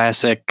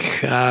 classic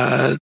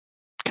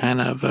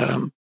kind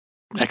of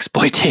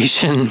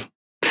exploitation,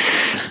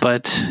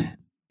 but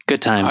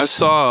good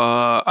times.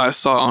 I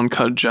saw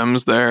Uncut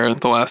Gems there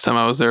the last time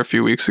I was there a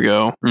few weeks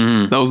ago.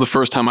 Mm-hmm. That was the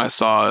first time I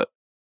saw it,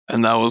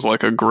 and that was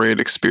like a great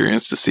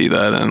experience to see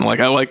that. And like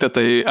I like that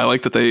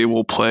they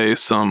will play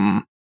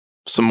some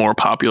more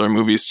popular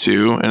movies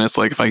too. And it's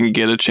like if I can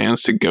get a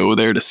chance to go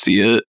there to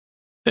see it,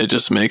 it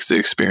just makes the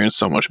experience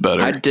so much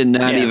better. I did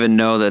not even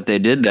know that they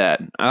did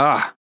that.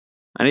 I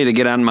need to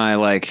get on my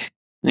I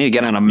need to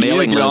get on a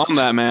mailing list. You need to get on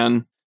that,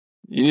 man.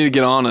 You need to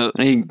get on it.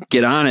 I need to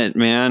get on it,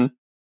 man.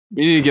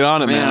 You need to get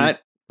on it, man. I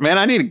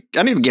need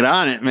to get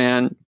on it,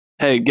 man.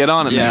 Hey, get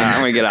on it, man. Yeah,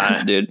 I'm gonna get on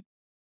it, dude.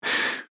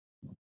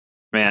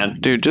 Man,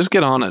 dude, just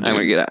get on it. Dude. I'm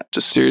gonna get on it.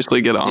 Just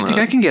seriously get on it. You think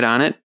I can get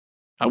on it?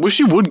 I wish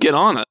you would get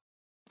on it.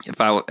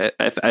 If I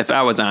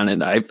was on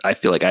it, I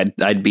feel like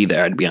I'd be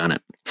there. I'd be on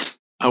it.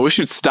 I wish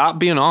you'd stop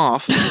being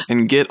off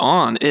and get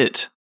on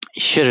it.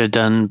 You should have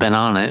been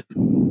on it.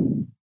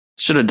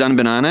 Should have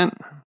been on it?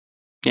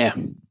 Yeah.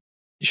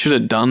 You should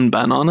have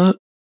been on it?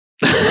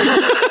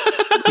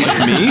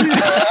 Me?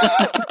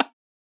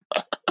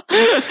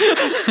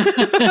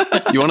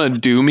 You want to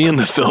do me in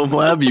the film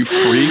lab, you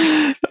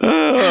freak?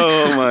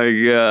 Oh my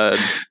God.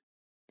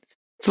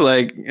 It's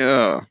like,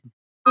 oh.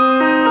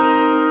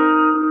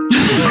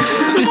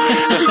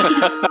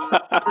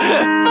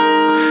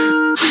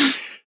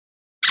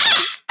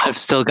 I've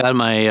still got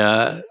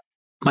my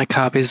my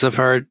copies of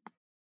our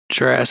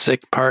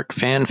Jurassic Park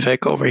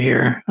fanfic over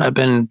here. I've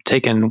been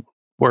taking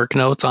work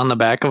notes on the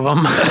back of them.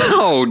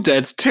 Oh,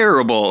 that's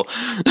terrible.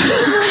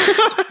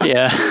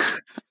 Yeah.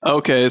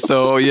 Okay,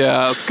 so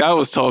yeah, Scott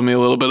was telling me a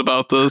little bit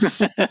about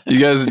this. You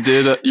guys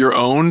did your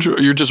own.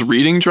 You're just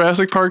reading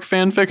Jurassic Park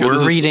fanfic.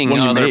 We're reading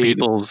other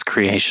people's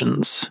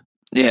creations.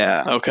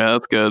 Yeah. Okay,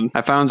 that's good.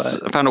 I found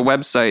a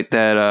website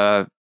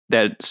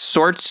that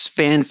sorts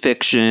fan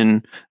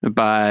fiction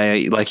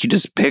by like you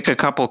just pick a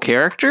couple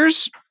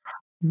characters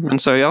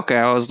And so, okay,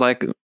 I was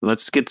like,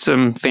 let's get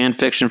some fan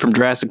fiction from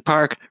Jurassic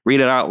Park,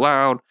 read it out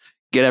loud,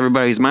 get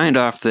everybody's mind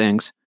off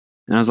things.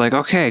 And I was like,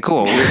 okay,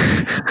 cool.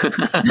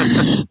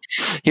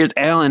 Here's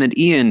Alan and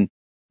Ian,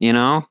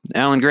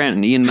 Alan Grant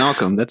and Ian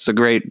Malcolm.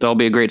 That'll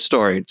be a great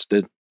story. It's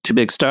the two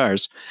big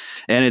stars.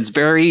 And it's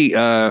very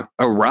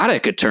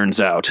erotic, it turns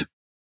out.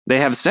 They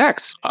have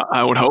sex.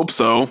 I would hope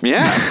so.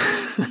 Yeah.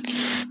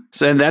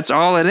 So that's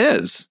all it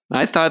is.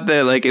 I thought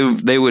that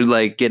if they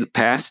would get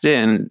passed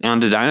in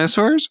onto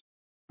dinosaurs,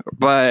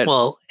 but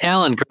well,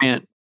 Alan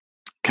Grant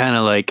kind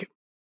of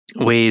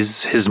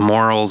weighs his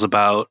morals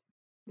about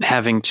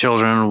having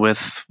children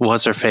with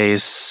what's her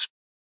face,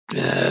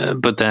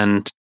 but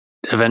then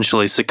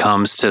eventually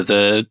succumbs to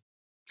the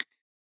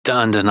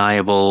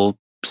undeniable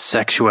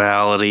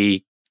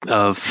sexuality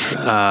of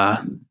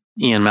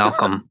Ian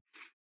Malcolm.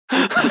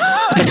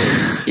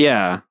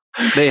 Yeah,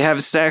 they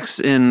have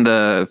sex in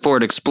the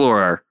Ford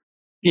Explorer.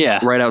 Yeah,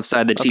 right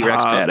outside the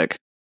T-Rex paddock.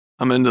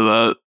 I'm into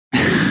that.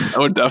 I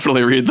would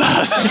definitely read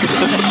that.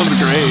 That sounds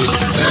great.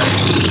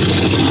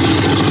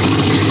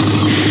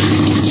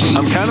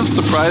 I'm kind of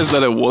surprised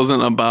that it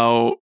wasn't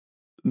about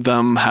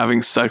them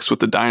having sex with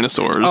the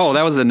dinosaurs. Oh,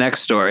 that was the next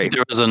story.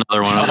 There was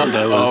another one.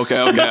 That was,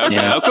 okay. Yeah.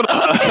 That's what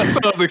I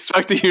was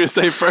expecting you to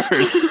say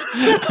first.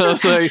 I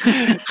was like,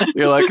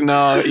 you're like,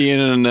 no,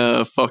 Ian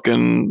and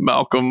fucking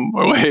Malcolm.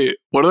 Or wait,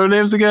 what are their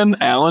names again?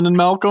 Alan and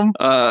Malcolm?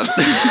 I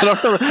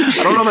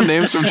don't know the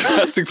names from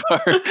Jurassic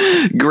Park.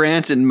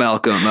 Grant and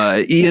Malcolm.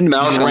 Ian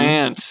Malcolm.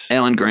 Grant.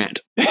 Alan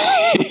Grant.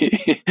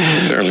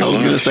 I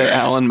was going to say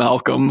Alan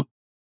Malcolm.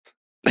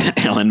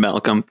 Alan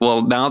Malcolm.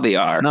 Well, now they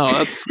are. No,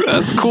 that's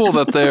cool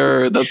that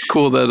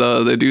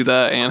they do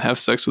that and have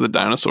sex with the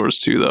dinosaurs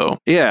too, though.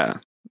 Yeah.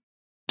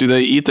 Do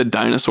they eat the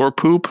dinosaur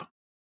poop?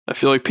 I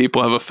feel like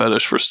people have a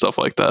fetish for stuff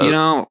like that.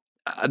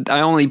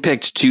 I only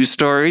picked 2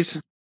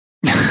 stories,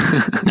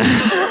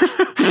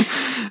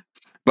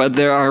 but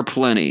there are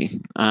plenty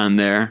on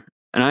there.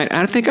 And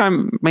I think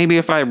maybe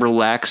if I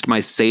relaxed my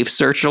safe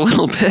search a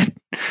little bit,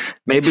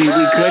 maybe we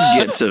could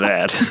get to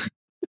that.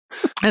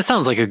 That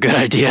sounds like a good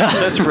idea.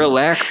 Let's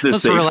relax the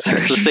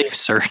safe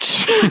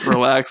search.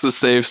 Relax the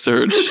safe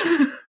search.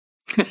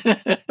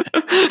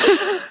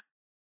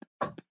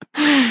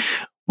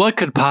 What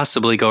could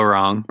possibly go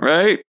wrong?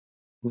 Right?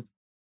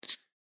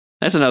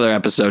 That's another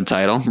episode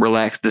title.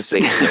 Relax the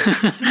safe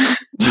search.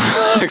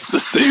 Relax the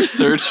safe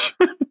search.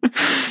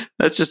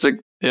 That's just a...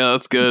 Yeah,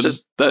 that's good.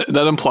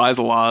 That implies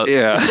a lot.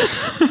 Yeah.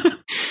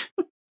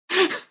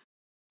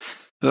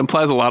 It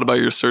implies a lot about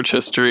your search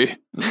history.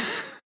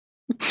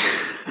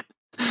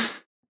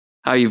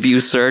 How you view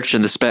search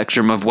and the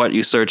spectrum of what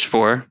you search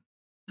for.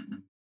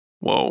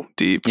 Whoa,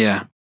 deep.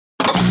 Yeah.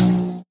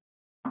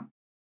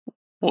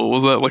 What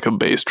was that, like a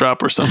bass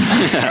drop or something?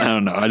 I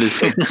don't know. I just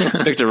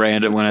picked a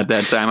random one at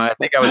that time. I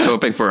think I was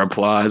hoping for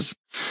applause.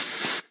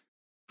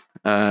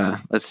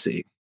 Let's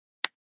see.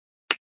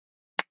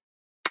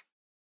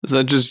 Is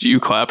that just you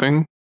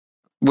clapping?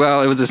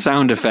 Well, it was a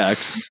sound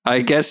effect.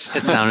 I guess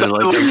it sounded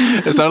like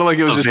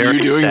it was just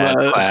you doing that.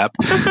 Clap.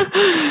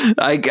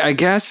 I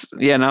guess,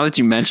 yeah, now that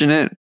you mention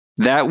it,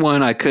 that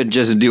one I could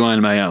just do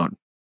on my own.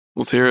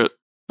 Let's hear it.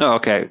 Oh,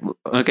 okay.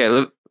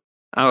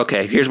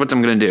 Okay, here's what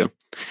I'm going to do.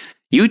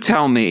 You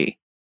tell me,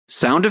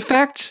 sound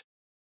effect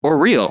or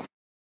real?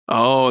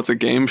 Oh, it's a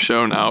game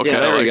show now. Okay, yeah,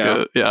 there we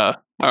go. It. Yeah.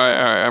 All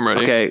right, I'm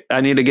ready. Okay,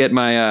 I need to get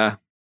my...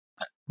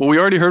 Well, we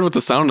already heard what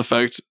the sound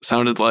effect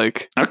sounded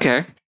like.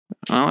 Okay,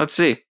 well, let's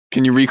see.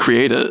 Can you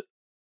recreate it?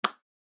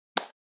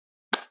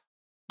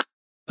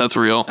 That's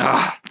real.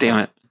 Ah, damn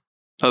it.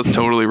 That's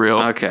totally real.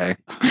 Okay.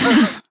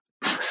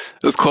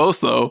 It's close,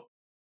 though.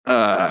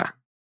 How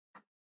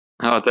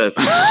about this?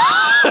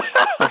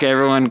 Okay,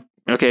 everyone.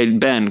 Okay,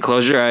 Ben,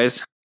 close your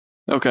eyes.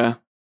 Okay.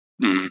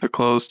 They're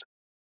closed.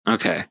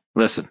 Okay,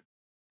 listen.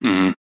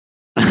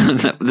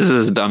 This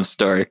is a dumb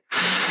story.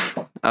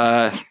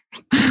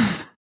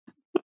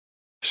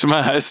 Should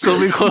my eyes still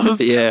be closed?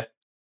 Yeah.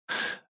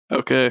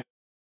 Okay.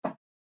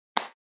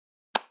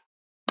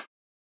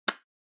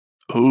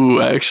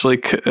 Ooh, actually,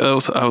 I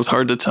was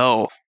hard to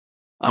tell.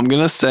 I'm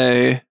going to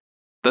say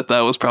that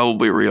was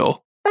probably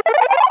real.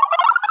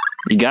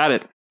 You got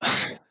it.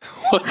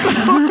 What the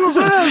fuck was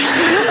that?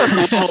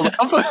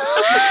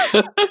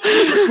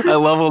 I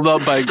leveled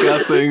up by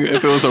guessing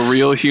if it was a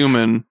real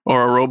human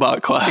or a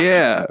robot clap.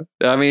 Yeah.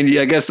 I mean,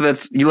 I guess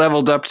you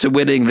leveled up to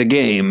winning the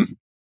game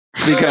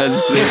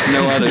because there's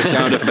no other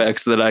sound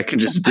effects that I can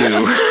just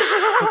do.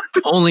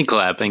 Only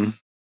clapping.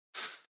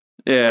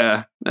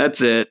 Yeah,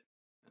 that's it.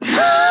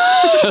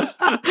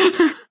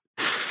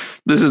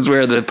 This is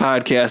where the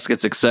podcast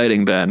gets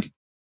exciting, Ben.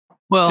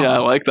 Well, yeah, I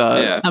like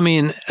that. Yeah. I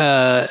mean,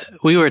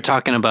 we were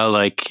talking about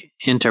like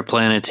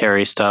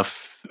interplanetary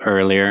stuff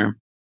earlier,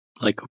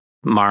 like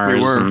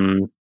Mars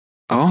and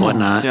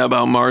whatnot. Yeah,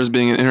 about Mars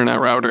being an internet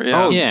router.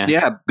 Yeah. Oh,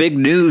 yeah. Big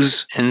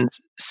news. And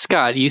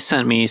Scott, you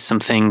sent me some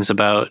things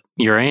about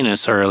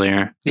Uranus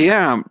earlier.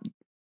 Yeah.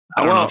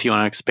 I don't know if you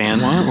want to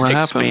expand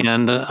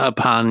happened?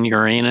 upon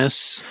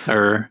Uranus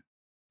or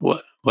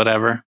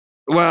whatever.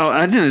 Well,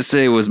 I didn't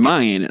say it was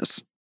my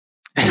anus.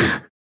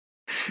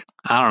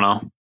 I don't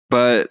know.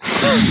 But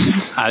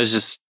I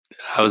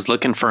was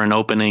looking for an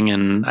opening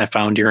and I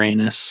found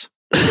Uranus.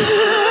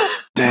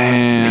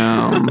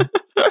 Damn.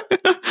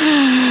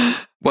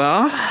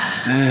 well,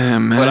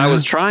 Damn, man. what I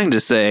was trying to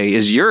say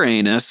is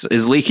Uranus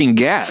is leaking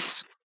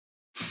gas.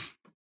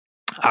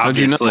 How'd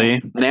you know?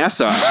 Obviously.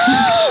 NASA.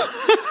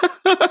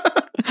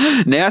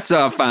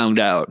 NASA found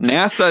out.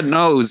 NASA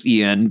knows,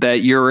 Ian,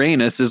 that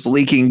Uranus is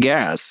leaking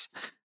gas.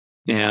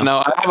 Yeah. Now,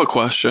 I have a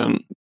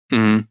question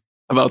Mhm.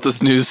 about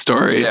this news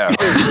story. Yeah.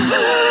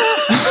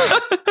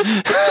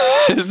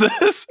 Is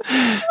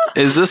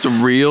this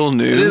real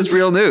news? It is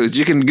real news.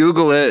 You can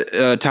Google it.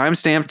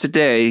 Timestamp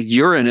today.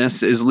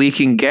 Uranus is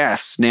leaking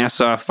gas.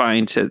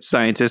 NASA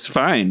scientists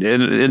find.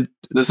 And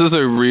This is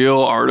a real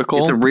article?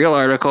 it's a real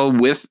article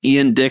with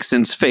Ian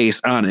Dixon's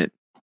face on it.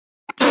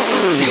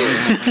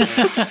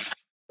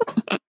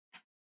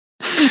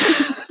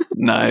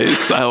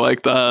 Nice. I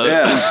like that.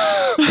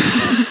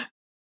 Yeah.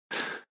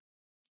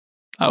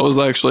 I was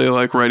actually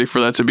like ready for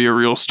that to be a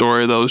real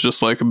story that was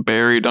just like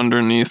buried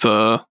underneath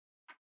a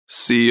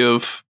sea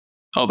of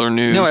other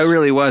news. No, it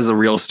really was a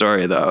real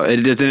story, though. It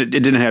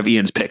didn't have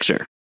Ian's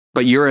picture.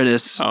 But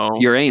Uranus,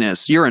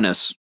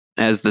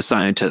 as the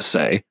scientists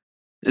say,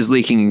 is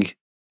leaking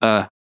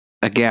a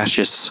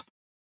gaseous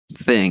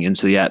thing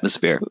into the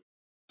atmosphere.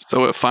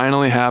 So it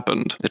finally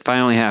happened. It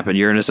finally happened.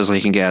 Uranus is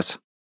leaking gas.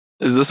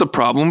 Is this a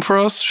problem for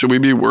us? Should we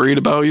be worried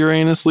about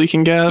Uranus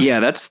leaking gas? Yeah,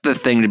 that's the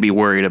thing to be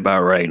worried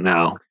about right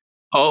now.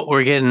 Oh,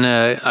 we're getting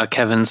a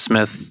Kevin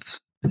Smith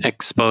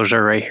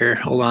exposure right here.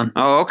 Hold on.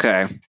 Oh,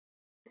 okay.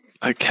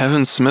 A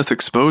Kevin Smith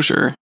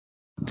exposure.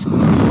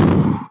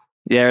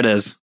 Yeah, it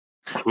is.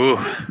 Ooh.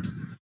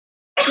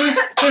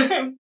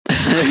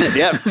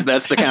 Yep,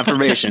 that's the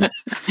confirmation.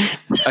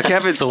 A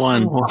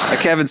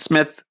Kevin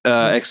Smith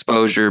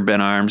exposure,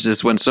 Ben Arms,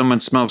 is when someone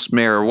smokes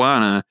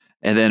marijuana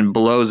and then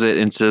blows it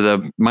into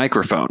the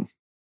microphone.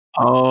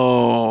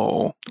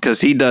 Oh.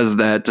 Because he does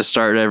that to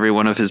start every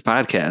one of his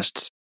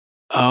podcasts.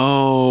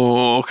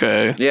 Oh,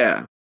 okay.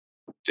 Yeah.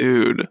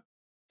 Dude. It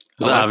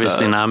was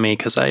obviously not me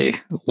because I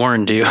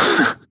warned you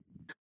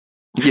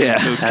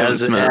Yeah. It was Kevin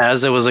Smith.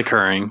 as it was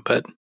occurring,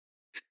 but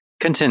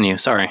continue.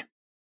 Sorry.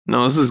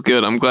 No, this is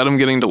good. I'm glad I'm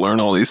getting to learn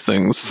all these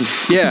things.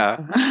 Yeah.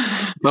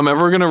 If I'm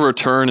ever going to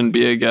return and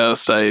be a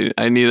guest, I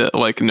need to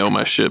like know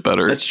my shit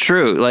better. That's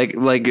true. Like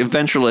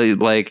eventually,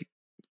 like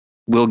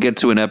we'll get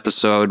to an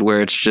episode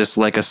where it's just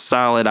like a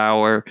solid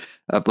hour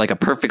of like a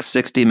perfect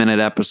 60-minute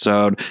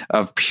episode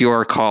of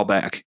pure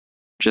callback.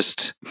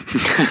 Just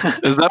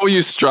Is that what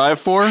you strive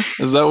for?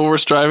 Is that what we're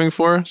striving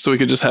for? So we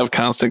could just have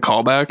constant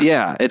callbacks?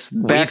 yeah, it's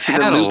back We've to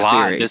the had a loop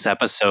lot theory. this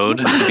episode,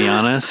 to be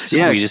honest.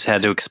 Yeah. We just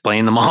had to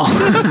explain them all.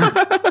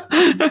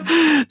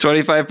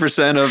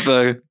 25% of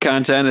the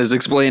content is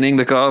explaining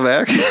the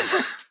callback.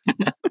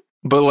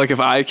 But like if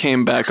I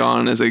came back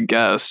on as a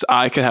guest,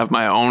 I could have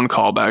my own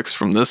callbacks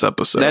from this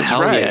episode. That's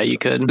Hell right. yeah, you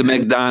could. The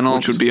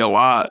McDonald's. Which would be a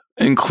lot,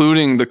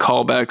 including the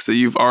callbacks that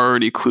you've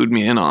already clued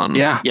me in on.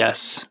 Yeah.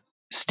 Yes.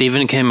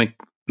 Stephen K.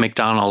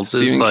 McDonald's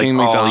is Stephen like King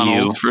all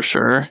McDonald's you. for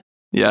sure.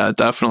 Yeah,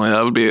 definitely.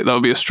 That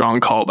would be a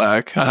strong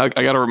callback. I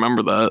got to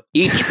remember that.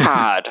 Each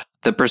pod,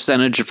 the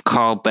percentage of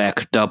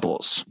callback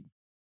doubles.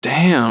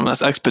 Damn,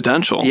 that's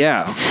exponential.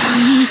 Yeah.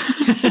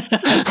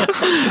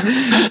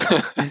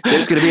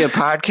 There's going to be a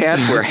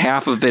podcast where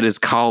half of it is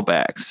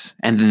callbacks.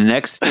 And the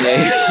next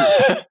day,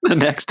 the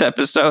next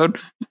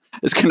episode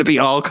is going to be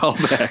all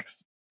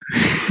callbacks.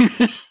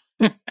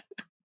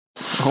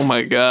 Oh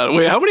my god!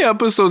 Wait, how many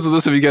episodes of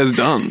this have you guys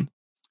done?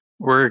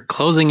 We're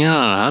closing in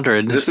on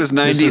 100. This is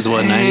 90. This is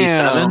what,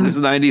 97? This is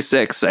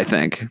 96, I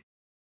think.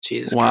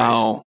 Jesus Wow,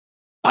 Christ.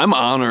 I'm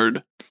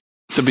honored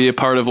to be a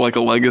part of like a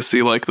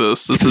legacy like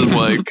this. This is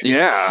like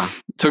Yeah.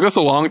 took us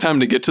a long time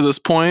to get to this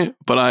point,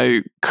 but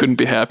I couldn't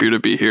be happier to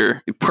be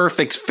here.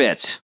 Perfect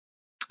fit.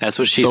 That's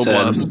what she So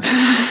said.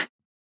 blessed.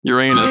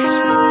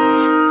 Uranus.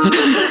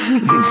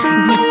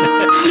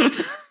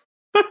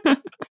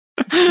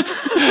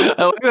 I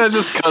like that it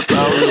just cuts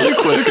out really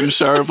quick and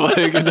sharp.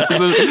 Like it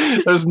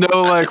doesn't. There's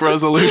no like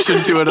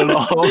resolution to it at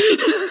all.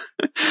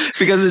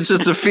 Because it's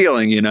just a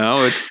feeling, you know?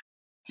 It's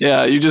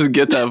Yeah, you just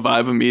get that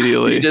vibe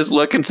immediately. you just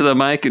look into the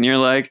mic and you're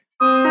like,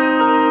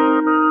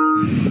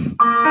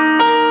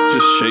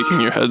 Just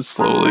shaking your head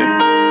slowly.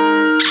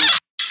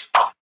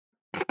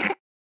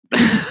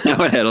 that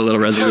one had a little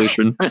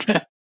resolution.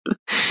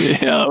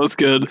 Yeah, that was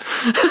good.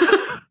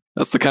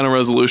 That's the kind of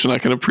resolution I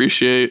can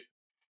appreciate.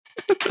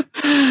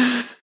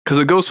 Because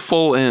it goes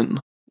full in,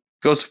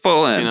 Goes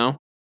full in. you know?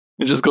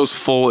 It just goes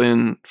full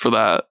in for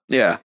that.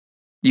 Yeah.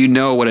 You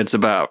know what it's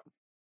about.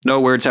 No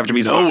words have to be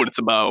You know spoken. what it's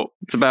about.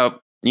 It's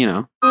about, you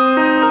know.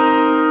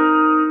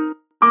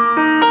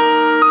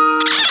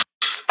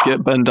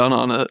 Get Ben done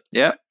on it.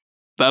 Yeah.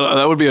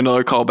 That would be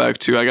another callback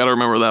too. I got to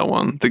remember that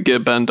one. The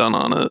get Ben done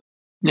on it.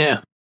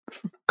 Yeah.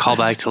 Call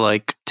back to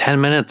like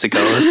 10 minutes ago.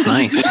 That's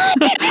nice.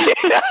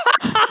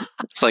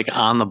 It's like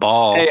on the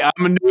ball. Hey,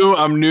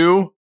 I'm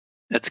new.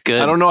 That's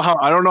good. I don't know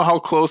how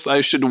close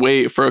I should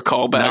wait for a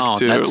callback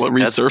to that's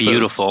resurface.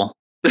 beautiful.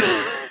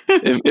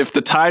 If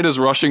the tide is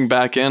rushing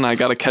back in, I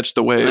got to catch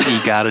the wave.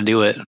 You got to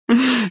do it.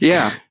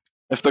 Yeah.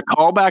 If the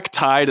callback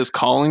tide is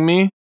calling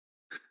me,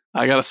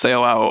 I got to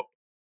sail out.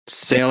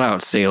 Sail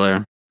out,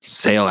 sailor.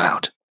 Sail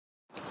out.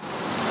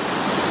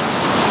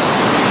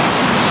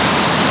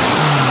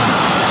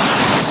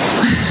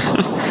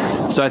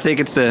 So I think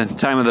it's the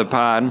time of the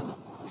pod.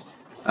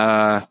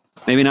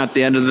 Maybe not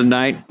the end of the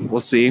night.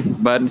 We'll see.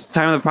 But it's the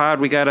time of the pod.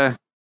 We got to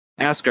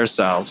ask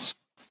ourselves,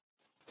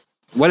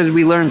 what did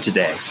we learn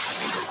today?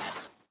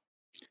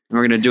 And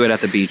we're going to do it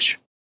at the beach.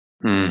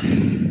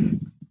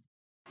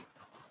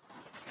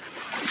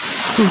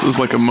 So this is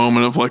like a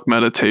moment of like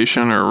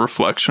meditation or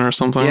reflection or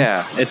something.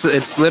 Yeah,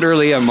 it's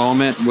literally a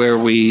moment where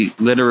we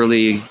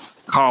literally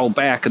call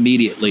back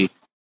immediately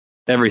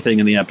everything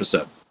in the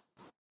episode.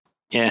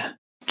 Yeah.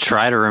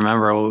 Try to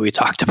remember what we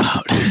talked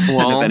about.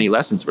 Well, if any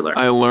lessons were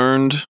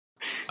learned.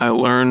 I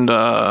learned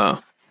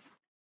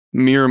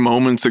mere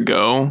moments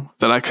ago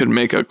that I could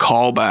make a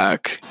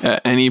callback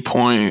at any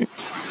point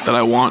that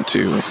I want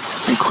to,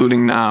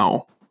 including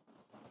now.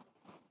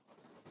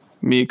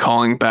 Me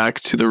calling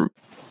back to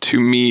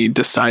me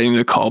deciding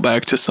to call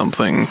back to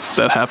something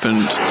that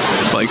happened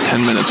like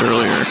 10 minutes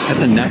earlier.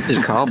 That's a nested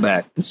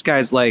callback. This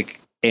guy's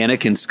like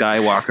Anakin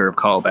Skywalker of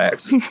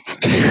callbacks.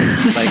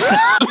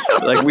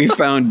 like we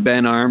found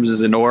Ben Arms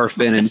as an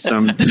orphan in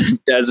some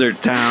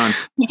desert town.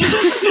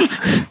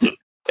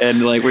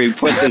 And like we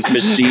put this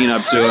machine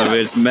up to him,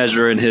 it's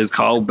measuring his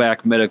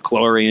callback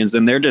midichlorians,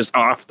 and they're just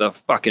off the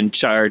fucking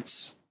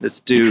charts. This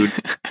dude.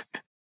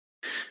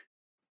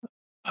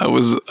 I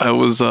was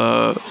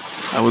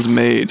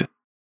made,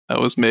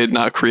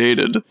 not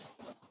created.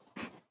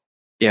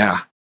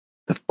 Yeah.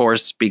 The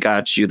force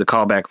begot you, the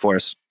callback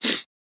force.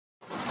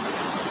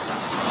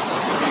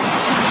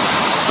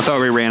 I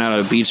thought we ran out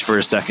of the beach for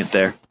a second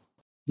there.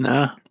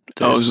 No.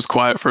 I was just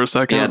quiet for a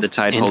second. Yeah, the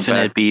tide pulled back.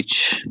 Infinite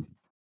beach.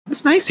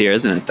 It's nice here,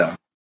 isn't it, though?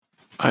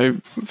 I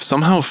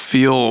somehow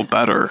feel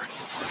better.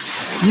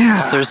 Yeah.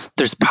 So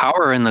there's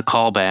power in the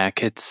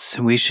callback.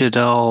 We should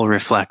all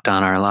reflect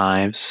on our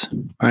lives,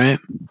 right?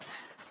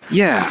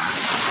 Yeah,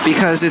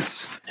 because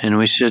it's... And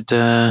we should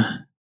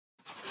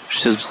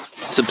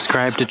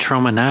subscribe to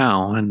Trauma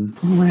Now and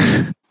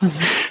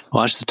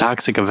watch The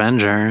Toxic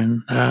Avenger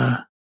and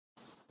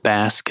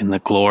bask in the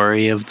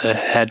glory of the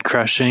head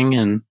crushing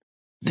and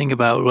think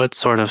about what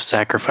sort of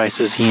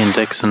sacrifices he and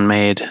Dixon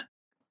made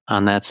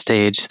on that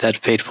stage that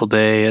fateful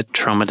day at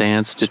Trauma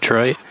Dance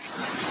Detroit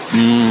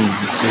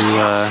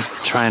to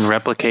try and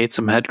replicate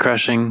some head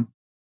crushing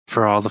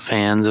for all the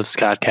fans of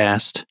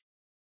Scottcast.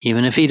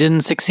 Even if he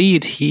didn't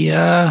succeed, he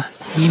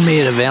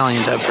made a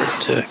valiant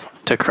effort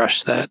to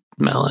crush that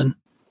melon.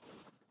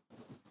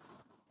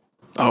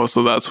 Oh,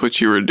 so that's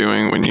what you were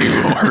doing when you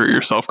hurt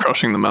yourself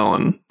crushing the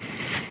melon.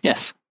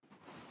 Yes.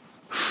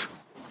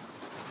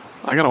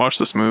 I gotta watch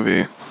this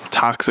movie.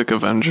 Toxic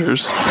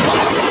Avengers.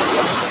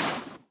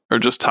 Or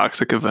just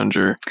Toxic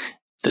Avenger.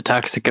 The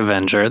Toxic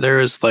Avenger. There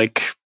was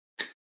like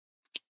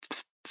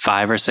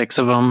 5 or 6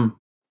 of them.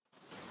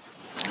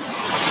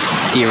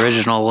 The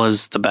original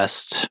was the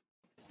best.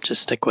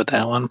 Just stick with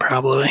that one,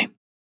 probably.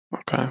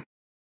 Okay.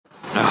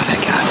 Oh,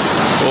 thank God.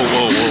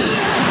 Whoa.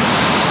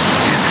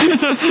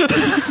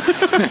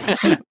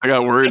 I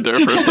got worried there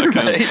for a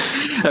second. Right?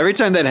 Every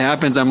time that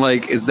happens, I'm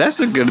like, is that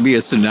going to be a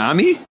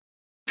tsunami?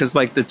 Because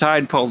like the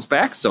tide pulls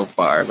back so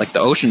far, like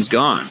the ocean's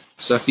gone.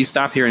 So if you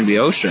stop hearing the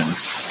ocean,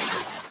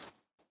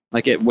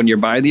 like when you're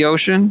by the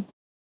ocean,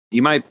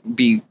 you might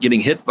be getting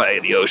hit by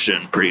the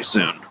ocean pretty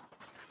soon.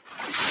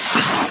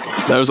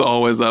 There's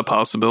always that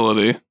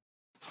possibility.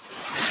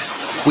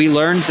 We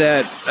learned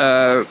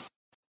that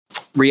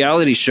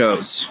reality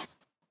shows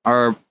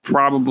are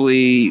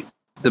probably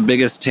the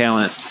biggest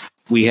talent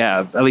we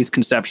have, at least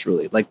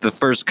conceptually. Like the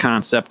first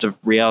concept of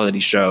reality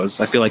shows.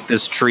 I feel like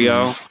this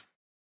trio, I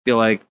feel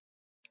like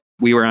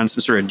we were on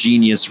some sort of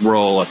genius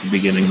roll at the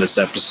beginning of this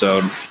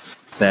episode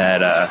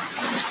that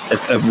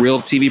if a real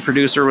TV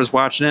producer was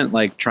watching it,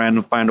 like trying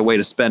to find a way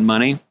to spend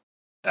money,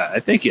 I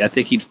think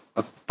he'd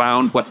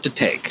found what to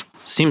take.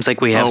 Seems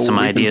like we have some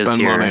ideas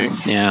here. Money.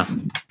 Yeah.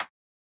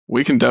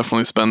 We can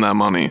definitely spend that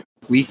money.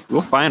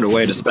 We'll find a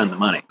way to spend the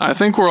money. I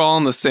think we're all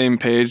on the same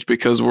page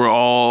because we're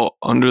all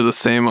under the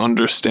same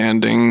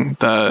understanding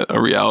that a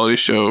reality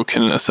show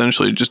can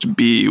essentially just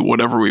be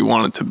whatever we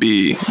want it to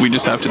be. We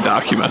just have to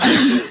document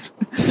it.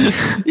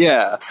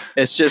 Yeah.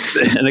 It's just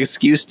an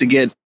excuse to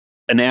get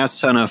an ass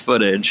ton of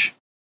footage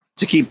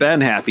to keep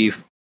Ben happy.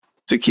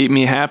 To keep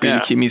me happy, to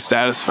keep me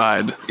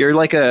satisfied. You're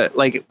like I'm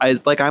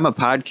a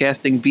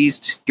podcasting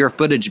beast. You're a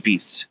footage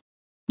beast.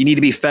 You need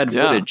to be fed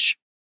footage.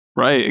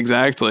 Right,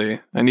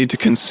 exactly. I need to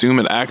consume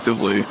it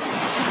actively.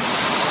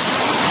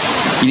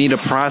 You need to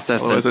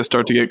process Otherwise I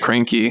start to get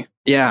cranky.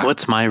 Yeah.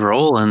 What's my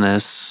role in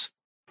this?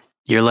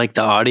 You're like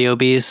the audio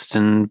beast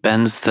and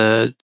Ben's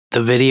the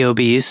video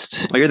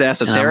beast. Oh, you're the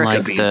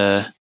esoteric beast.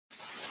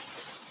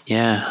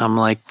 I'm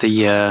like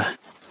the...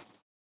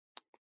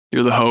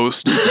 You're the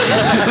host. You're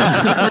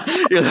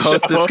the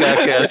host of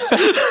Scottcast.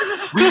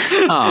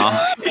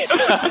 Oh.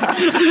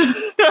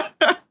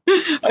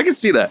 I can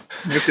see that.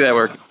 I can see that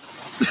work.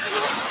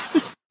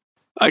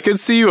 I could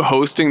see you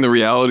hosting the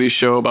reality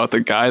show about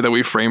the guy that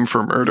we framed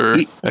for murder.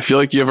 I feel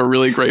like you have a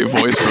really great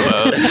voice for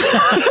that.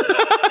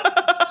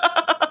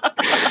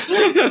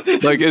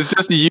 Like, it's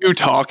just you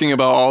talking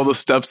about all the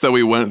steps that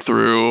we went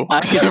through.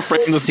 I could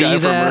see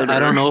that. I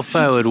don't know if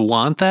I would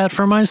want that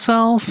for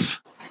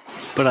myself,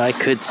 but I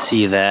could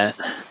see that.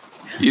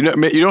 You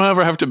don't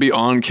ever have to be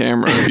on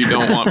camera if you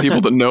don't want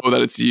people to know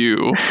that it's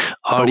you.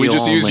 But we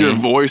just use your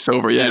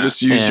voiceover. Yeah,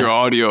 just use your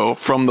audio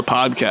from the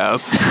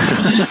podcast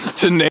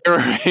to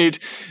narrate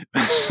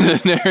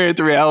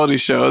the reality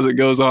show as it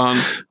goes on.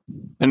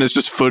 And it's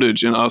just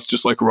footage and us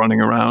just like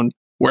running around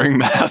wearing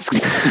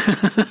masks.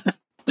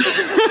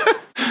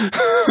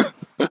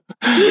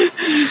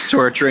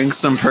 Torturing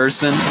some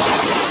person.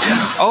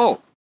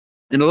 Oh,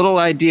 and a little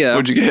idea.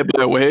 Would you get hit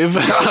by a wave?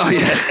 Oh,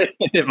 yeah.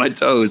 Hit my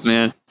toes,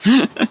 man.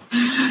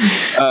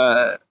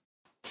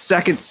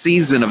 Second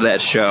season of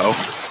that show,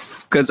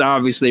 because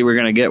obviously we're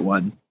going to get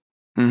one.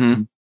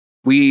 Mm-hmm.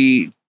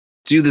 We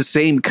do the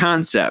same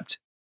concept,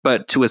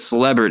 but to a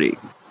celebrity.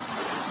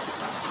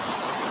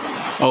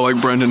 Oh,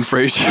 like Brendan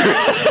Fraser.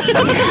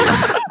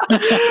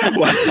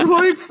 Why do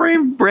I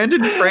frame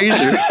Brendan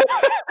Fraser?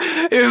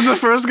 It was the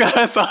first guy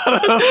I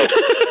thought of.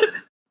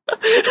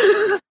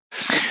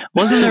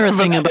 Wasn't there a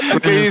thing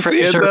about Brendan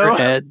Fraser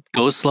at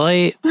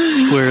Ghostlight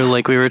where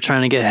like we were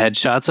trying to get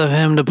headshots of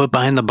him to put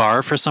behind the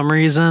bar for some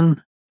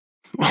reason?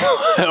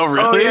 Oh,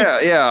 really? Oh,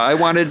 yeah. I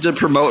wanted to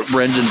promote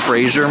Brendan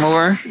Fraser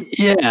more.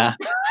 Yeah.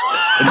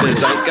 The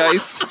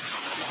zeitgeist.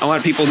 I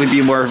want people to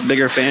be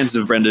bigger fans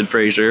of Brendan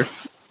Fraser.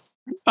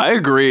 I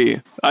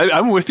agree.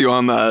 I'm with you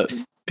on that.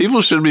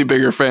 People should be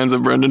bigger fans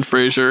of Brendan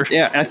Fraser.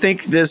 Yeah, I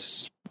think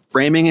this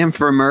framing him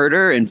for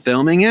murder and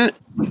filming it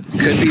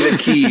could be the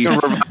key.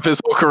 His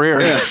whole career.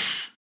 Yeah.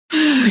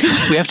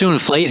 We have to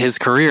inflate his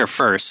career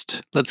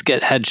first. Let's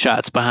get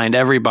headshots behind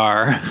every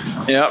bar.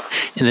 Yep.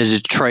 In the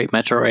Detroit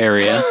metro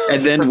area.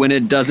 And then when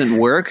it doesn't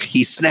work,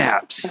 he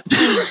snaps.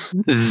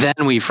 Then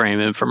we frame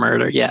him for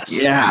murder.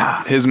 Yes.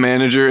 Yeah. His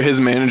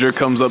manager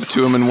comes up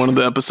to him in one of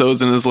the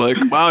episodes and is like,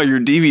 "Wow,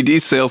 your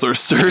DVD sales are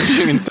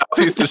surging in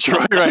Southeast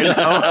Detroit right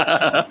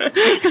now.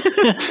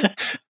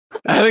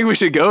 I think we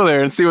should go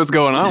there and see what's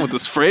going on with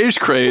this Frage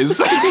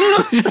craze."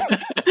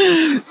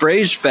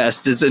 Frage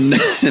Fest is in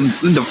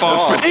the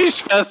fall.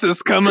 Frage Fest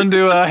is coming to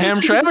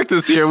Hamtramck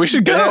this year. We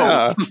should go.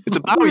 Yeah. It's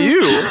about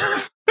you.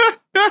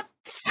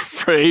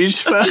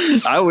 Frage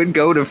Fest? I would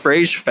go to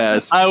Frage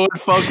Fest. I would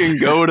fucking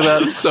go to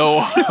that so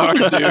hard,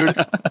 dude.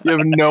 You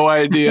have no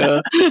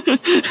idea.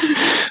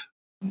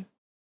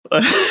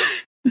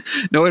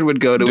 No one would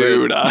go to it.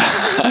 Dude,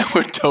 I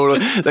would totally.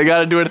 They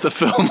got to do it at the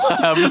Film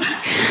Lab.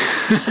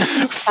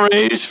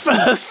 Frage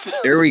Fest.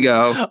 Here we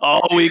go.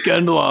 All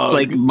weekend long. It's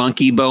like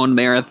Monkey Bone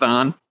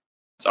Marathon.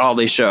 It's all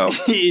they show.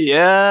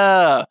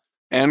 Yeah.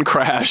 And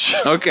Crash.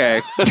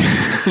 Okay.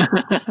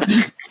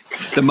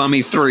 The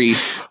Mummy 3.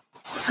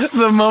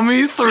 The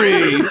Mummy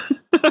 3.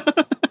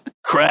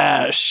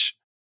 Crash.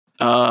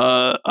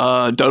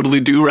 Dudley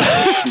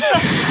Do-Rag.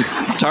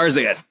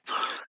 Tarzan.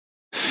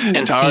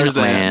 And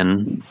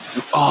Tarzan.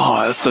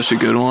 Oh, that's such a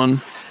good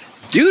one.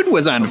 Dude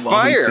was on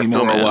fire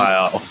for a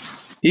while.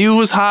 He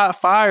was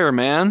hot fire,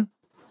 man.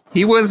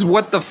 He was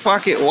what the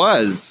fuck it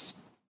was.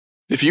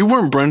 If you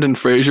weren't Brendan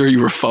Fraser,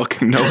 you were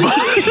fucking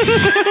nobody.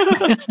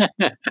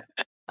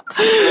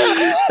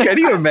 Can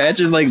you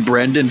imagine like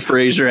Brendan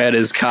Fraser at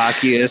his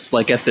cockiest,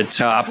 like at the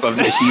top of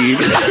the heap,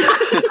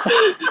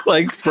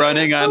 like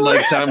fronting on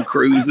like Tom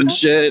Cruise and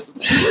shit?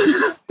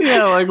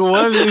 Yeah, like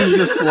what? He's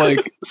just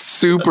like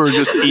super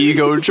just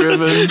ego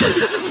driven.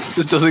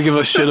 Just doesn't give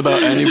a shit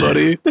about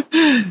anybody.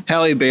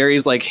 Halle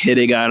Berry's like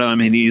hitting on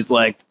him and he's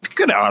like,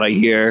 "Get out of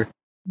here.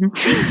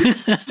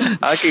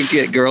 I could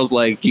get girls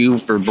like you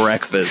for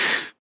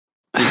breakfast."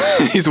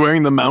 He's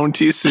wearing the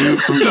Mountie suit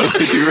from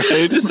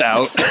WWE. Just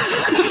out.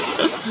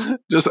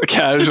 Just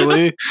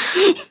casually.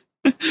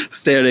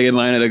 Standing in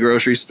line at a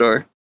grocery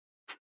store.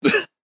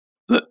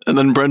 And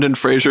then Brendan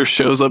Fraser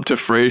shows up to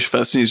Frage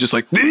Fest and he's just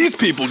like, "These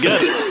people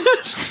get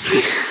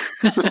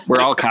it."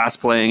 We're all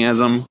cosplaying as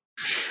him.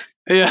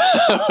 Yeah,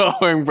 we're all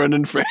wearing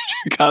Brendan Fraser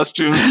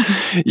costumes.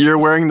 You're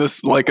wearing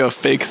this like a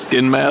fake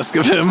skin mask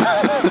of him.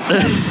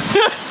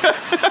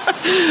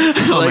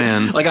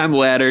 Man. Like I'm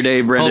latter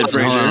day Brendan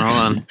Fraser. Hold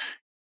on.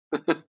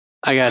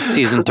 I got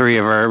season 3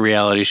 of our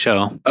reality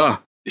show. Oh,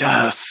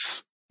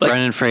 yes.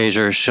 Brendan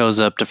Fraser shows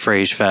up to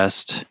Frage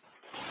Fest.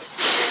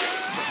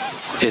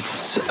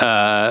 It's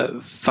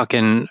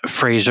fucking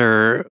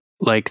Fraser,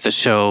 like the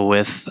show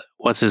with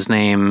what's his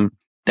name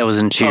that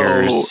was in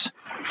Cheers.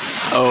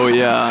 Oh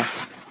yeah.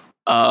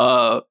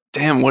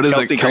 Damn, what is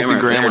it? Kelsey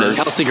Grammer.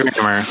 Kelsey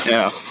Grammer.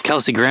 Yeah.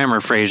 Kelsey Grammer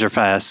Fraser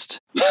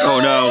Fest. Oh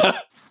no.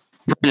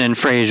 Brendan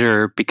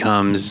Fraser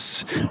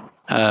becomes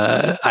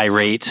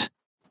irate.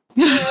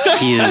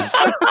 He is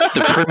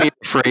the premier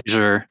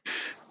Fraser.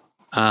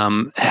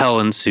 Hell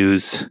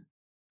ensues.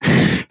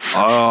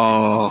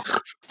 Oh,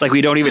 like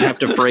we don't even have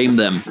to frame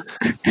them.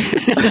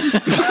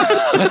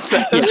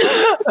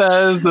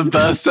 That is the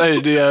best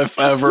idea I've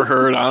ever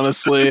heard,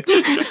 honestly.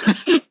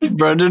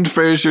 Brendan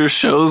Fraser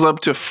shows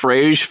up to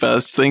Frage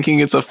Fest thinking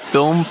it's a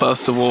film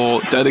festival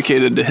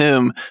dedicated to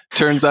him.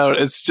 Turns out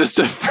it's just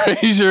a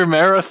Fraser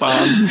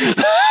marathon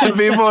that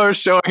people are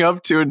showing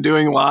up to and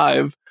doing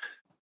live.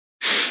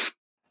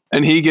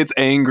 And he gets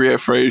angry at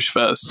Frage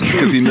Fest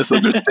because he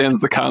misunderstands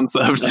the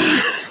concept.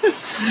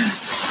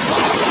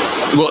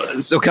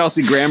 Well, so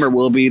Kelsey Grammer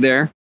will be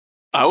there.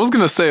 I was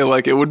going to say,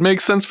 like, it would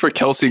make sense for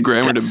Kelsey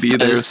Grammer to be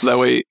there so that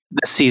way.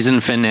 The season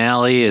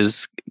finale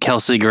is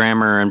Kelsey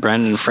Grammer and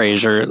Brendan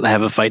Fraser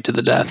have a fight to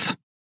the death.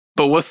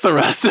 But what's the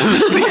rest of the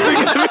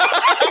season?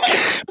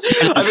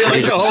 I feel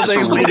like the whole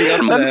thing's leading up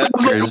to that.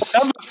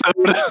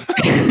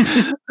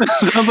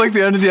 Sounds like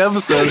the end of the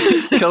episode.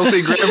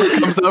 Kelsey Grammer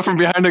comes out from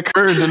behind a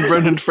curtain and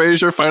Brendan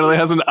Fraser finally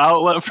has an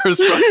outlet for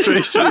his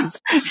frustrations.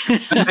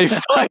 And they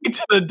fight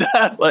to the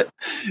death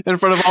in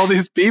front of all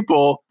these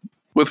people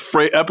with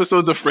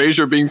episodes of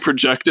Frasier being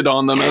projected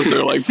on them as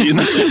they're like beating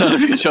the shit out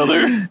of each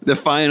other. The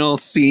final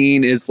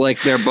scene is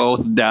like they're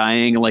both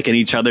dying like in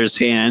each other's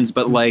hands,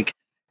 but like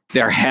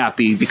they're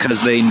happy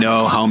because they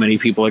know how many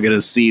people are going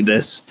to see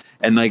this.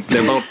 And like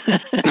they're both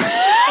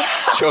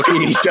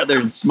choking each other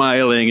and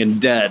smiling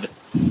and dead.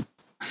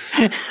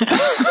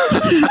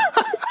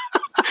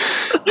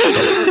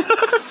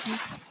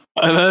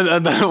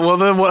 and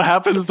then what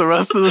happens the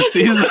rest of the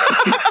season?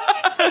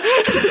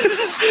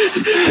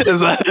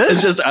 Is that it?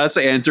 It's just us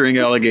answering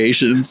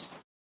allegations.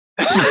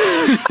 Yeah,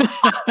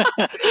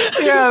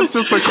 it's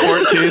just the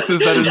court cases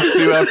that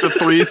ensue after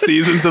 3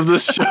 seasons of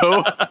this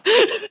show.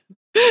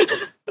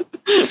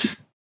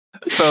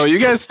 So you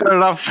guys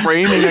started off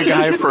framing a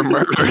guy for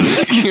murder and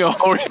making a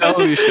whole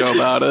reality show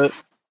about it.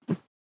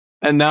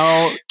 And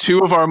now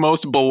 2 of our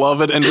most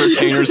beloved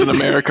entertainers in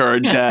America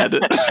are dead.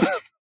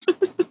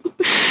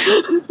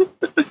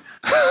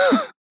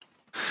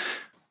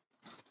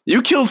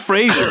 You killed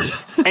Frasier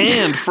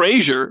and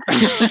Frasier.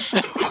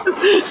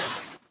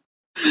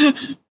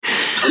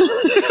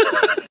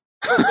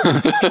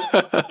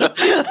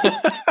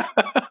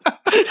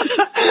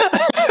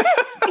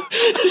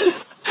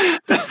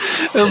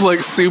 It's like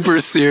super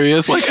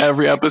serious. Like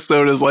every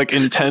episode is like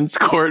intense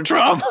court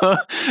drama,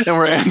 and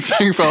we're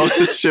answering for all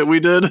this shit we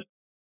did.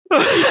 We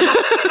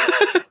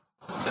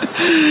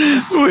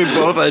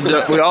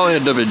all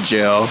end up in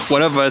jail.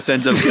 One of us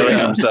ends up killing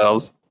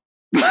themselves.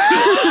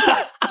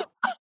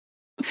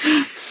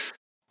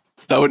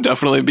 That would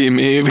definitely be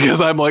me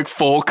because I'm like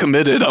full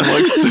committed. I'm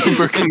like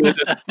super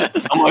committed.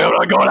 I'm like, I'm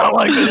not going out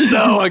like this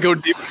now. I go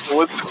deep in the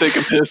woods to take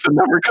a piss and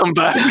never come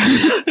back.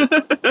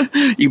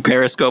 You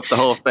periscope the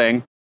whole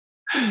thing.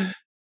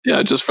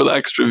 Yeah, just for the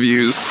extra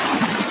views.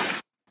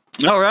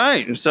 All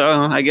right. So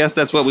I guess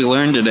that's what we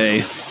learned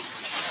today. Oh,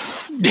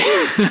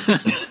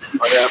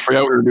 yeah, I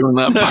forgot we were doing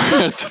that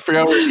part. I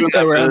forgot we were doing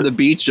that. We're on the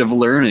beach of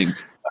learning.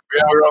 I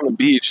forgot we were on the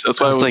beach.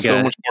 That's why it was like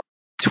so much more.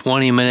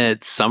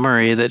 20-minute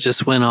summary that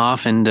just went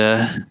off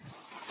into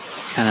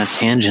kind of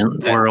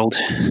tangent world.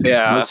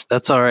 Yeah.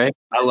 That's all right.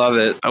 I love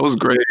it. That was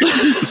great.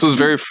 This was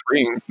very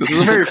freeing. This is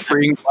a very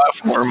freeing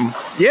platform.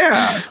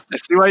 Yeah. I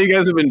see why you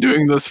guys have been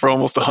doing this for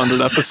almost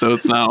 100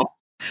 episodes now.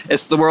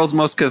 It's the world's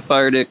most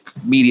cathartic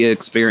media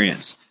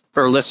experience.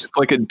 It's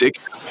like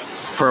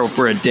addictive.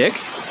 For a dick?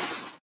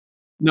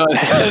 No,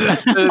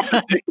 it's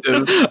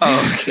addictive.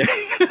 Oh, okay.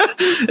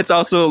 It's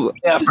also...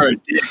 Yeah, for a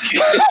dick.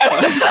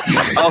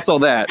 Also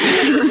that.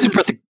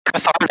 Super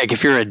cathartic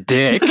if you're a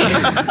dick.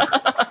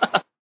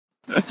 I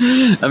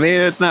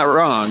mean, it's not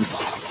wrong.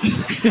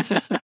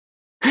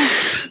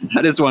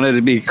 I just wanted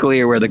to be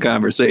clear where the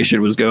conversation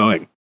was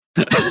going.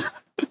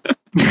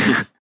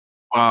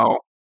 Wow.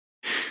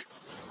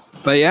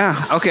 But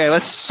yeah, okay,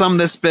 let's sum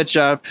this bitch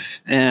up,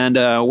 and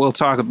we'll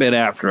talk a bit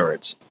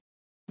afterwards.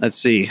 Let's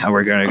see how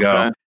we're going to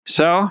go.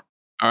 So,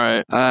 all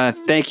right.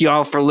 Thank you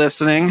all for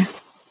listening.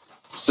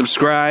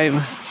 Subscribe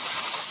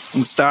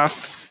and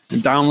stuff.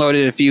 And download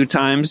it a few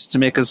times to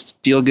make us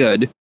feel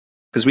good,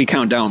 because we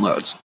count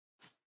downloads.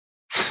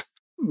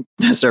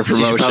 That's our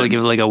promotion. You should probably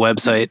give like a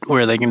website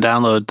where they can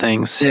download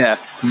things. Yeah.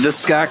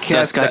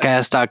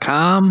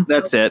 TheScottcast.com.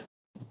 That's it.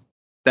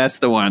 That's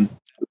the one.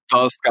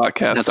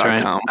 TheScottcast.com. That's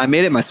right. I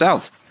made it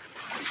myself.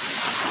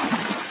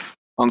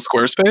 On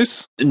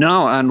Squarespace?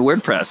 No, on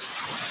WordPress.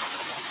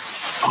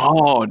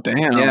 Oh,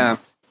 damn. Yeah.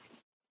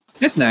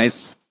 It's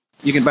nice.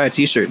 You can buy a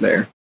t-shirt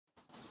there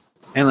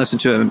and listen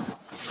to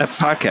a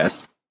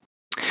podcast.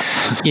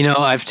 You know,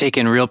 I've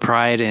taken real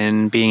pride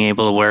in being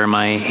able to wear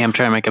my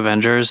Hamtramck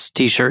Avengers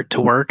t-shirt to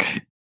work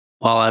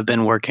while I've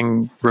been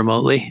working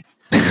remotely.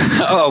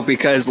 Oh,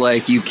 because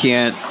like you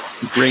can't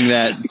bring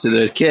that to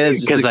the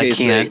kids because I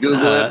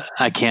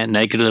can't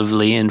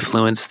negatively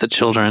influence the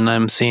children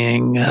I'm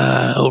seeing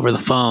over the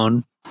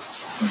phone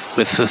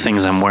with the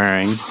things I'm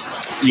wearing.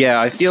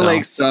 Yeah, I feel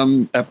like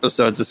some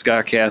episodes of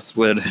Scottcast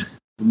would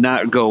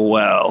not go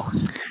well.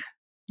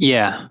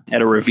 Yeah.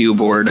 At a review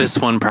board. This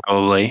one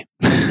probably.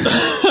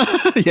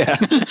 Yeah.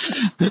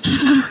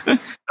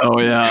 Oh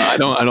yeah, I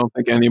don't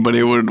think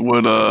anybody would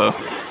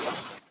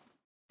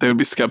they would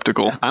be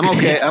skeptical. I'm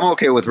okay. I'm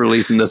okay with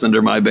releasing this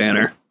under my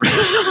banner.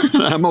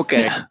 I'm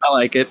okay. Yeah. I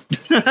like it.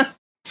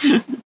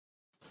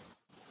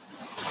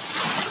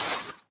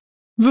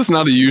 Is this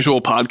not a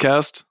usual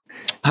podcast?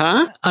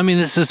 Huh? I mean,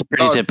 this is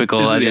pretty typical.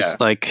 this is-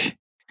 I just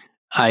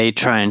I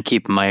try and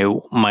keep my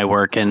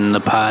work and the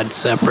pod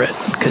separate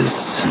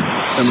because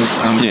That makes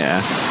sense.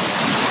 Yeah.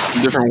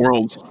 Different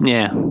worlds.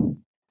 yeah.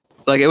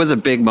 Like it was a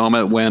big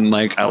moment when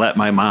like I let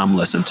my mom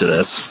listen to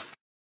this.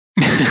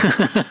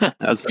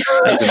 That's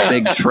a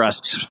big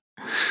trust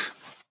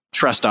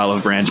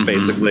olive branch,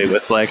 basically,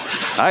 with like,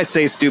 I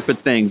say stupid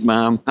things,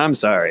 Mom. I'm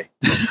sorry.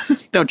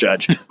 Don't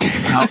judge.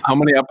 How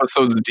many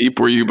episodes deep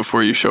were you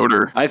before you showed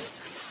her? I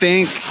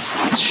think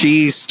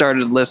she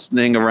started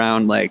listening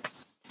around like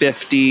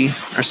 50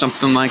 or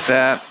something like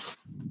that.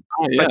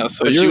 Oh, yeah, But-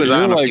 so but you're, she was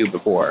you're on a like few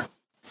before.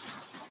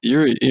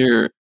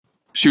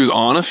 she was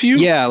on a few?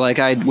 Yeah, like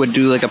I would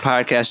do like a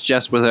podcast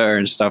just with her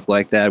and stuff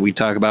like that. We'd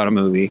talk about a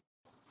movie.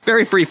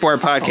 Very free for a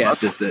podcast.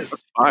 This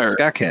is fire.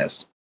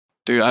 Scottcast,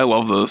 Dude, I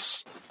love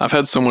this. I've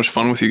had so much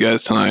fun with you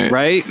guys tonight.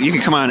 right? You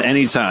can come on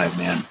anytime,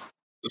 man.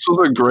 This was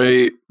a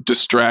great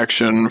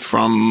distraction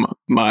from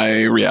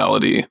my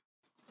reality.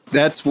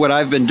 That's what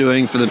I've been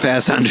doing for the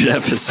past 100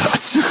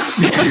 episodes.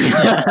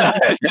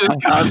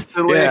 Just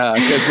constantly. Yeah,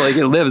 because like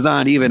it lives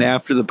on even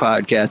after the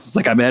podcast. It's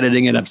like I'm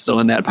editing it. I'm still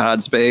in that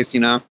pod space, you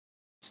know.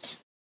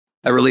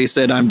 I release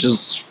it. I'm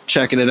just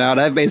checking it out.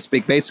 I've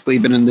basically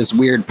been in this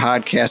weird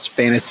podcast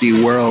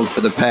fantasy world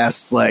for the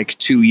past like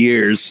 2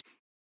 years.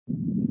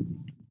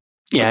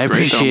 Yeah, That's I great,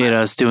 though, appreciate man.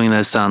 us doing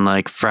this on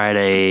like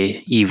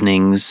Friday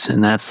evenings,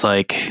 and that's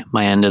like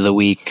my end of the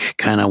week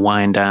kind of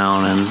wind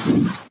down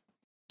and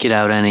get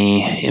out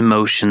any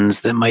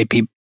emotions that might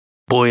be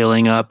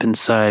boiling up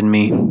inside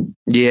me.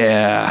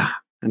 Yeah,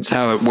 that's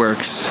how it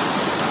works.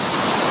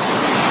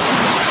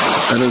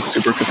 That is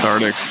super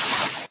cathartic.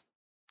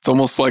 It's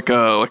almost like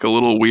a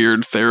little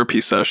weird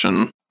therapy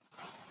session.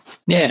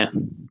 Yeah.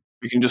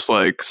 You can just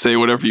like say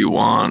whatever you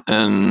want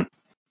and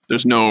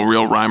there's no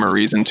real rhyme or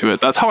reason to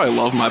it. That's how I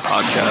love my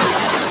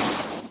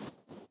podcasts.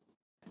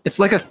 It's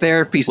like a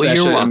therapy Well,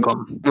 session you're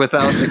welcome.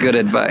 without the good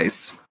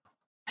advice.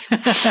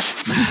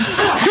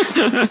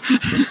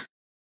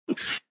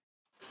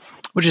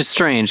 Which is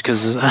strange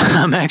because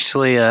I'm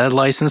actually a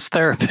licensed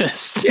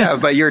therapist. Yeah,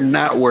 but you're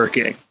not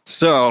working.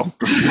 So,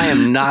 I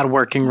am not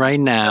working right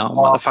now,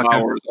 Off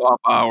motherfucker.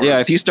 hours. yeah,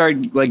 if you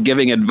start like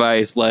giving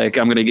advice like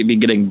I'm going to be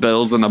getting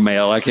bills in the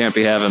mail, I can't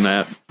be having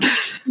that.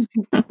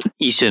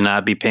 You should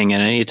not be paying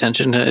any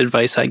attention to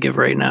advice I give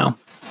right now.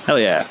 Hell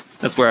yeah.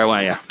 That's where I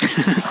want you.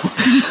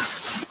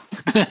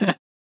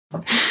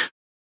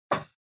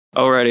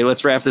 Alrighty,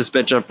 let's wrap this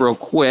bitch up real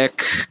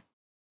quick.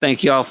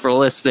 Thank you all for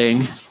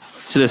listening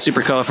to the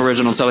Super Colorful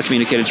Original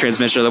Telecommunicated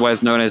Transmission,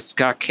 otherwise known as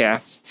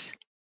Scottcast.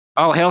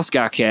 All hail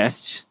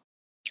Scottcast.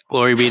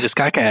 Glory be to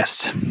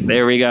Scottcast.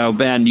 There we go.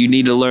 Ben, you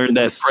need to learn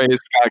this. praise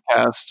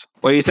Scottcast.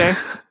 What do you say? I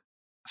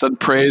said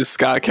praise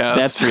Scottcast.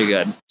 That's pretty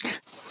good.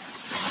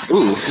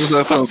 Ooh. Just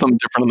gonna throw something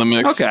different in the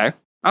mix. Okay.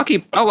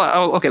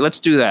 Okay, let's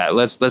do that.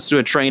 Let's do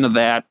a train of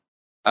that.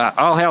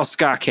 All hail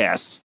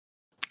Scottcast.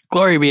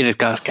 Glory be to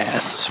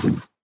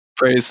Scottcast.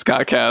 Praise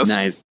Scottcast.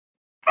 Nice.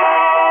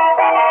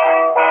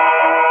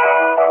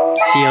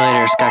 See you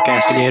later,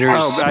 Scottcastigators.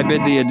 Oh, I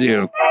bid thee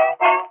adieu.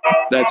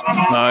 That's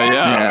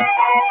Yeah.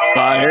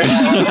 Bye.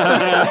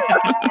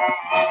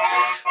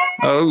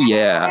 Oh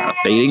yeah,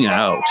 fading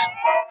out.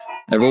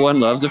 Everyone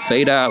loves a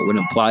fade out when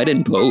applied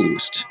in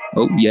post.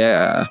 Oh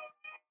yeah.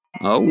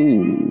 Oh,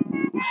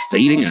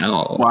 fading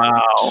out.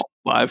 Wow.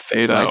 Live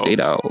fade Live out. fade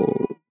out.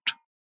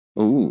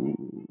 Ooh.